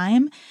our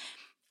time.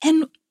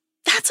 And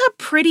that's a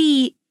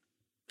pretty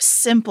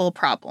simple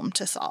problem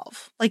to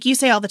solve. Like you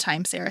say all the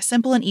time, Sarah,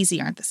 simple and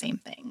easy aren't the same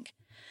thing.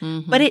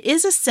 Mm-hmm. But it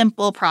is a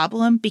simple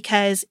problem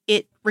because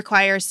it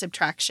requires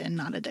subtraction,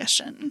 not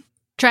addition.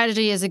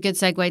 Tragedy is a good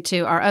segue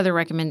to our other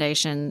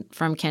recommendation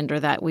from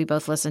Kendra that we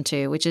both listen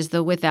to, which is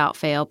the Without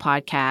Fail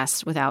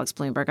podcast with Alex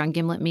Bloomberg on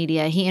Gimlet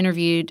Media. He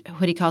interviewed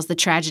what he calls the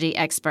tragedy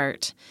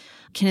expert,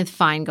 Kenneth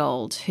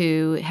Feingold,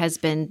 who has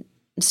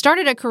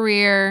started a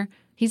career.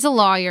 He's a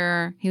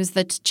lawyer. He was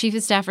the chief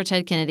of staff for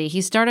Ted Kennedy.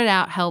 He started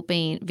out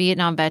helping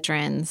Vietnam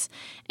veterans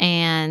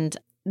and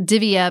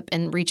divvy up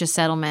and reach a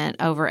settlement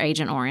over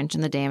Agent Orange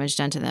and the damage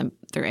done to them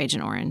through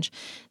Agent Orange.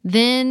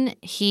 Then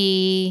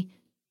he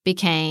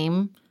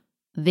became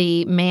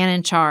the man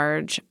in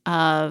charge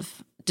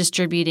of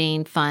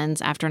distributing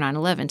funds after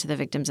 9/11 to the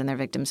victims and their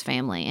victims'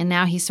 family. And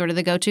now he's sort of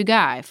the go-to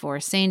guy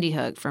for Sandy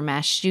Hook, for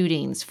mass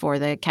shootings, for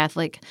the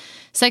Catholic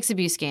sex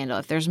abuse scandal.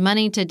 If there's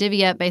money to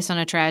divvy up based on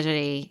a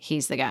tragedy,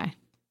 he's the guy.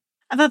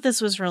 I thought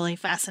this was really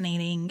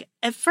fascinating.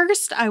 At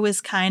first, I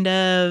was kind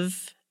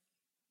of,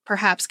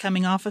 perhaps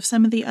coming off of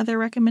some of the other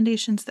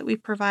recommendations that we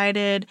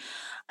provided,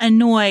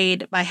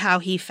 annoyed by how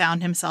he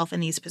found himself in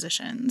these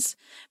positions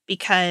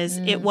because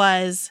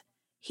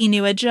he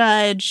knew a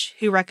judge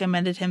who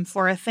recommended him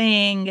for a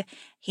thing.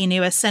 He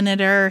knew a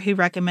senator who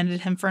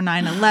recommended him for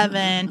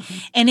 9/11.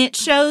 And it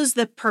shows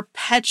the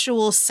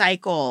perpetual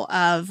cycle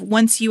of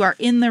once you are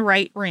in the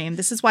right room.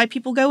 This is why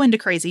people go into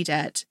crazy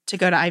debt to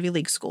go to Ivy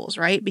League schools,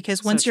 right?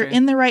 Because once you're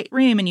in the right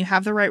room and you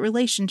have the right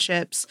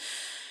relationships,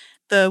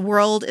 the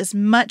world is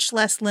much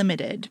less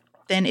limited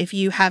than if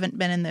you haven't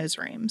been in those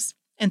rooms.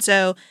 And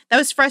so that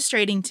was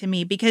frustrating to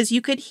me because you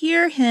could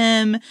hear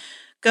him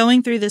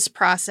going through this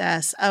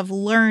process of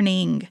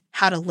learning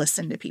how to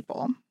listen to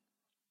people,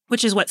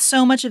 which is what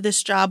so much of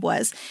this job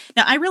was.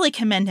 Now, I really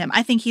commend him.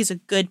 I think he's a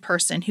good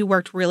person who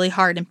worked really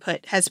hard and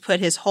has put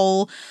his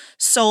whole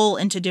soul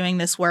into doing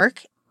this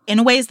work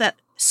in ways that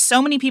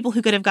So many people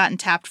who could have gotten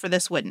tapped for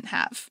this wouldn't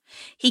have.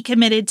 He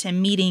committed to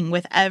meeting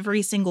with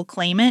every single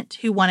claimant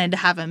who wanted to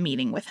have a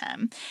meeting with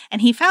him.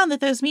 And he found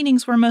that those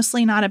meetings were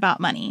mostly not about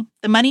money.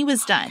 The money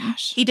was done.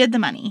 He did the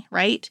money,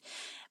 right?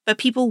 But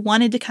people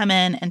wanted to come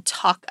in and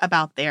talk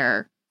about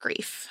their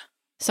grief.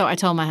 So I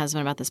told my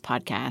husband about this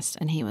podcast,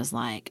 and he was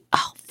like,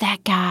 oh,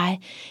 that guy,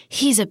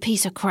 he's a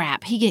piece of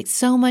crap. He gets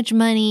so much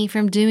money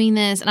from doing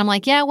this. And I'm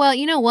like, yeah, well,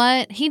 you know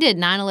what? He did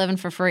 9/11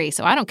 for free,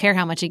 so I don't care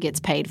how much he gets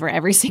paid for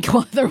every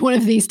single other one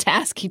of these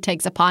tasks he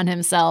takes upon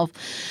himself.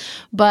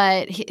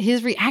 But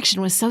his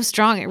reaction was so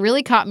strong. It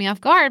really caught me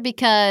off guard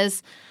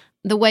because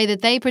the way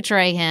that they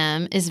portray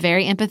him is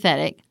very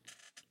empathetic.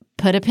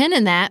 Put a pin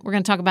in that. We're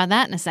going to talk about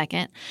that in a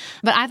second.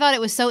 But I thought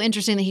it was so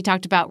interesting that he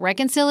talked about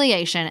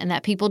reconciliation and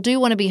that people do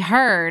want to be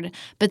heard,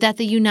 but that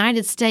the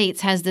United States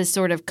has this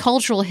sort of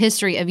cultural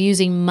history of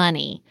using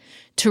money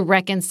to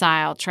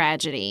reconcile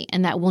tragedy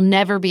and that we'll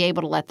never be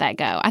able to let that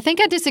go. I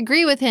think I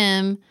disagree with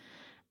him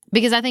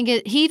because I think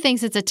he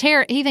thinks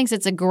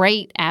it's a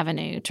great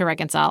avenue to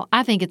reconcile.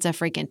 I think it's a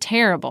freaking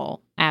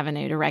terrible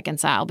avenue to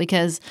reconcile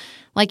because,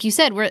 like you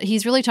said,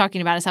 he's really talking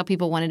about is how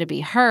people wanted to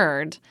be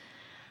heard.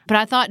 But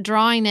I thought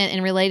drawing it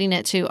and relating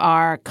it to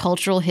our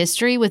cultural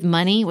history with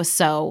money was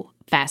so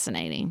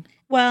fascinating.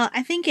 Well,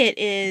 I think it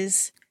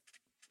is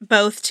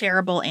both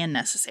terrible and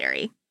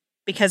necessary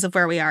because of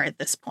where we are at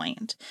this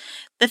point.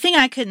 The thing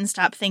I couldn't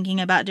stop thinking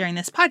about during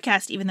this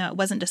podcast, even though it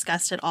wasn't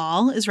discussed at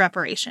all, is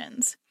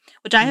reparations,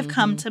 which I have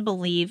come to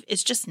believe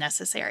is just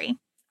necessary.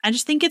 I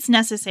just think it's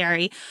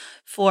necessary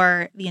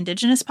for the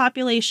indigenous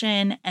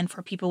population and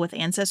for people with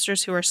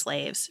ancestors who are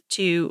slaves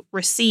to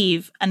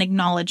receive an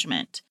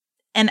acknowledgement.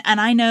 And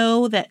I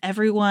know that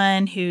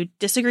everyone who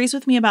disagrees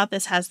with me about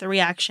this has the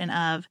reaction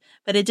of,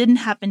 but it didn't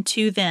happen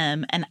to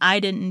them and I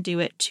didn't do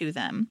it to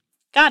them.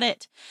 Got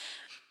it.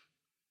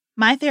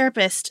 My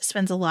therapist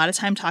spends a lot of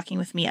time talking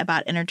with me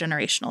about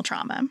intergenerational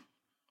trauma.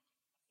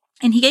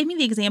 And he gave me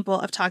the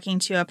example of talking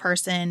to a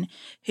person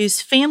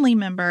whose family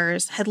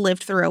members had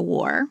lived through a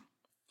war.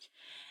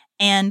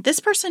 And this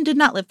person did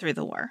not live through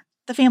the war.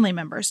 The family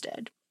members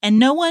did. And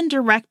no one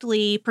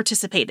directly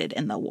participated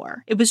in the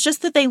war. It was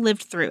just that they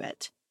lived through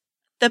it.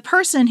 The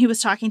person who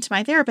was talking to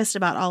my therapist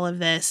about all of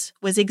this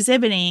was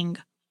exhibiting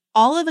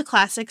all of the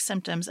classic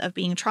symptoms of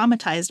being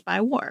traumatized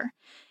by war.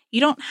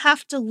 You don't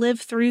have to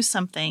live through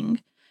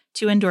something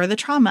to endure the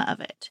trauma of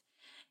it,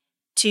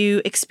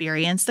 to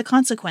experience the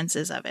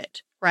consequences of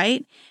it,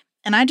 right?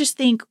 And I just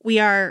think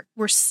we're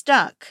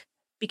stuck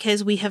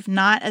because we have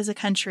not, as a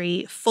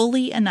country,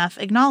 fully enough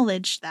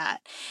acknowledged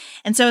that.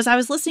 And so as I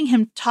was listening to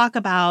him talk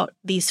about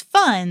these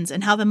funds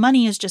and how the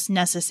money is just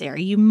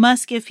necessary, you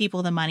must give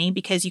people the money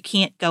because you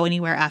can't go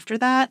anywhere after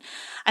that,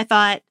 I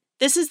thought,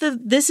 this is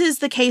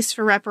the case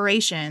for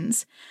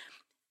reparations.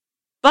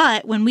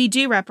 But when we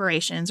do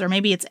reparations, or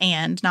maybe it's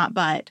and, not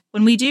but,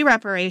 when we do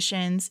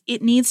reparations,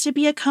 it needs to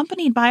be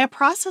accompanied by a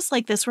process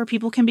like this where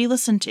people can be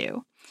listened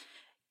to.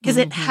 Because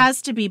it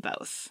has to be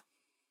both.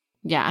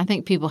 Yeah, I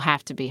think people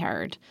have to be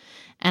heard.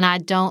 And I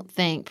don't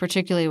think,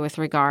 particularly with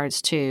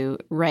regards to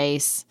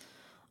race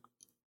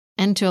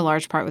and to a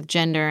large part with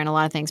gender and a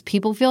lot of things,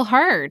 people feel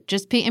heard.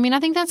 I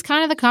think that's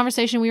kind of the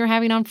conversation we were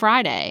having on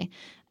Friday,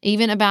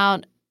 even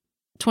about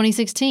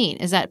 2016,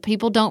 is that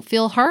people don't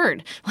feel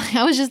heard.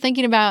 I was just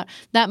thinking about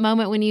that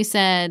moment when you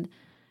said,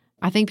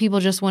 I think people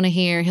just want to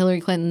hear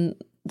Hillary Clinton,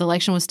 the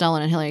election was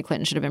stolen and Hillary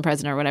Clinton should have been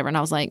president or whatever. And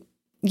I was like,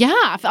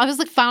 yeah, I was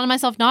like finding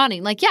myself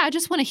nodding. Like, yeah, I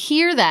just want to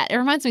hear that. It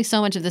reminds me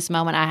so much of this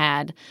moment I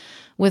had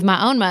with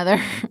my own mother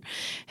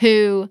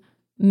who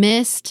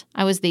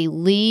I was the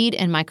lead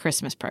in my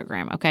Christmas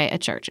program, okay, at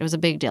church. It was a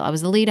big deal. I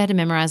was the lead. I had to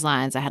memorize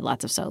lines. I had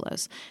lots of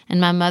solos.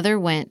 And my mother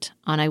went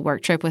on a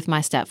work trip with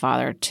my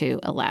stepfather to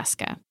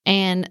Alaska.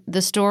 And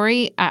the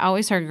story I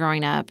always heard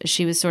growing up,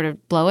 she would sort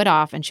of blow it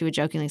off and she would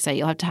jokingly say,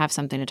 you'll have to have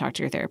something to talk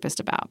to your therapist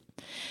about.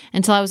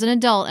 Until I was an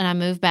adult and I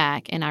moved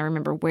back and I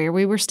remember where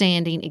we were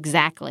standing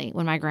exactly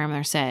when my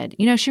grandmother said,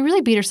 she really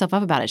beat herself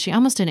up about it. She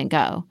almost didn't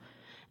go.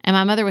 And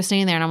my mother was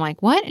standing there and I'm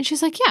like, what? And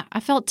she's like, yeah, I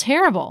felt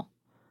terrible.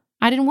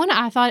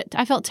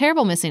 I felt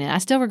terrible missing it. I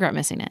still regret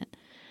missing it.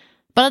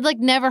 But I'd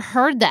never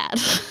heard that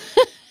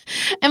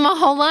in my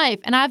whole life.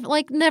 And I've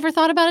never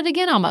thought about it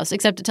again almost,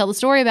 except to tell the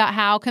story about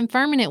how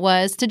confirming it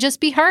was to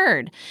just be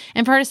heard.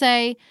 And for her to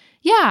say,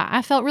 yeah,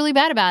 I felt really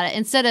bad about it.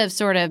 Instead of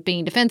sort of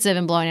being defensive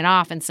and blowing it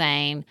off and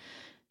saying,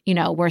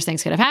 worse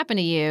things could have happened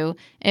to you.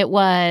 It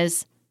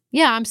was,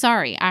 yeah, I'm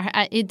sorry.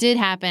 It did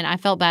happen. I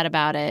felt bad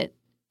about it.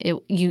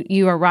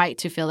 You are right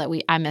to feel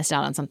that I missed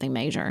out on something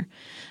major.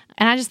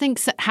 And I just think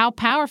how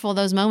powerful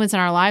those moments in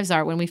our lives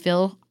are when we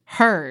feel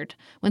heard.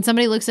 When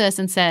somebody looks at us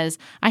and says,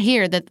 I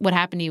hear that what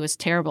happened to you was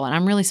terrible, and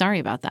I'm really sorry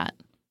about that.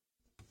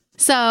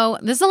 So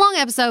this is a long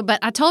episode, but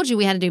I told you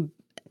we had to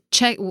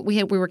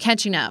we were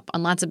catching up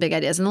on lots of big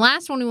ideas. And the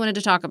last one we wanted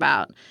to talk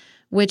about,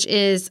 which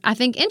is, I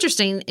think,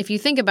 interesting if you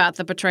think about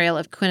the portrayal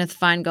of Gwyneth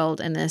Feingold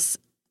in this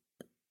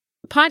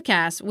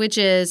podcast, which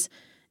is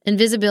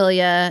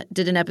Invisibilia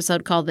did an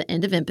episode called The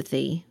End of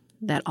Empathy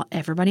that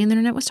everybody on the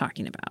internet was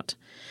talking about.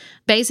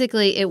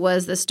 Basically, it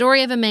was the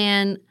story of a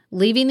man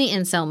leaving the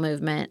incel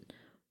movement,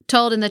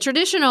 told in the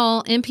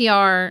traditional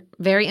NPR,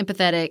 very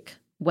empathetic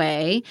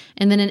way.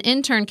 And then an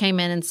intern came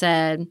in and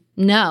said,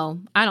 no,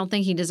 I don't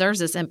think he deserves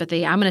this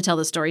empathy. I'm going to tell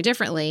the story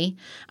differently.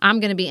 I'm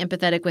going to be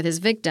empathetic with his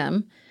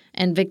victim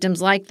and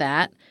victims like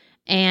that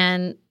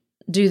and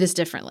do this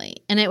differently.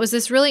 And it was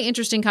this really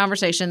interesting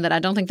conversation that I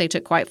don't think they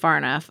took quite far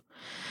enough.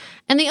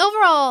 And the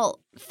overall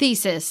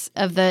thesis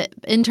of the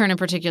intern in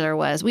particular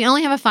was we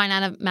only have a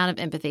finite amount of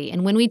empathy.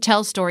 And when we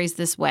tell stories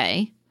this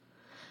way,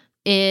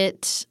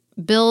 it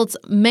builds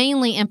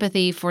mainly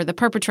empathy for the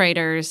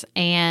perpetrators,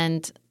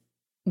 and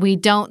we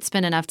don't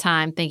spend enough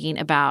time thinking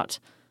about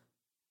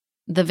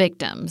the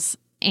victims.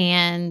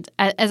 And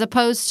as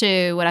opposed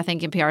to what I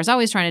think NPR is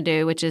always trying to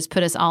do, which is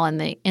put us all in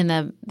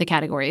the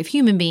category of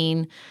human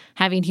being,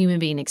 having human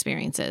being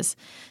experiences.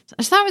 So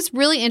I thought it was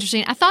really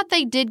interesting. I thought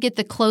they did get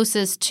the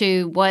closest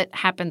to what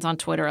happens on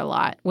Twitter a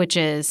lot, which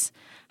is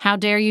how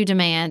dare you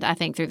demand, I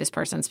think, through this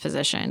person's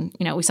position.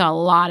 You know, we saw a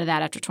lot of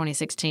that after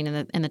 2016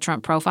 in the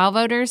Trump profile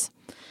voters.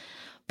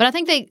 But I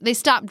think they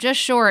stopped just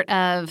short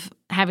of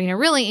having a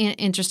really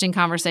interesting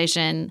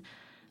conversation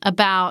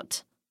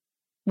about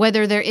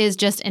whether there is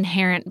just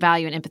inherent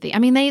value in empathy. I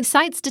mean, they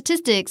cite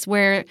statistics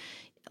where,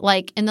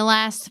 like, in the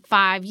last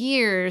 5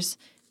 years,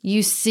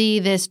 you see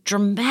this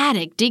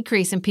dramatic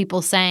decrease in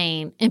people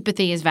saying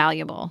empathy is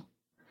valuable,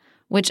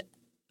 which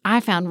I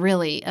found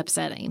really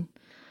upsetting.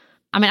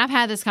 I mean, I've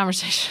had this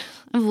conversation.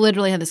 I've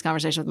literally had this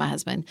conversation with my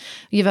husband.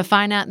 You have a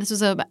finite. This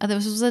was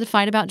a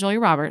fight about Julia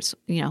Roberts.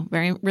 You know,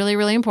 very, really,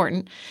 really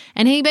important.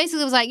 And he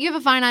basically was like, "You have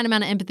a finite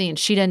amount of empathy, and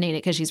she doesn't need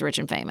it because she's rich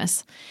and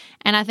famous."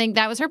 And I think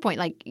that was her point.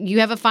 Like, you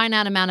have a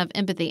finite amount of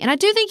empathy, and I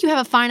do think you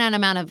have a finite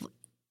amount of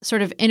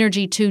sort of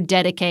energy to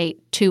dedicate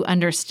to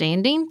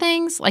understanding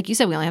things. Like you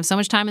said, we only have so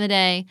much time in the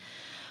day,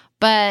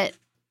 but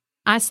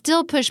I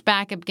still push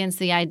back against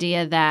the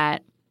idea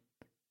that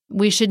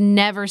we should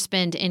never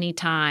spend any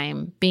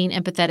time being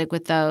empathetic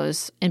with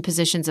those in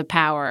positions of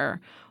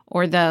power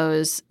or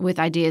those with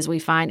ideas we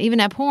find even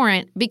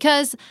abhorrent,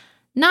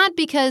 not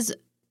because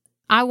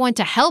I want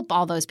to help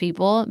all those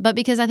people, but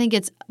because I think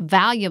it's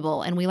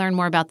valuable and we learn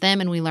more about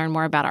them and we learn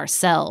more about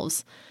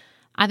ourselves.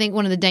 I think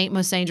one of the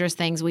most dangerous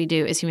things we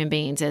do as human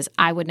beings is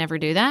I would never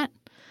do that,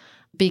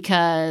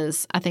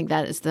 because I think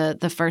that is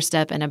the first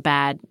step in a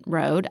bad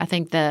road. I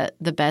think the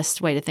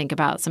best way to think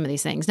about some of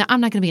these things. Now,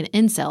 I'm not going to be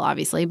an incel,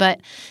 obviously,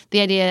 but the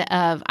idea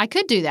of I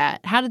could do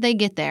that. How did they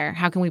get there?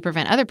 How can we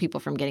prevent other people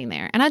from getting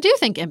there? And I do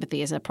think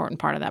empathy is an important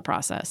part of that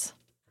process.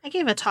 I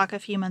gave a talk a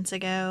few months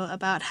ago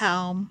about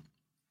how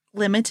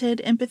limited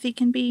empathy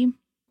can be,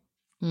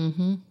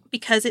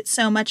 because it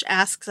so much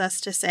asks us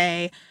to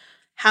say,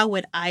 how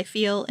would I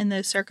feel in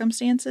those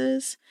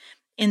circumstances,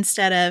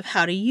 instead of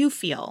how do you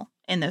feel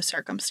in those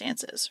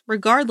circumstances,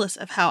 regardless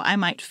of how I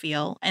might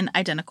feel in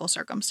identical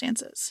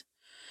circumstances.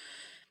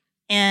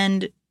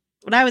 And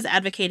what I was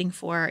advocating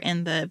for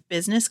in the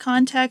business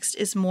context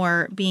is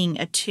more being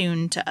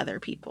attuned to other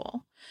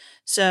people.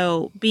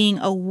 So being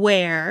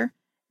aware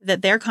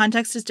that their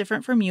context is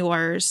different from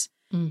yours,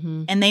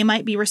 and they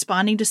might be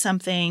responding to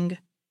something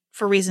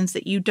for reasons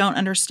that you don't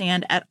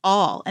understand at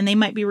all. And they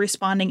might be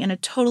responding in a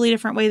totally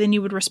different way than you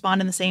would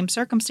respond in the same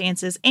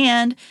circumstances.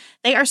 And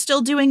they are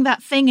still doing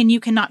that thing, and you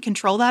cannot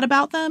control that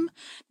about them,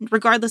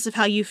 regardless of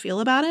how you feel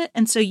about it.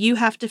 And so you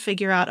have to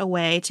figure out a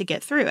way to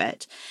get through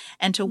it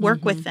and to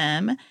work with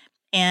them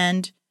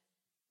and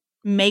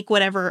make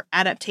whatever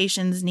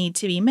adaptations need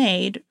to be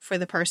made for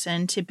the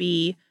person to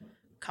be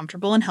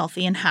comfortable and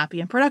healthy and happy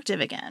and productive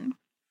again.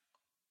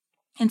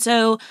 And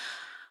so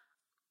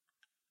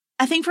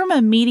I think from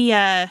a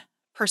media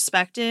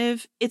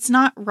perspective, it's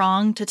not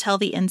wrong to tell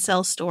the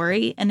incel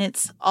story, and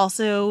it's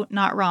also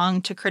not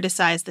wrong to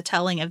criticize the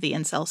telling of the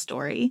incel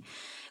story.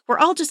 We're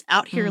all just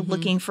out here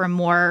looking for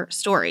more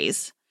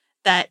stories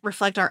that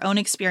reflect our own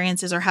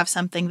experiences or have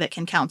something that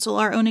can counsel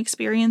our own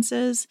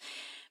experiences.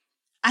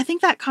 I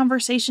think that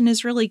conversation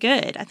is really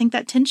good. I think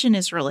that tension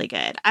is really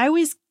good. I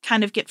always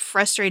kind of get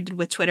frustrated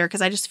with Twitter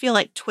because I just feel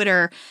like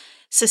Twitter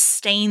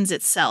sustains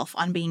itself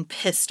on being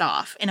pissed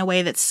off in a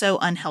way that's so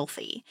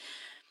unhealthy.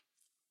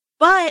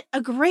 But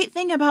a great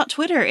thing about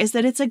Twitter is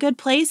that it's a good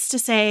place to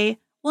say,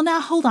 well, now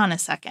hold on a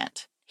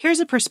second. Here's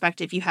a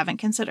perspective you haven't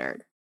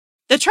considered.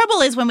 The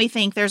trouble is when we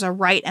think there's a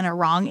right and a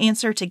wrong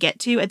answer to get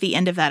to at the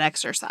end of that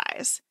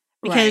exercise.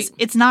 Because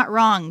it's not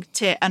wrong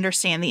to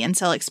understand the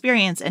incel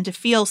experience and to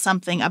feel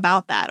something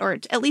about that, or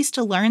at least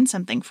to learn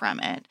something from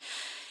it.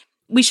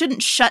 We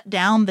shouldn't shut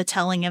down the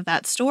telling of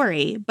that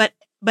story, but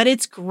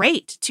it's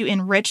great to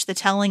enrich the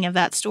telling of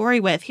that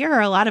story with, here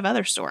are a lot of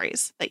other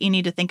stories that you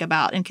need to think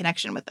about in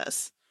connection with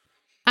this.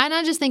 And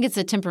I just think it's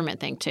a temperament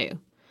thing, too.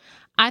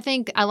 I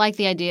think I like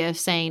the idea of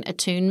saying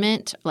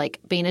attunement, like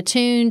being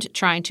attuned,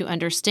 trying to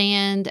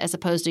understand, as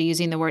opposed to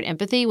using the word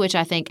empathy, which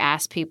I think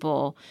asks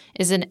people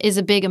is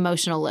a big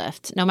emotional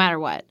lift, no matter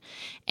what.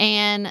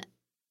 And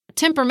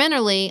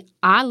temperamentally,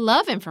 I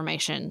love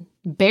information.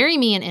 Bury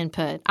me in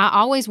input. I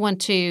always want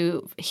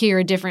to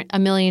hear a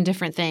million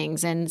different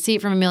things and see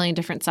it from a million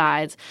different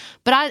sides.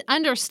 But I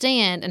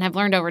understand and have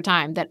learned over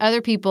time that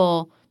other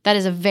people that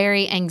is a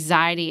very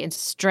anxiety and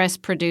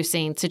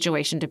stress-producing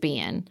situation to be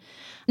in.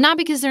 Not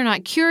because they're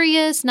not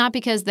curious, not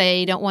because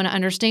they don't want to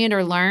understand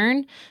or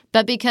learn,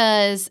 but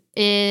because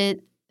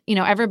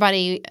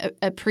everybody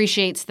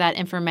appreciates that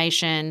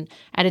information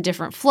at a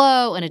different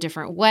flow, in a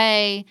different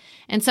way.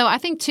 And so I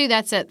think, too,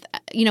 that's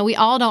we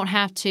all don't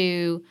have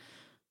to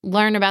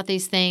learn about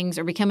these things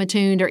or become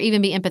attuned or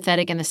even be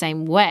empathetic in the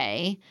same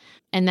way.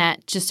 And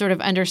that just sort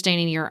of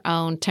understanding your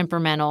own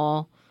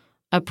temperamental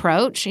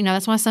approach.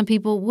 That's why some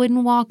people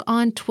wouldn't walk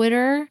on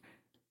Twitter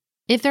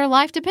if their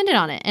life depended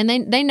on it. And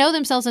they know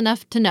themselves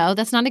enough to know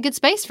that's not a good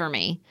space for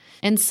me.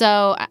 And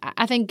so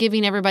I think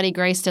giving everybody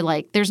grace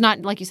to there's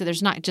not, like you said,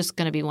 there's not just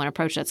going to be one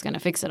approach that's going to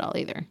fix it all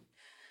either.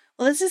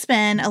 Well, this has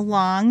been a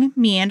long,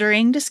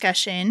 meandering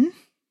discussion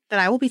that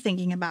I will be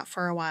thinking about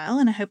for a while,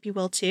 and I hope you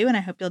will too, and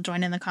I hope you'll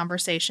join in the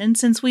conversation.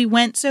 Since we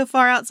went so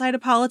far outside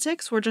of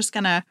politics, we're just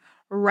going to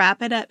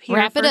wrap it up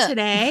here for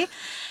today.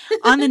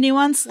 On The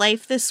Nuanced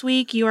Life this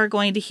week, you are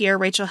going to hear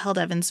Rachel Held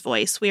Evans'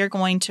 voice. We are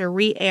going to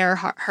re-air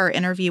her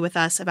interview with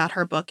us about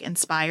her book,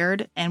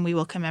 Inspired, and we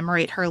will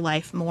commemorate her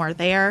life more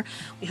there.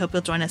 We hope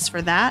you'll join us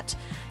for that.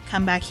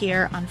 Come back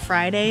here on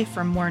Friday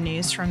for more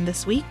news from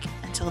this week.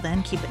 Until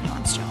then, keep it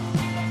nuanced, y'all.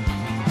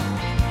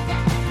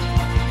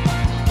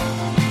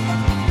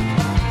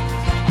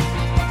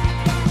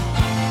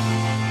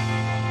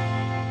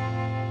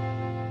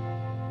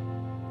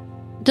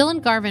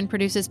 Dylan Garvin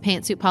produces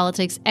Pantsuit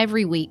Politics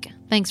every week.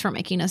 Thanks for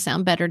making us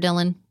sound better,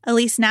 Dylan.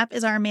 Elise Knapp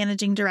is our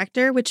managing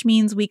director, which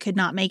means we could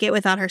not make it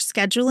without her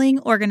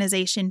scheduling,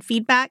 organization,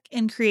 feedback,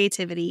 and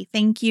creativity.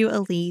 Thank you,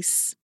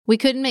 Elise. We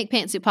couldn't make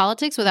Pantsuit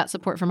Politics without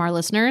support from our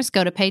listeners.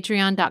 Go to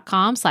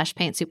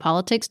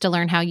patreon.com/pantsuitpolitics to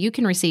learn how you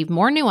can receive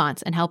more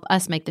nuance and help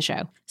us make the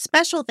show.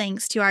 Special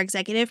thanks to our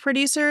executive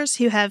producers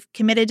who have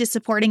committed to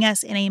supporting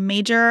us in a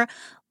major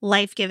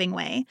life-giving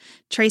way.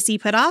 Tracy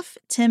Putoff,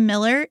 Tim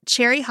Miller,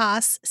 Cherry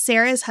Haas,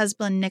 Sarah's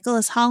husband,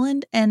 Nicholas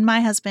Holland, and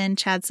my husband,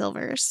 Chad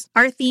Silvers.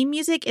 Our theme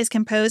music is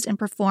composed and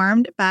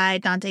performed by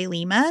Dante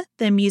Lima.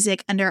 The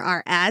music under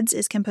our ads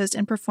is composed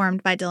and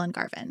performed by Dylan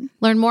Garvin.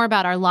 Learn more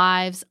about our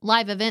live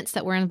events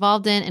that we're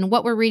involved in and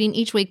what we're reading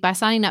each week by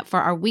signing up for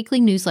our weekly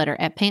newsletter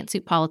at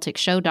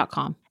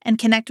pantsuitpoliticsshow.com. And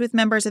connect with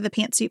members of the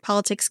Pantsuit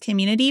Politics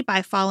community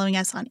by following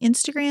us on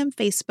Instagram,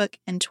 Facebook,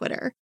 and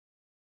Twitter.